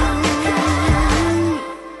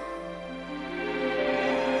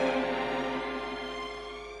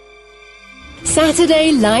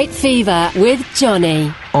 Saturday Light Fever with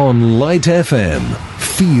Johnny. On Light FM.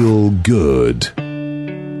 Feel good.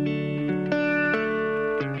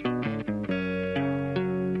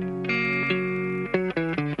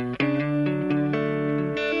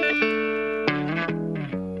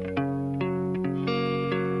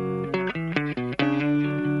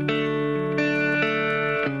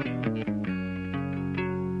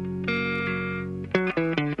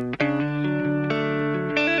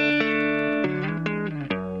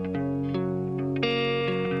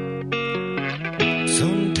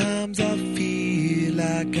 Sometimes I feel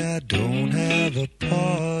like I don't have a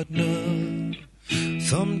partner.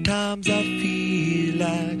 Sometimes I feel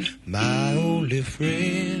like my only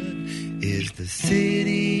friend is the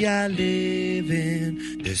city I live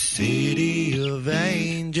in, the city of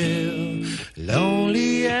angel.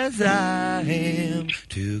 Lonely as I am,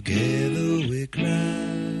 together we cry.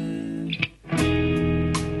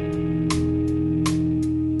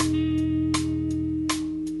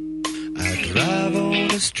 Drive on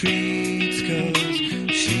the streets 'cause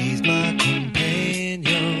she's my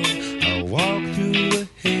companion. I walk through the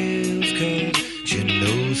hills 'cause she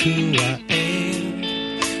knows who I am.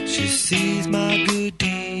 She sees my good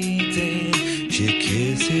deeds and she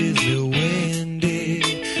kisses me when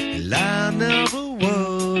and I never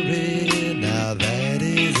worry. Now that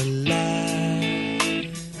is a lie.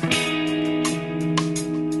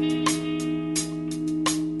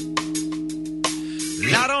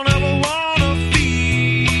 I don't ever wanna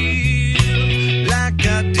feel like I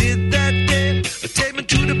did that day. Take me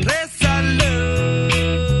to the place I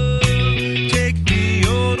love. Take me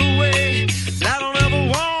all the way. I don't ever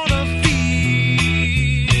wanna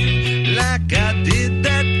feel like I did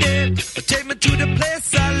that day. Take me to the place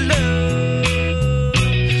I love.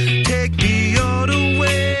 Take me all the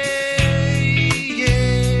way.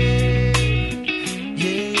 Yeah,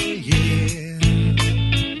 yeah, yeah.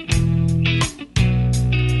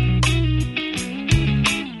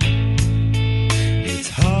 It's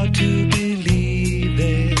hard to believe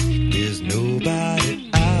that there's nobody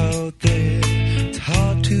out there. It's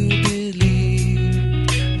hard to believe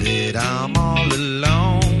that I'm all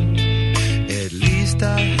alone. At least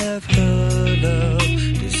I have her love.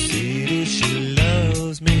 The city, she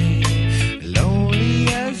loves me. Lonely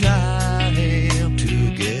as I am,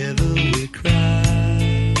 together we cry.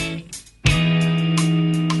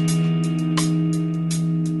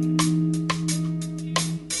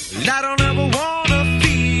 I don't ever wanna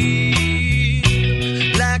feel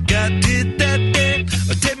like I did that day.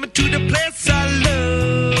 Take me to the place I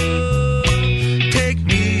love. Take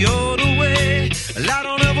me all the way. I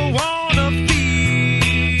don't ever wanna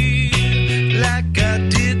feel like I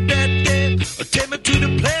did that day. Take me to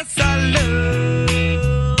the place I love.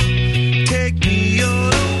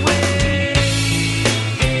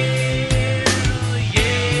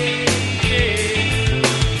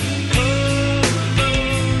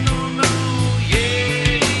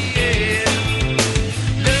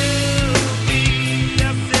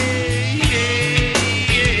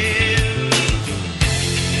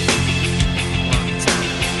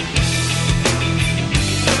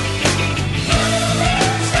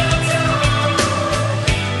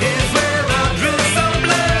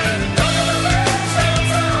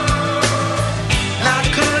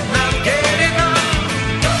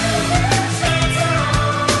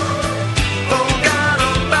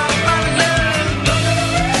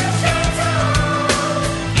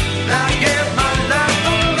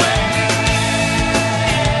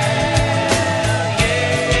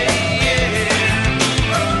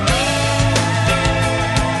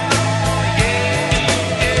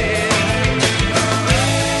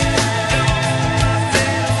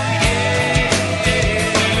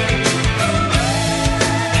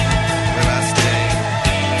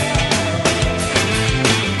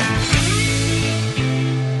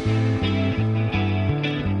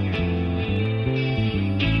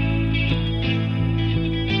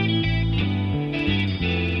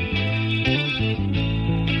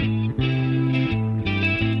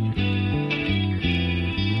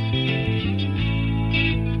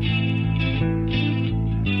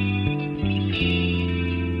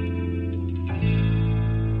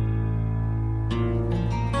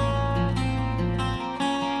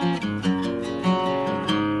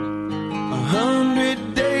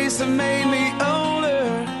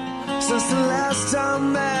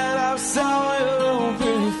 time that I saw your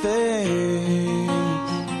pretty face.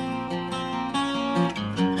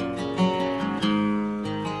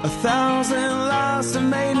 1,000 lies have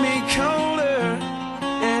made me colder,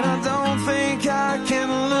 and I don't think I can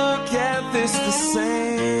look at this the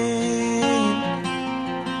same.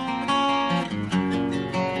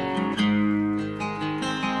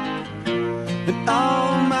 And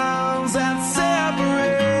all the miles that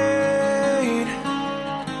separate,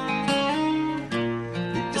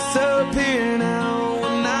 they disappear now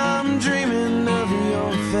when I'm dreaming of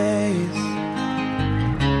your face.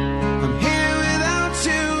 I'm here without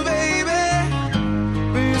you, baby,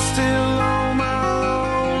 but you're still on my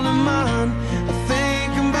lonely mind. I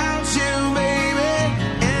think about you, baby,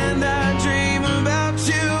 and I dream about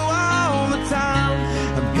you all the time.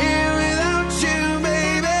 I'm here without you,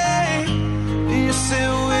 baby, but you're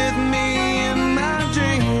still with me in my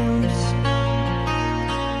dreams.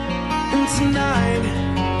 And tonight,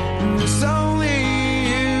 there's only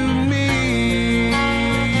you and me.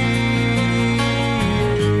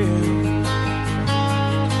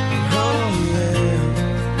 Oh yeah.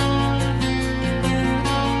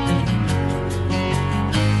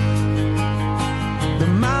 The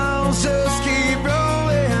miles just keep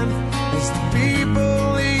rolling as the people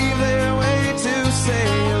leave their way to say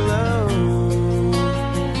hello.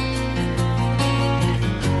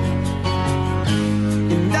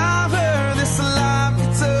 And I've heard this life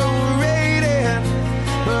gets overrated,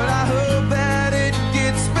 but I hope that it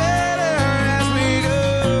gets better as we go.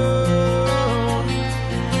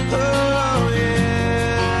 Oh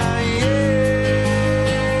yeah, yeah,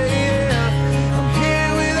 yeah. I'm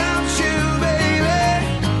here without you, baby,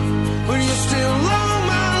 but you're still on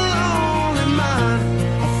my lonely mind.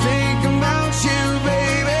 I think about you,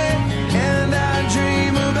 baby, and I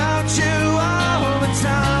dream about you all the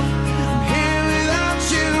time. I'm here without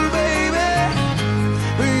you, baby,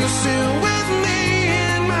 but you're still with me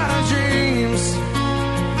in my dreams.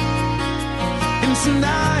 And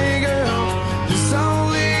tonight, girl, there's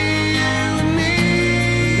only you and me.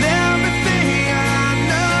 And everything I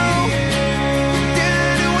know,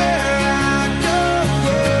 anywhere I go,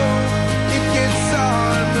 it gets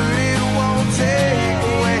hard, but it won't take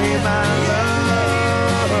away my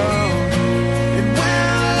love. And when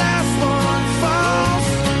the last one falls,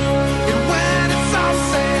 and when it's all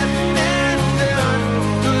said and done,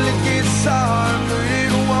 well, it gets hard, but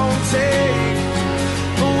it won't take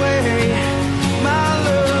away my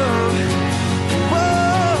love.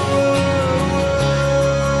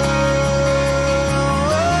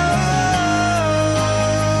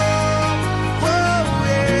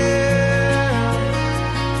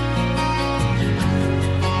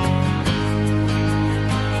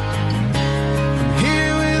 I'm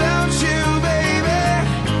here without you, baby,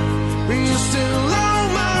 but you're still on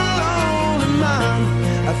my lonely mind.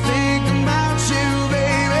 I think about you,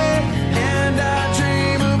 baby, and I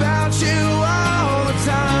dream about you all the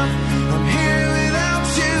time. I'm here without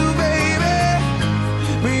you, baby,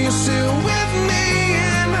 but you're still with me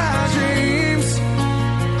in my dreams.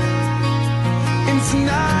 And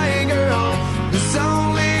tonight, girl, there's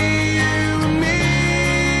only you and me.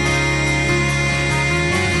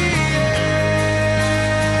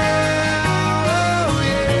 Oh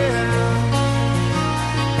yeah.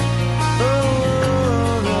 Oh,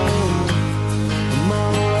 I'm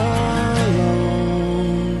all alone.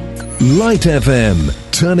 Light FM,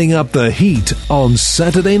 turning up the heat on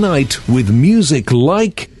Saturday night with music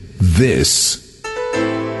like this.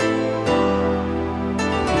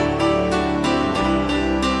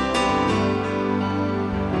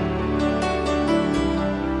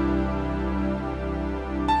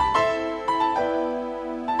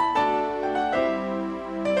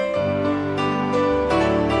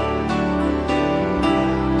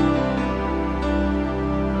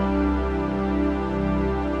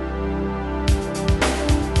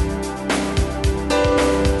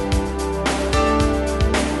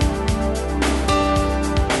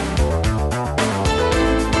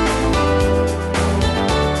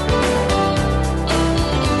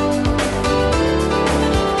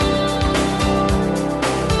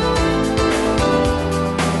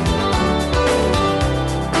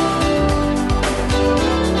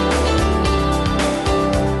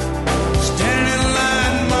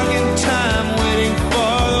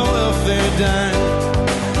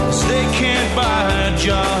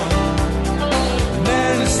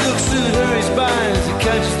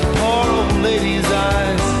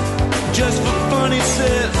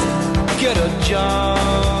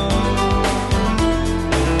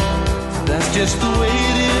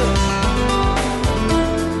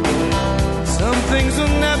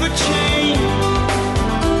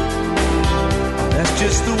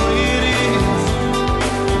 just the way it is.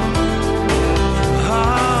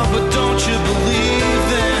 Ah, but don't you believe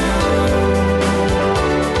that?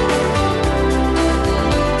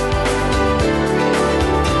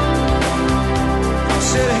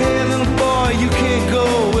 Said, hey little boy, you can't go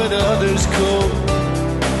where the others go.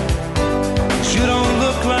 You don't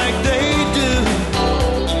look like they do.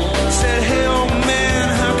 Said, hey old man,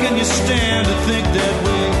 how can you stand to think that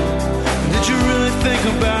way? Did you really think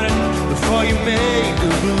about it before you made the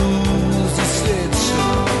rules? He said so.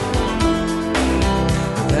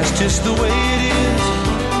 That's just the way it is.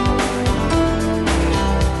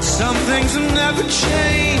 Some things will never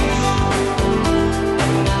change.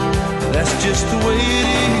 That's just the way it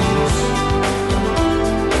is.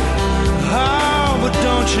 Oh, but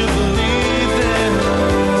don't you believe that?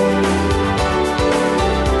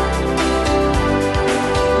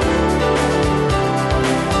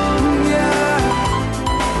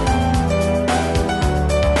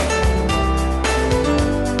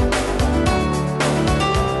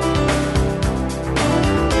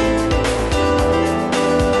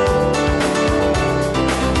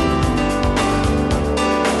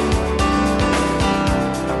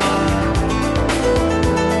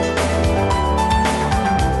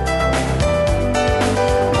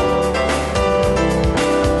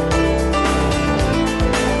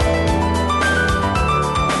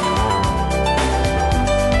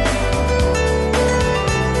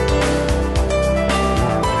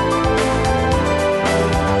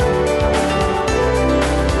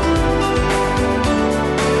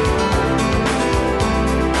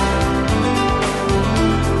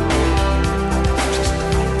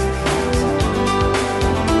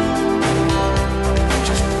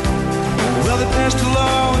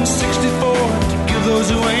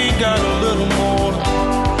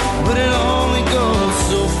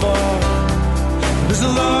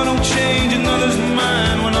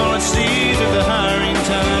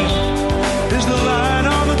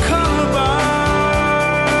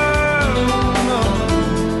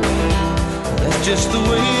 Just the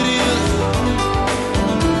way it is.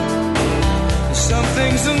 Some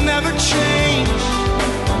things will never change.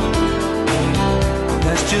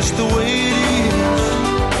 That's just the way it is.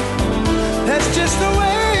 That's just the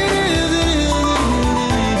way it is.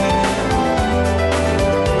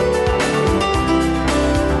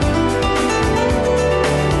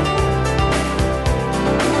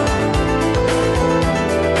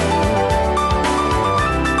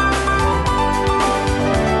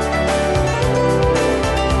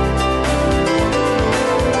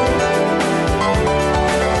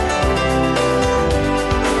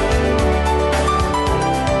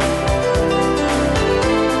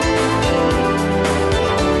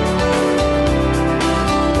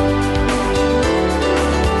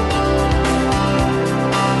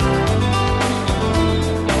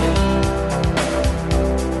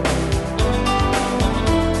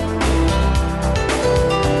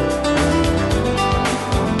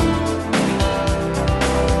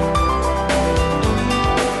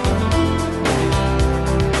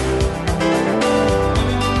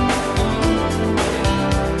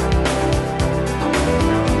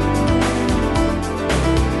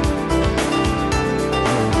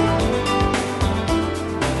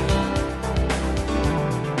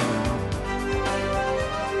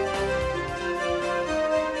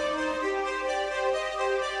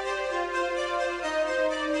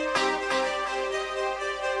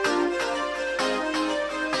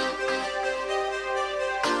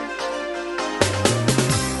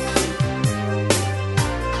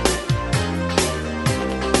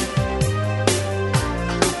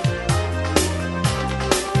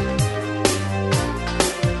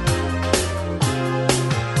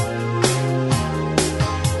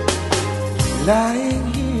 Lying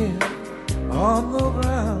here on the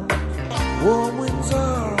ground, warm winds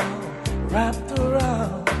are wrapped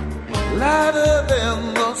around, lighter than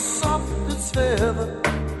the softest feather,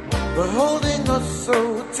 but holding us so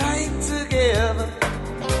tight together.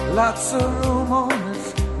 Lots of room on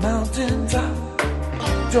this mountain top,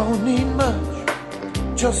 don't need much,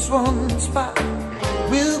 just one spot.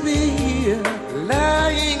 We'll be here,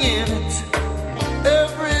 lying in it,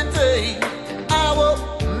 every day, hour,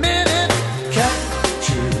 minute.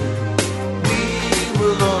 Captured, we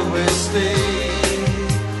will always stay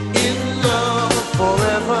in love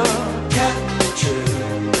forever. Captured,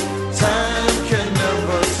 time can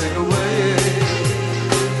never take away.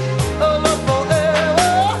 Oh, love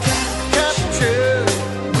forever. Captured,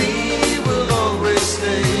 we will always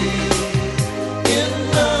stay in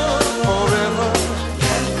love forever.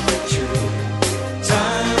 Captured,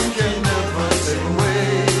 time can never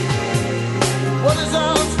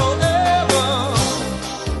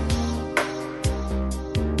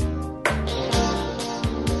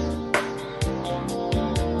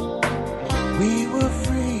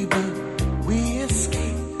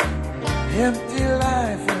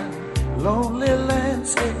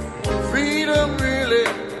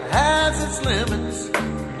has its limits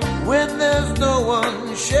when there's no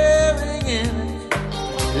one sharing in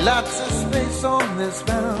it. Lots of space on this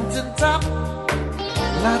mountaintop,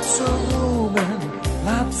 lots of room and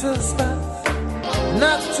lots of stuff.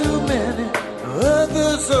 Not too many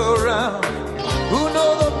others around who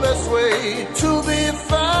know the best way to be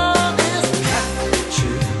found is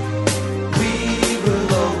captured. We will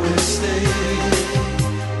always stay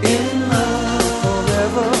in love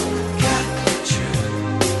forever. Captured.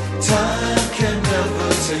 Time can never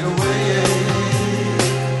take away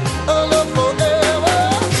a love forever.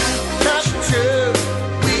 Captured.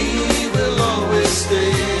 We will always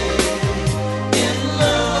stay in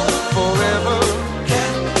love forever.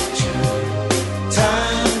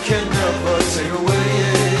 Time can never take away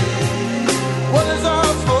what is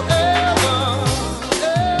ours forever,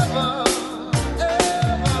 ever,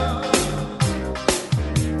 ever.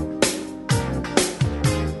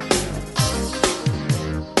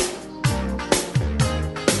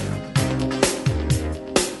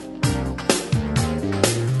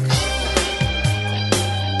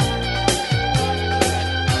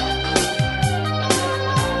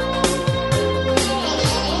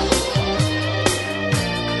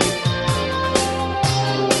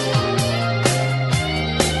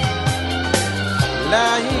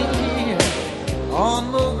 Lying here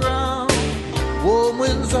on the ground, warm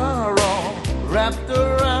winds are all wrapped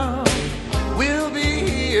around. We'll be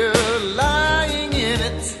here lying in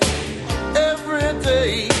it every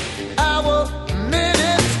day, hour,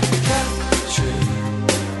 minute. Captured,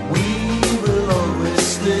 we will always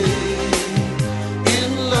stay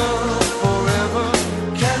in love forever.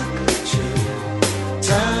 Captured,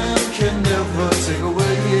 time can never take away.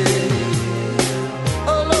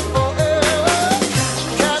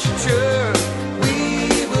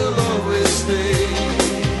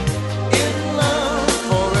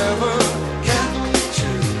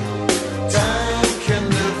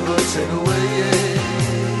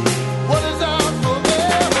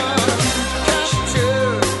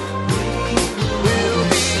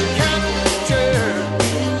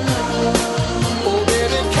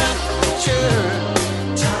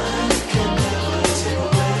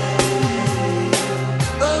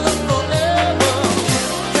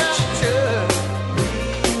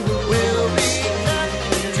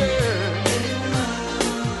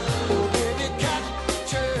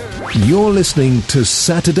 You're listening to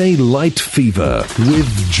Saturday Light Fever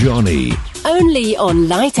with Johnny. Only on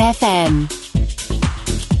Light FM.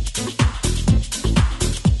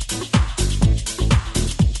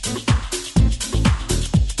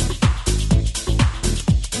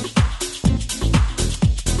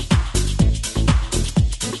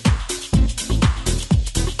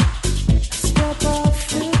 Step off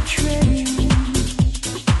the train,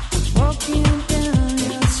 walking down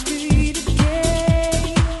your street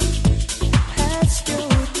again, past your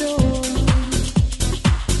door.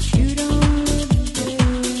 You don't live there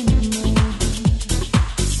anymore.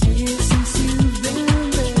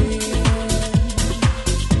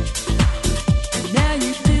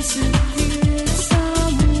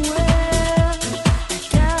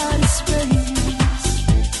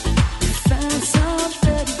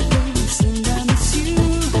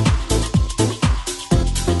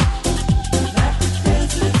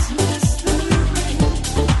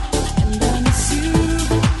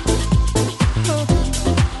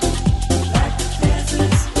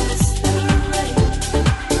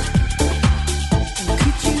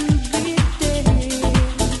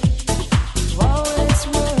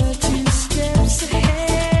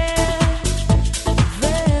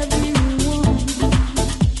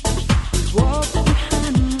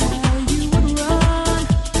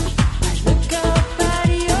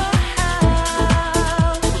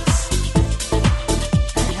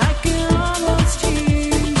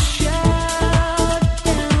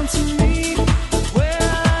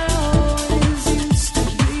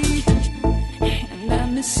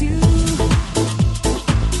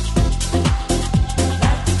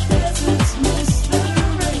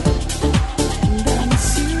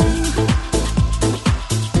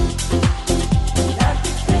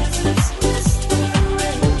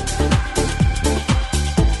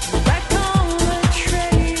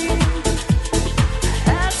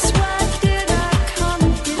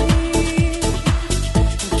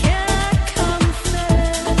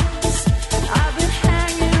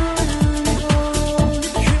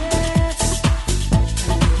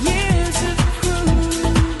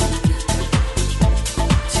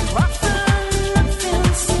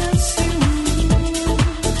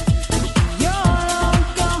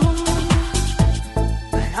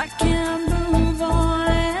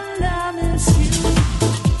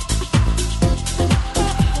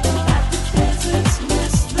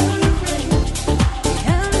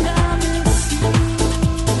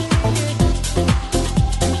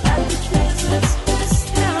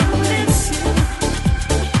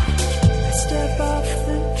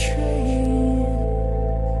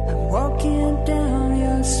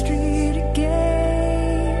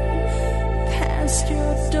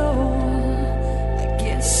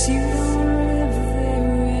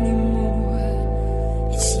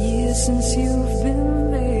 since you've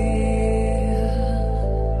been there,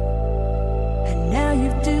 and now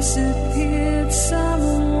you've disappeared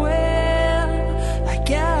somewhere. I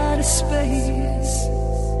got a space,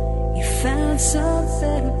 you found some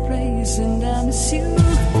better place, and I miss you.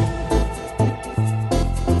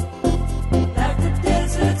 Like the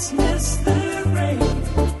deserts miss the rain,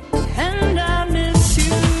 and I miss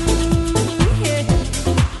you. Yeah.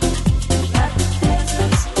 Like the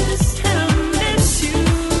deserts miss the rain, and I miss you,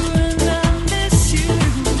 and I miss you.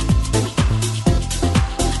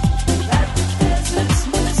 Like the deserts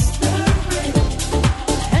miss the rain,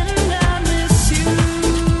 and I miss you.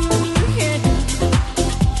 Yeah.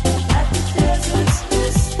 Like the deserts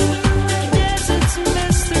miss the rain, deserts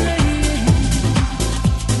miss the rain.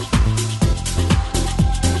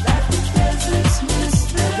 Like the deserts miss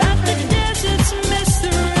the rain, like the deserts miss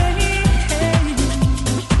the rain.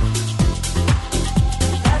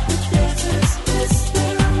 Like the deserts miss the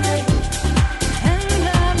rain, and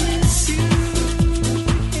I miss you.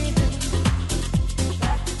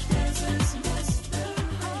 Like the deserts miss the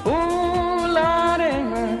rain. Ooh, Lordy,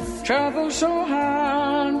 my trouble so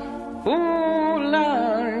hard. Ooh,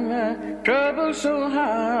 Lordy, my trouble so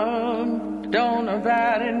hard. Don't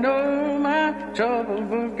nobody know my trouble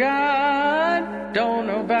but God. Don't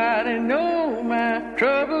nobody know my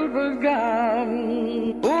trouble but God.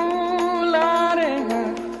 Ooh, Lordy, my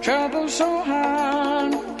trouble so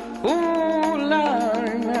hard. Ooh,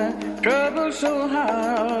 Lordy, my trouble so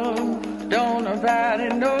hard. Don't nobody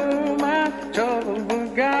know my trouble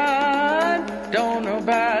but God. Don't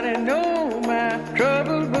nobody know my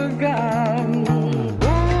trouble but God. Ooh,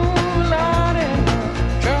 Lordy, my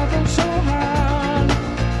trouble so hard.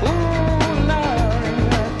 Ooh, Lordy,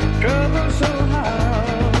 my trouble so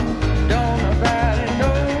hard. Don't nobody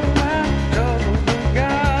know my trouble but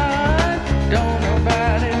God. Don't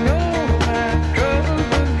nobody know my trouble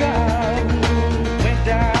but God. Went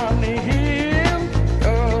down the hill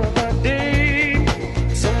the other day,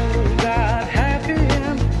 so got happy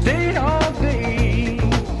and stayed all day.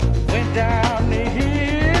 Went down the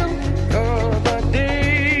hill the other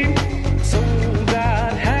day, so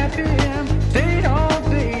got happy and stayed all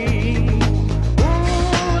day. Ooh,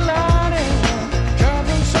 Lordy, my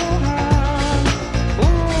trouble so hard.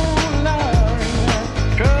 Ooh, Lordy, my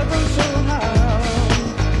trouble so hard.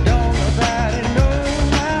 Don't nobody know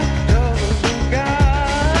my trouble but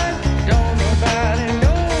God. Don't nobody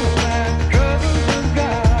know my trouble but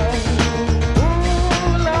God. Ooh,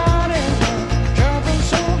 Lordy, my trouble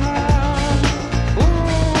so hard. Ooh,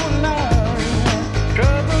 Lordy, my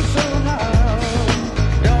trouble so hard.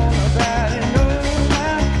 Don't nobody know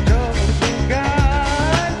my trouble but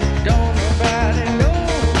God. Don't nobody know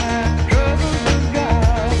my trouble but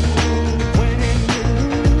God. When in the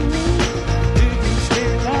room, didn't stay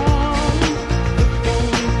long. Looked on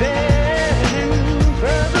the bed and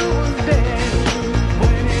brother was dead.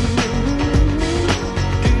 When in the room,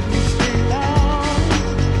 didn't stay long.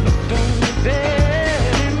 Looked on the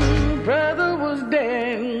bed and brother was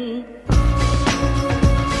dead.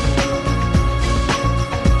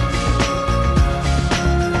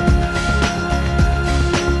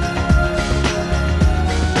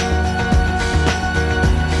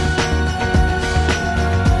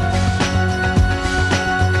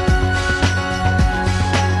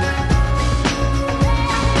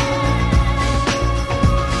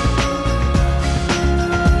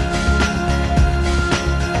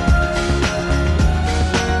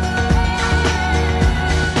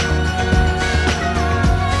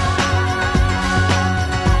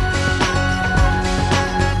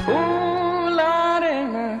 Ooh, Lordy,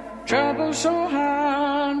 my trouble so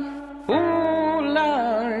hard. Ooh,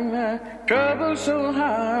 Lordy, my trouble so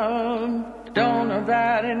hard. Don't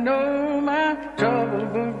nobody know my trouble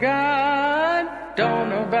but God. Don't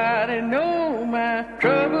nobody know my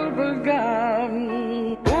trouble but God.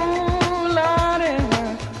 Ooh, Lordy, my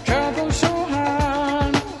trouble so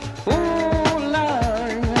hard. Ooh,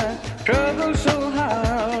 Lordy, my trouble so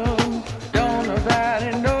hard. Don't nobody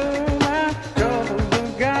know my trouble but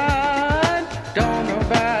God. Don't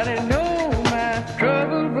nobody know my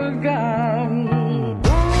trouble but God. Ooh,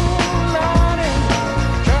 Lordy, my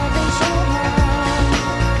trouble so hard.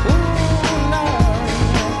 Ooh, Lordy,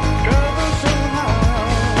 my trouble so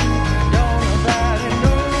hard. Don't nobody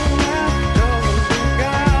know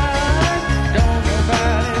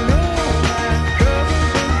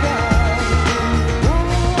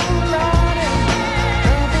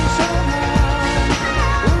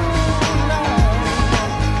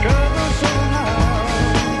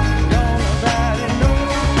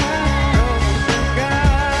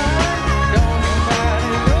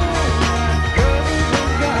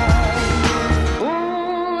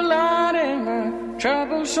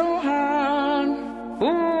trouble so hard.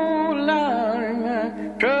 Ooh, Lord, my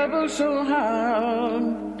trouble so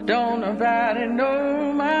hard. Don't nobody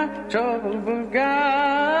know my trouble but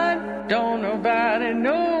God. Don't nobody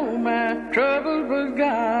know my trouble but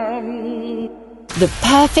God. The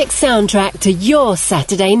perfect soundtrack to your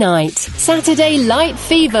Saturday night. Saturday Light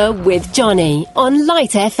Fever with Johnny on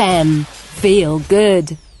Light FM. Feel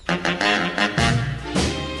good.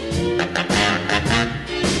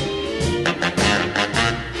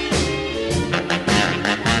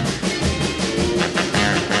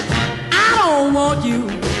 I don't want you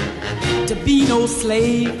to be no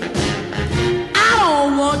slave. I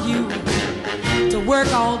don't want you to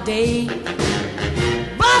work all day.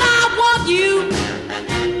 But I want you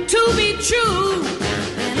to be true.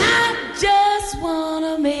 And I just want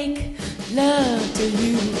to make love to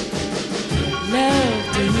you. Love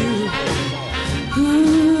to you.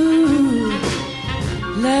 Ooh,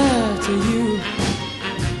 love to you.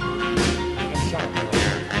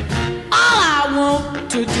 All I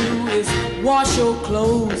want to do is wash your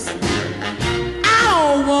clothes. I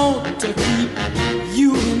don't want to keep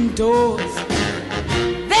you indoors.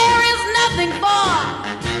 There is nothing for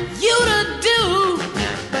you to do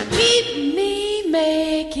but keep me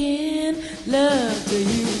making love to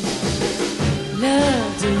you.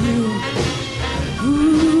 Love to you.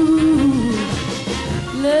 Ooh,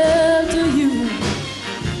 love to you.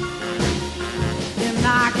 And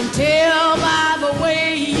I can tell by the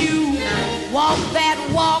way you walk that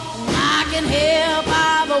walk. I can hear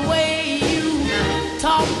by the way you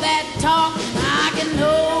talk that talk. I can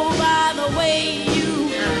know by the way you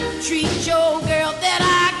treat your girl that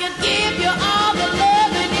I could give you all the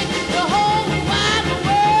love in it, the whole wide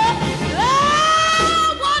world. All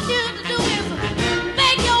I want you to do is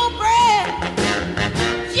make your bread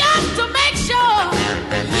just to make sure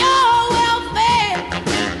that you're well fed.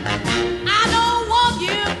 I don't want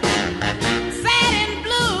you sad and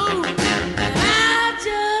blue. And I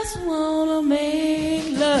just want to make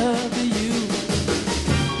love to you.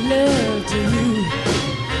 Love to you.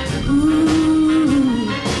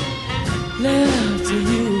 Ooh, love to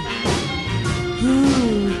you.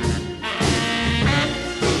 Ooh.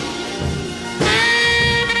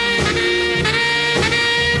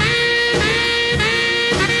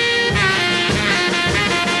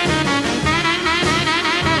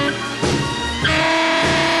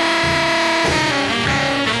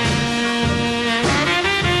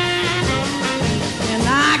 And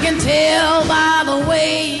I can tell by the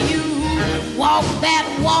way you walk that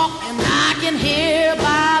walk, and I can hear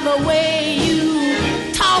by the way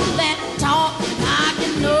you talk that talk, and I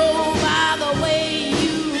can know by the way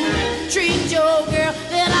you treat your girl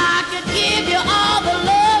that I could give you all the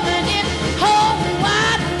love in this whole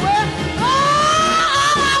wide world. All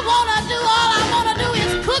I wanna do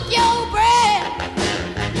is cook your bread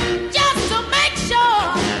just to make sure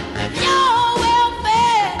you're well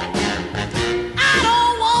fed. I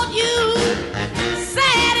don't want you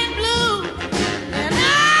sad and blue, and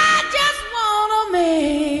I just wanna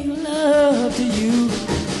make love to you,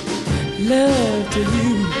 love to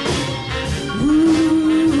you.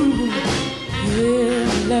 Ooh, yeah,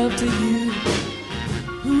 love to you.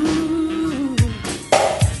 Ooh,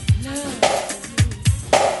 love.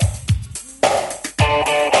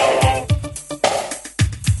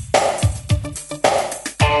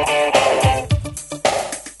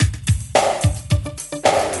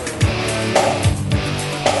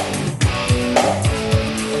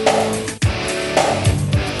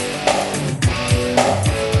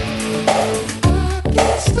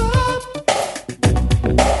 Stop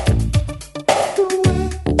the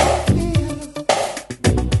way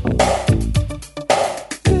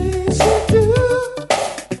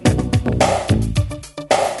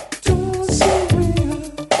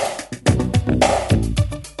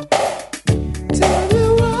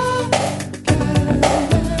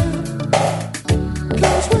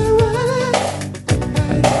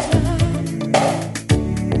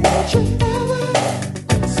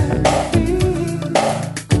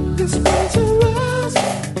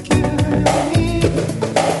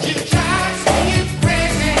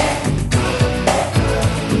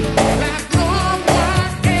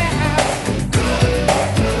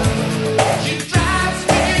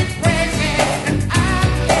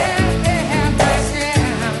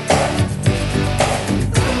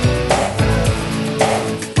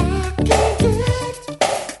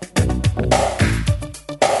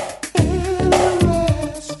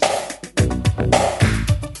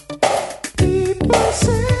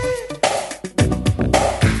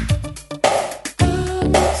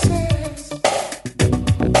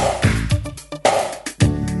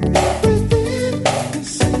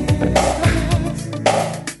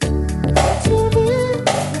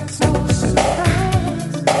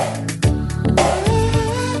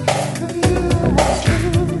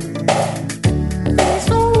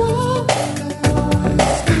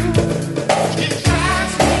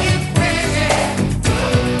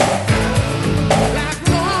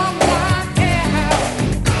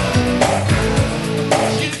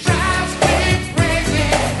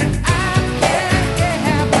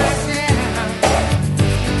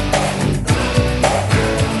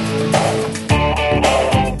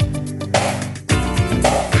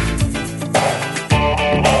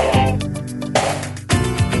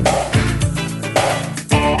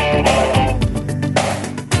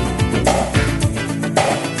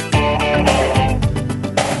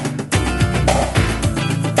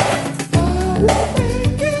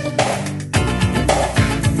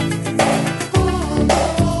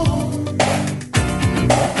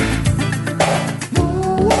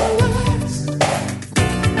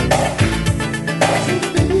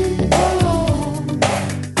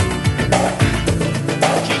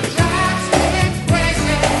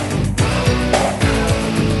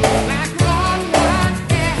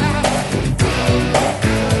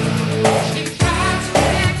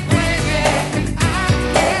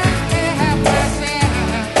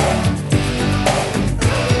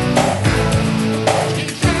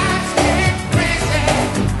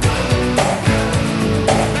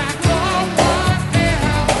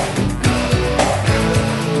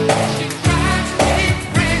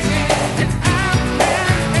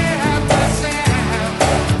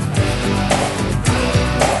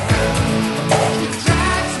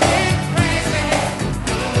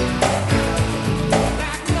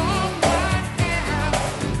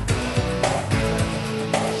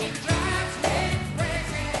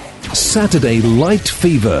Saturday Light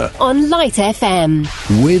Fever on Light FM.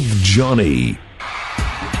 with Johnny.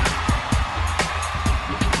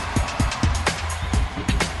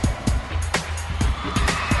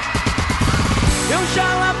 Eu já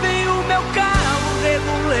lavei o meu carro,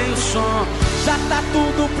 regulei o som. Já tá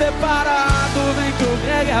tudo preparado, vem que o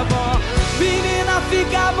Greg é bom. Menina,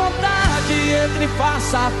 fica à vontade, entre e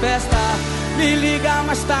faça a festa. Me liga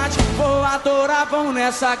mais tarde, vou adorar, vamos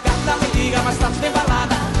nessa gata. Me liga mais tarde, tem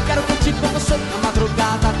balada. Quero curtir com você na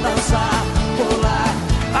madrugada, dançar, pular,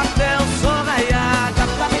 até o sol raiar.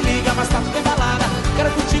 Gata, me liga mais tarde, tem balada.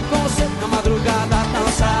 Quero curtir com você na madrugada,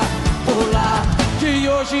 dançar, pular, que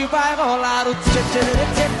hoje vai rolar o tchê tchê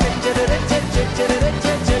tchê tchê tchê tchê tchê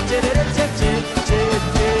tchê tchê tchê tchê tchê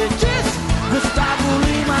tchê. Gustavo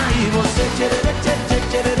Lima e você tchê tchê tchê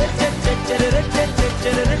tchê tchê tchê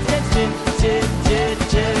tchê tchê tchê tchê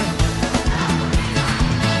tchê.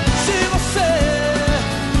 Se você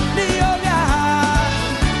me olhar,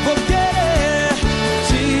 vou querer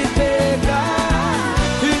te pegar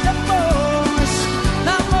e depois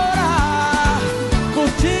namorar,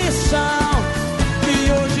 curtição, que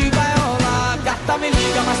hoje vai rolar. Gata, me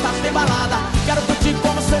liga, mais tarde tem balada. Quero curtir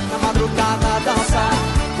com você na madrugada, dançar,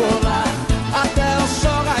 pular, até o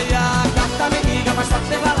sol raiar. Gata, me liga, mais tarde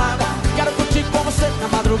tem balada. Quero curtir com você na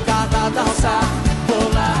madrugada, dançar,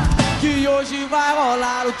 pular, que hoje vai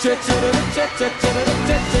rolar o tchê tchê tchê tchê tchê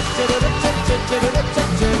tchê tchê tchê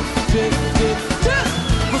tchê tchê.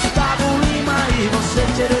 Gustavo Lima e você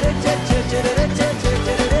tchê tchê tchê tchê tchê tchê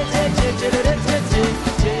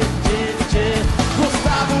tchê tchê tchê.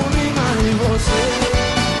 Gustavo Lima e você.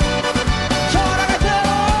 Chora,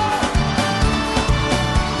 gaiteiro!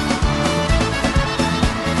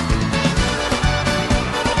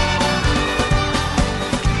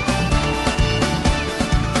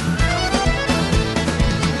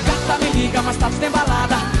 Gata, me liga, mais tarde tem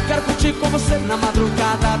balada. Quero curtir com você na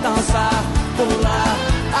madrugada, dançar, pular,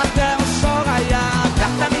 até o sol raiar.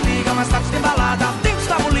 Gata, me liga, mais tarde tem balada. Tem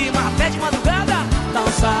Gustavo Lima, até de madrugada,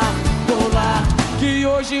 dançar, pular, que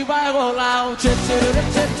hoje vai rolar o tchê tchê tchê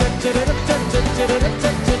tchê tchê tchê tchê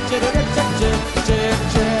tchê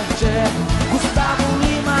tchê tchê. Gustavo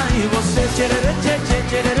Lima e você tchê tchê tchê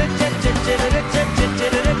tchê tchê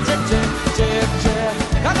tchê tchê tchê.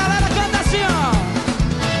 A galera canta assim, ó.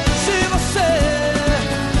 Se você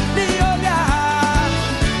me olhar,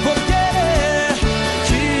 vou querer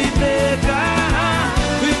te pegar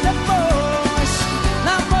e depois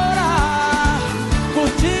namorar,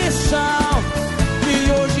 curtição, que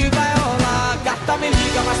hoje vai rolar. Gata, me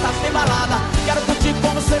liga, mais tarde tem balada. Quero curtir com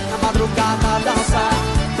você na madrugada, dançar,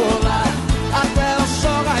 pular, até o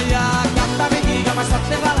sol raiar. Gata, me liga, mais tarde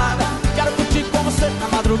tem balada. Quero curtir com você na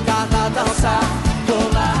madrugada, dançar,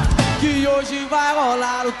 pular, que hoje vai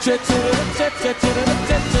rolar o tchê tchê tchê tchê tchê tchê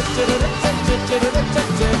tchê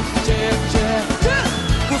tchê tchê.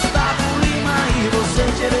 Gustavo Lima e você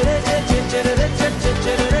tchê tchê tchê tchê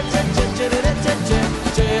tchê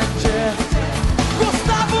tchê tchê.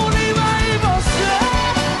 Gustavo Lima e você.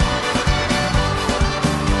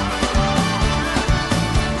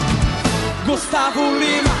 Gustavo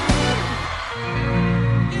Lima.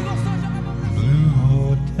 Blue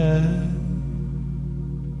Hotel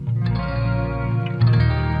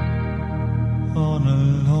on a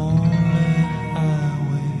lonely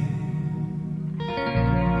highway.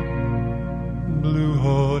 Blue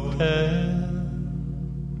Hotel.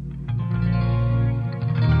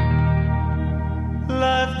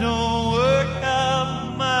 Life don't work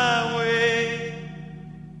out my way.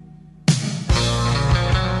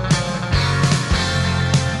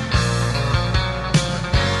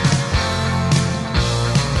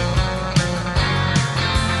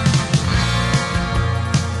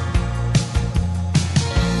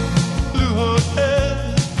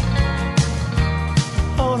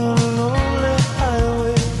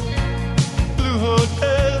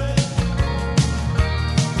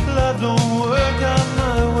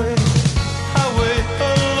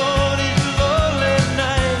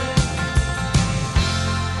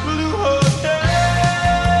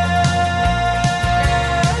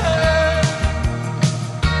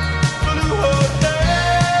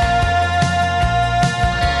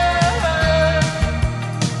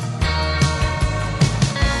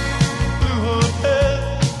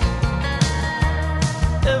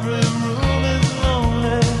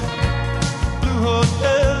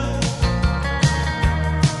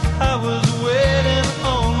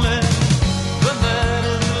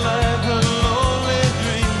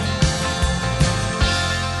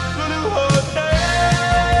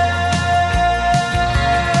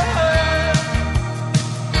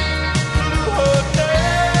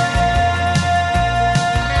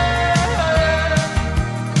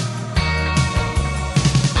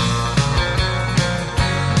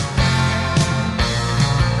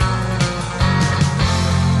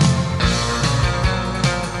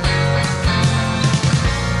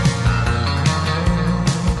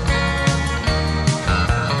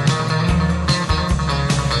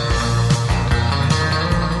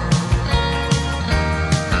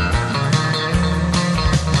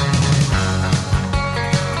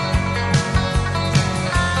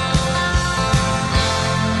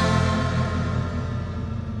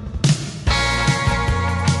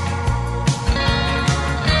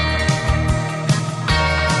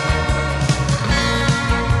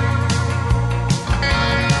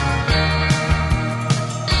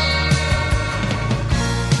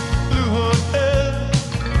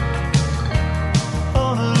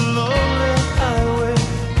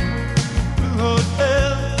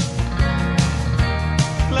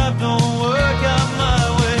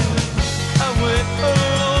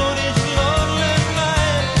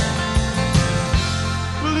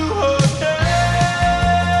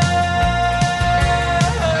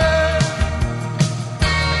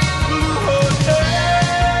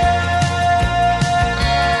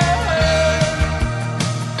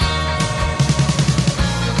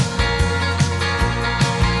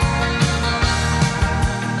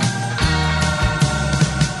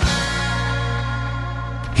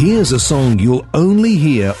 Here's a song you'll only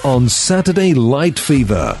hear on Saturday Light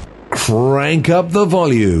Fever. Crank up the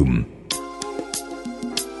volume.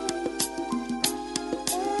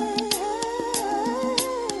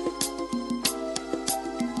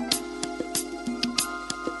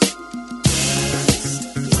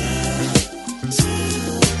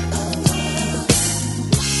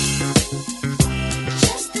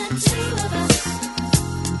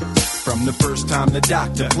 From the first time the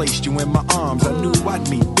doctor placed you in my arms, I knew I'd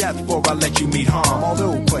meet death before I let you meet harm.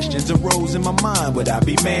 Although questions arose in my mind, would I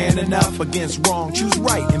be man enough against wrong? Choose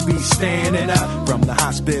right and be standing up. From the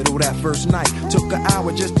hospital that first night, took an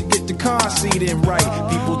hour just to get the car seat in right.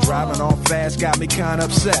 People driving off fast got me kinda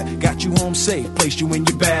upset. Got you home safe, placed you in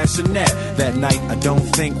your bassinet. That night I don't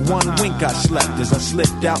think one wink I slept. As I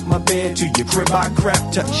slipped out my bed to your crib I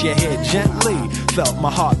crept. Touched your head gently, felt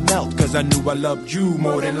my heart melt. Cause I knew I loved you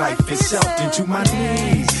more than life itself. Into my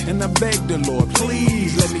knees, and I begged the Lord,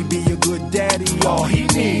 please let me be a good daddy. All he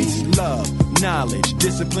needs, love, knowledge,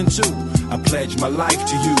 discipline too. I pledge my life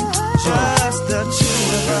to you. Just the two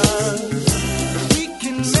of us. We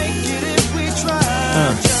can make it if we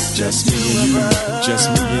try. Just me and you, just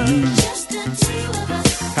me and you. Just the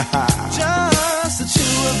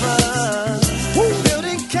two of us.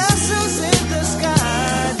 Building castles in the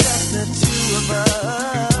sky. Just the two of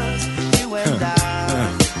us. You and I.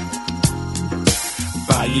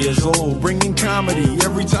 5 years old, bringing comedy.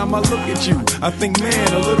 Every time I look at you, I think,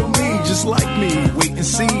 man, a little me, just like me. Wait and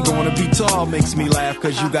see, gonna be tall, makes me laugh,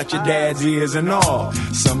 cause you got your dad's ears and all.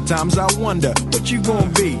 Sometimes I wonder, what you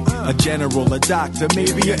gonna be? A general, a doctor,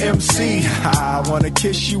 maybe a MC. I wanna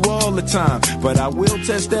kiss you all the time, but I will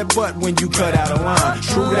test that butt when you cut out a line.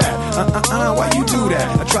 True that, why you do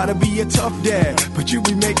that? I try to be a tough dad, but you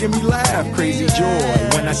be making me laugh. Crazy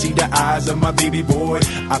joy, when I see the eyes of my baby boy.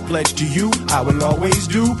 I pledge to you, I will always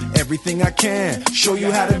do everything I can. Show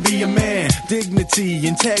you how to be a man. Dignity,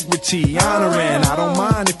 integrity, honoring. I don't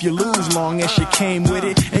mind if you lose, long as you came with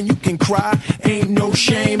it. And you can cry, ain't no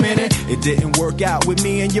shame in it. It didn't work out with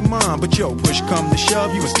me and your mom, but yo, push come to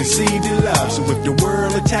shove, you was conceived in love. So if the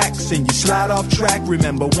world attacks and you slide off track,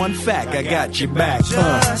 remember one fact, I got your back.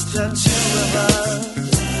 Just the two of us.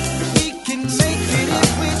 We can make it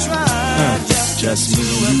if we try. Just me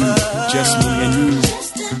and you, just me and you.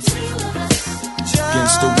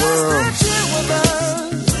 Against the world.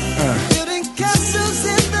 Building castles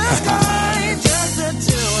in the sky. Just the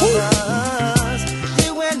two of us.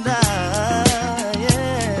 You and I.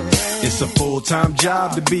 Yeah. It's a full-time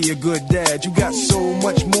job to be a good dad. You got so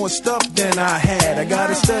much more stuff than I had. I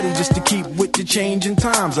gotta study just to keep with the changing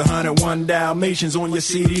times. 101 Dalmatians on your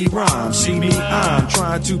CD-ROM. See me, I'm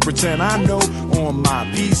trying to pretend I know on my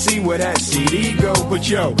PC where that CD go. But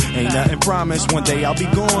yo, ain't nothing promised. One day I'll be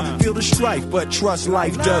gone. Feel the strife, but trust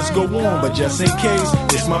life does go on. But just in case,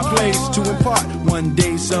 it's my place to impart. One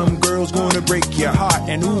day some girl's gonna break your heart.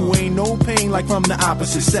 And ooh, ain't no pain like from the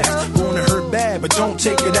opposite sex. Gonna hurt bad, but don't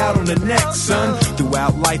take it out on the next, son.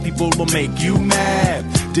 Throughout life, people will make you mad,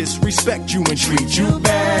 disrespect you and treat you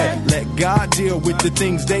bad. Let God deal with the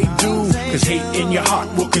things they do, cause hate in your heart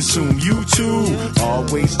will consume you too.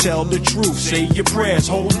 Always tell the truth, say your prayers,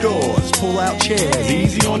 hold doors, pull out chairs,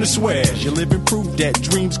 easy on the swears. You're living proof that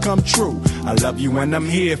dreams come true. I love you and I'm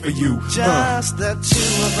here for you. Just the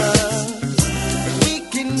two of us. We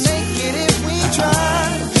can make it if we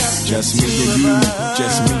try. Just me and you,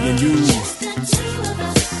 just me and you.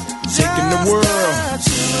 Taking the world.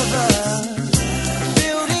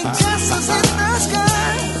 Building castles in the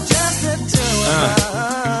sky. Just the two of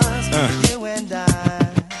us. You and I.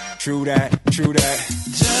 True that, true that.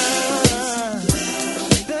 Just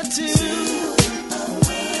the two of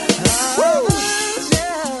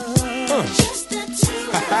us. Just the two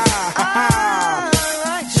of us.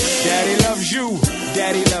 Daddy loves you,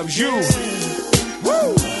 daddy loves you.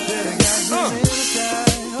 Woo!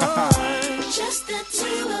 Just the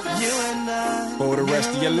two of us. You and I. For the rest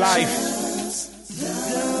of your life.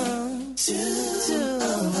 This is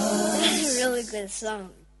a really good song.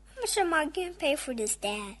 How much am I getting paid for this,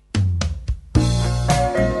 Dad?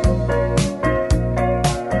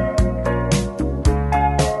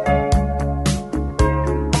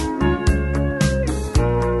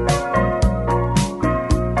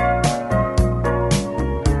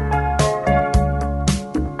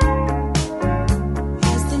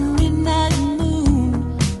 As the midnight moon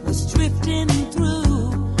was drifting through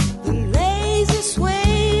the lazy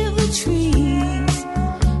sway of the trees,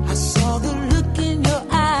 I saw the look in your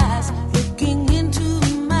eyes, looking into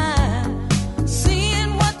mine.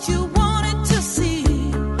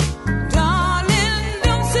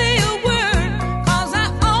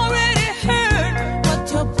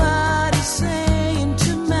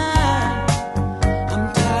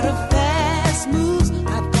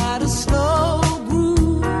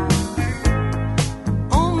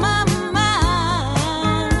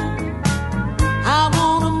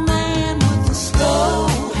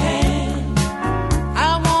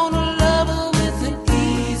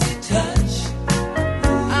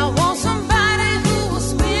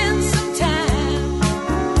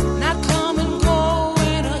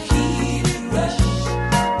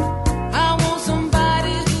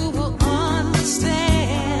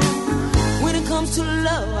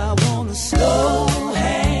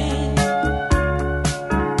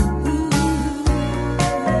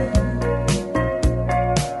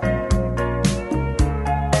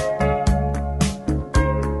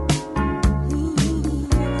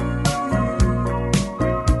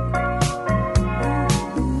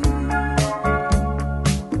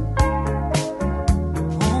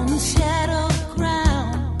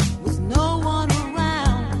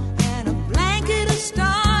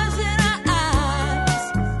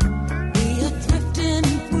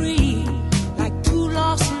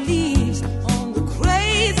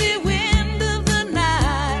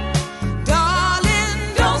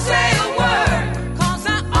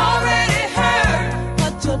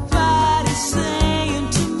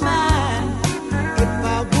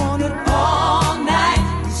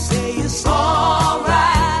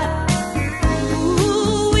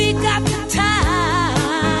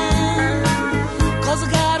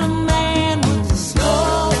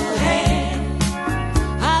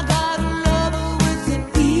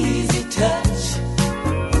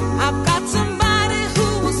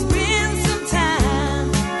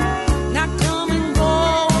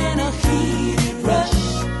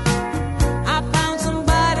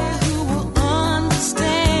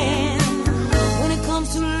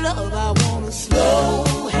 love, I wanna slow